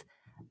with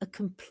a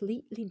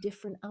completely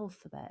different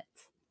alphabet.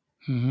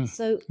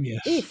 So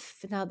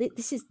if now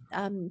this is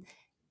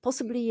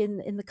possibly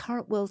in the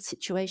current world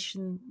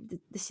situation,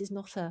 this is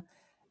not a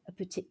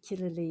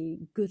particularly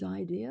good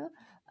idea.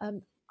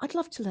 I'd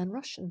love to learn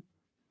Russian,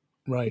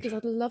 right? Because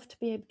I'd love to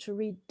be able to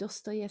read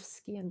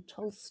Dostoevsky and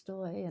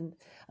Tolstoy and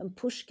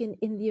Pushkin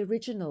in the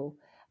original.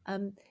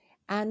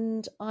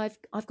 And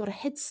I've got a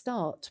head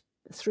start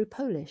through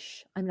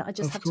Polish. I mean, I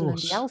just Of have to learn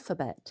the course.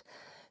 alphabet.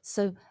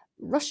 So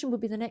Russian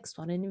would be the next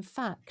one. And in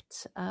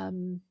fact,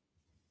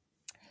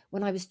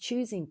 when I was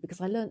choosing,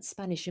 because I learned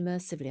Spanish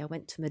immersively, I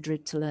went to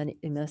Madrid to learn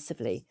it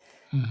immersively.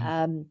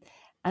 Mhm.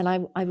 And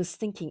I was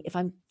thinking,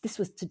 this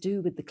was to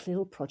do with the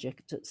CLIL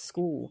project at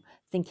school,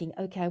 thinking,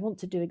 okay, I want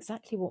to do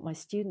exactly what my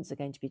students are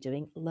going to be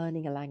doing,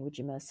 learning a language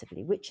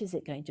immersively. Which is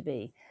it going to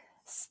be?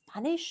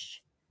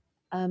 Spanish?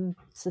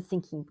 So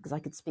thinking, because I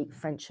could speak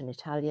French and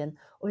Italian,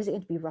 or is it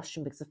going to be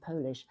Russian because of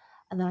Polish?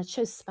 And then I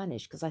chose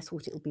Spanish because I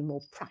thought it would be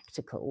more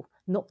practical,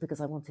 not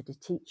because I wanted to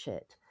teach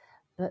it.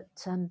 But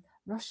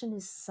Russian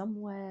is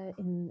somewhere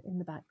in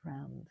the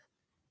background.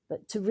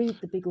 But to read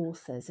the big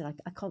authors, and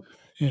I can't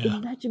Yeah,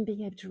 imagine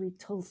being able to read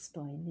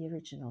Tolstoy in the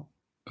original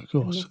of and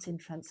course. not in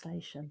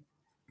translation.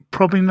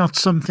 Probably not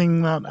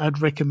something that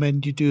I'd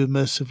recommend you do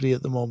immersively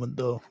at the moment,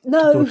 though, to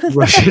go No, to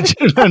Russia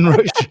to learn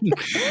Russian.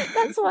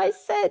 that's what I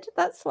said.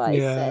 That's what I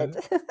Yeah, said.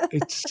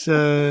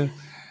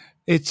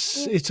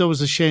 it's it's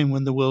always a shame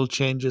when the world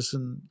changes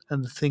and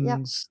Yeah,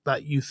 things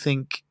that you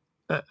think.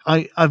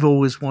 I've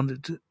always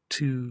wanted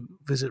to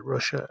visit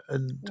Russia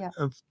and yeah.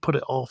 I've put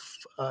it off.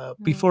 Mm,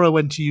 Before I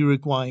went to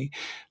Uruguay,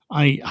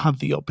 I had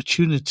the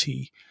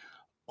opportunity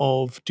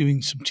of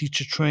doing some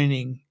teacher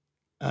training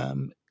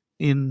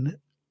in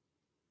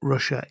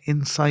Russia, in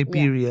yeah.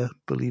 Siberia,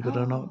 believe it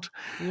or Oh, not.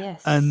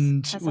 yes.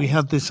 And we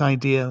had Kazakhstan. this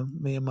idea,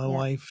 me and my Yeah.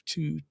 wife,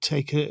 to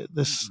take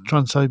this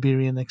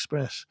Trans-Siberian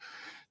Express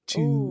to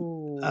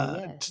Oh,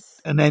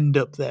 yes. and end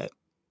up there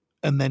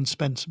and then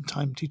spend some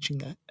time teaching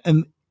there.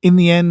 And in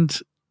the end,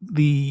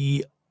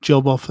 the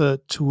job offer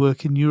to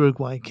work in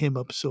Uruguay came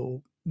up,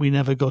 so we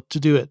never got to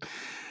do it.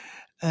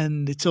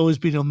 And it's always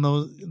been on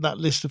that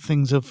list of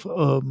things of,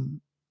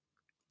 on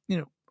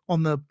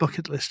the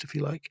bucket list, if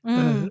you like.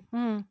 Mm,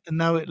 mm. And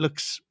now it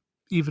looks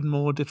even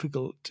more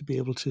difficult to be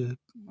able to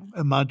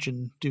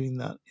imagine doing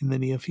that in the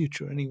near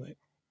future anyway.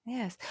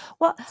 Yes.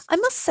 Well, I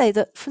must say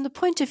that from the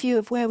point of view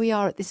of where we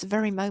are at this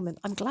very moment,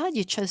 I'm glad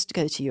you chose to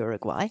go to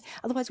Uruguay.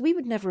 Otherwise, we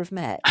would never have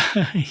met.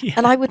 Yeah,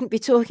 And I wouldn't be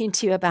talking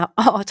to you about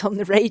art on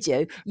the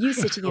radio, you of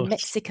sitting in course.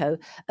 Mexico,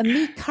 and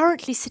me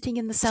currently sitting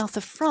in the south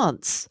of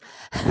France.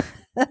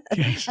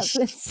 Yes.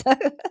 So,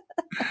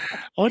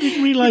 Oh, I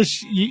didn't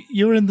realize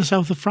you're in the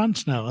south of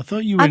France now. I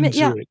thought you were I in mean,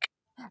 yeah. Zurich.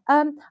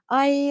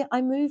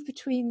 I move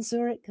between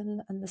Zurich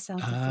and the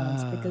south of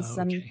France because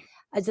Okay.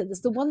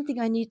 there's the one thing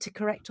I need to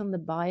correct on the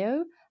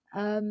bio.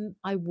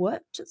 I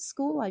worked at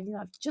school.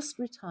 I've just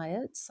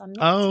retired, so I'm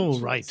not Oh, teaching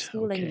at right.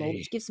 school anymore, Okay.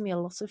 which gives me a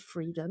lot of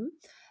freedom.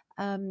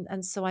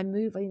 And so I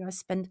move. I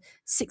spend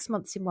 6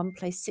 months in one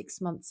place,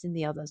 6 months in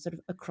the other, sort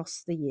of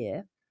across the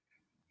year,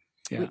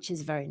 Yeah. which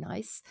is very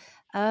nice.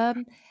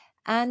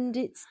 And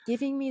it's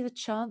giving me the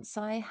chance.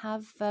 I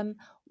have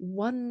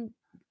one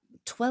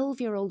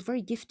 12-year-old,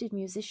 very gifted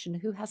musician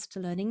who has to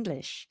learn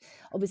English.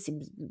 Obviously,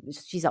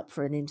 she's up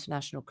for an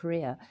international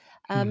career.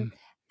 Mhm.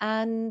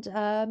 And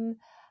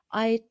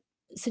I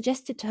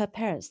suggested to her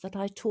parents that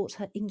I taught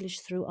her English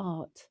through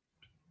art.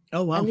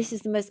 Oh, wow. And this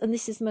is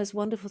the most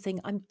wonderful thing.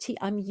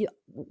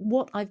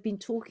 What I've been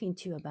talking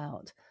to you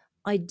about,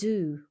 I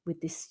do with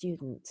this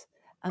student,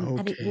 and it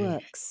Okay.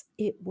 works.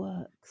 It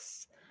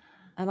works.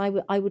 And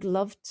I would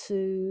love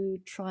to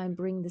try and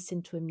bring this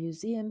into a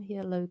museum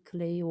here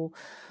locally, or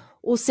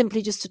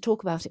simply just to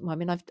talk about it more. I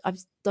mean,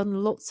 I've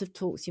done lots of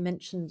talks. You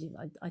mentioned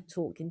I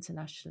talk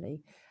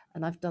internationally,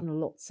 and I've done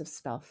lots of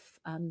stuff.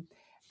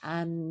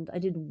 And I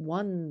did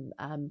one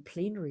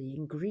plenary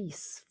in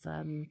Greece,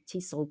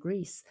 Tisol,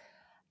 Greece,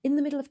 in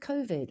the middle of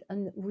COVID,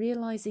 and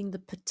realizing the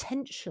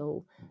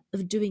potential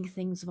of doing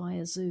things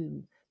via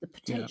Zoom, the Yeah.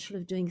 potential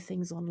of doing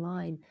things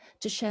online,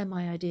 to share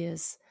my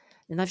ideas.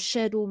 And I've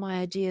shared all my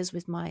ideas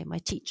with my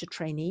teacher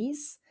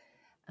trainees,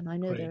 and I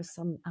know there Great. are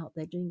some out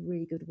there doing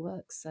really good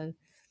work. So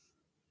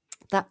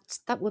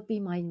that would be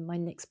my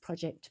next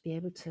project, to be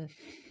able to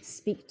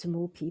speak to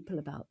more people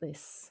about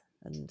this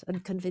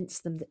and convince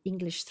them that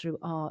English through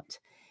art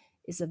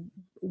is a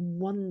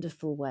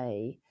wonderful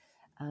way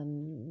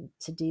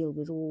to deal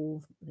with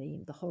all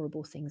the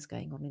horrible things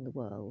going on in the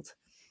world.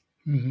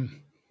 Hmm.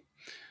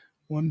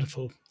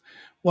 Wonderful.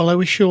 Well, I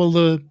wish you all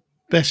the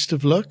best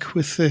of luck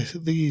with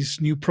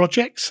these new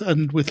projects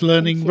and with Thank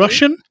learning you.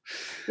 Russian.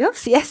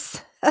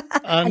 Yes.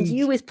 And And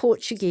you with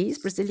Portuguese,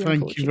 Brazilian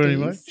thank you very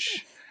Portuguese.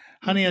 much.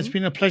 Hania, it's Hmm.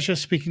 been a pleasure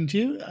speaking to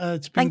you.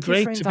 It's been Thank you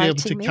for great to be able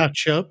to inviting me.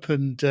 catch up Hmm.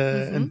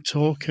 and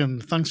talk.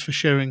 And thanks for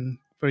sharing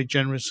very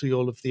generously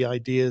all of the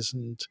ideas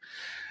and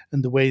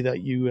the way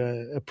that you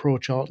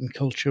approach art and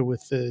culture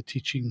with the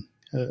teaching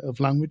of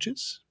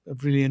languages.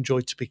 I've really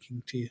enjoyed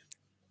speaking to you.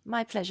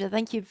 My pleasure.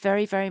 Thank you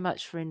very, very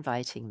much for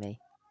inviting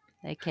me.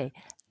 Okay.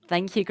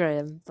 Thank you,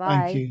 Graham. Thank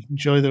Bye. you.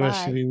 Enjoy the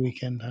rest of Bye. your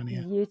weekend,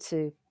 Hania. You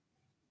too.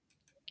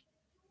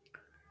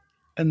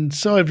 And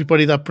so,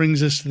 everybody, that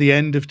brings us to the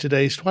end of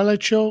today's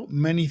Twilight Show.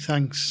 Many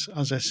thanks,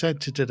 as I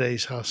said, to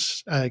today's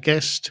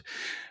guest,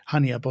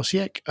 Hania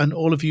Bociek, and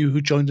all of you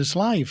who joined us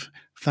live.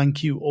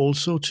 Thank you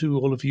also to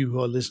all of you who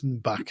are listening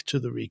back to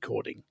the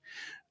recording.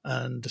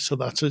 And so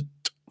that's it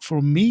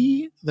from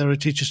me. There are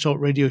Teachers Talk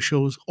radio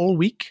shows all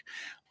week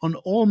on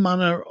all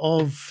manner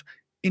of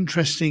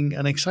interesting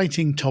and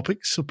exciting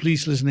topics. So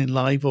please listen in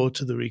live or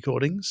to the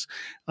recordings.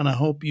 And I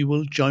hope you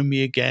will join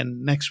me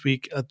again next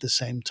week at the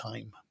same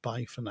time.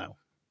 Bye for now.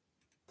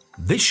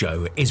 This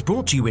show is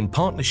brought to you in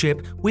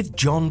partnership with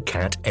John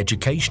Catt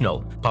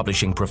Educational,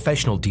 publishing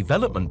professional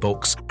development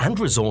books and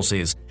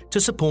resources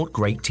to support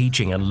great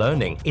teaching and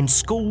learning in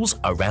schools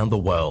around the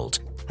world.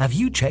 Have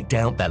you checked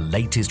out their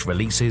latest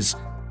releases?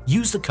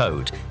 Use the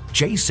code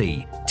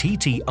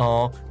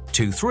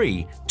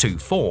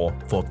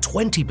JCTTR2324 for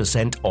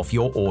 20% off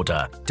your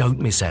order. Don't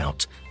miss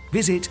out.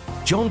 Visit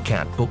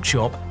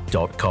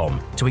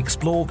johncattbookshop.com to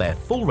explore their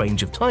full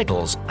range of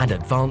titles and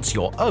advance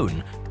your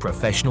own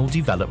professional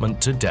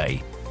development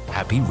today.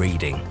 Happy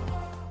reading.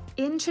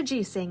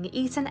 Introducing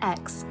Eton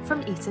X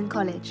from Eton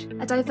College,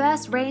 a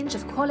diverse range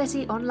of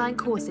quality online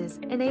courses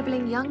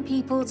enabling young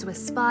people to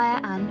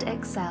aspire and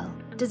excel.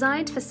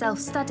 Designed for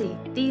self-study,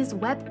 these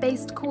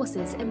web-based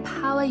courses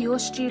empower your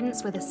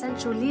students with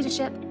essential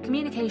leadership,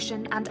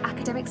 communication, and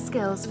academic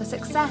skills for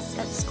success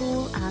at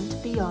school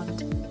and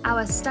beyond.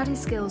 Our Study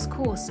Skills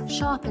course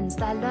sharpens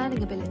their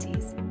learning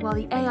abilities, while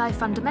the AI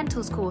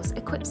Fundamentals course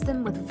equips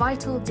them with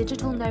vital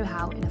digital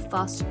know-how in a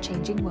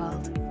fast-changing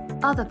world.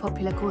 Other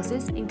popular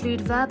courses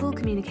include verbal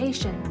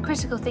communication,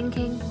 critical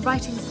thinking,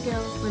 writing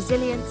skills,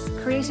 resilience,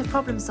 creative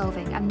problem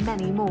solving, and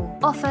many more.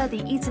 Offer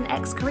the Eton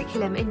X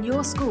curriculum in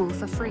your school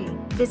for free.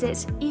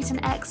 Visit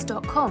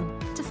etonx.com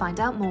to find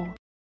out more.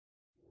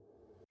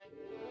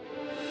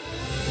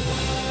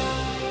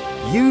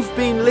 You've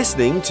been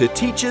listening to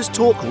Teachers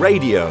Talk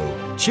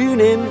Radio. Tune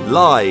in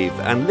live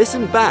and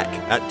listen back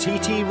at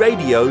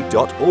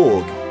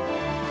ttradio.org.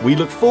 We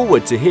look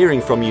forward to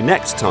hearing from you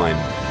next time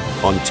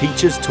on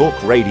Teachers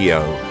Talk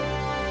Radio.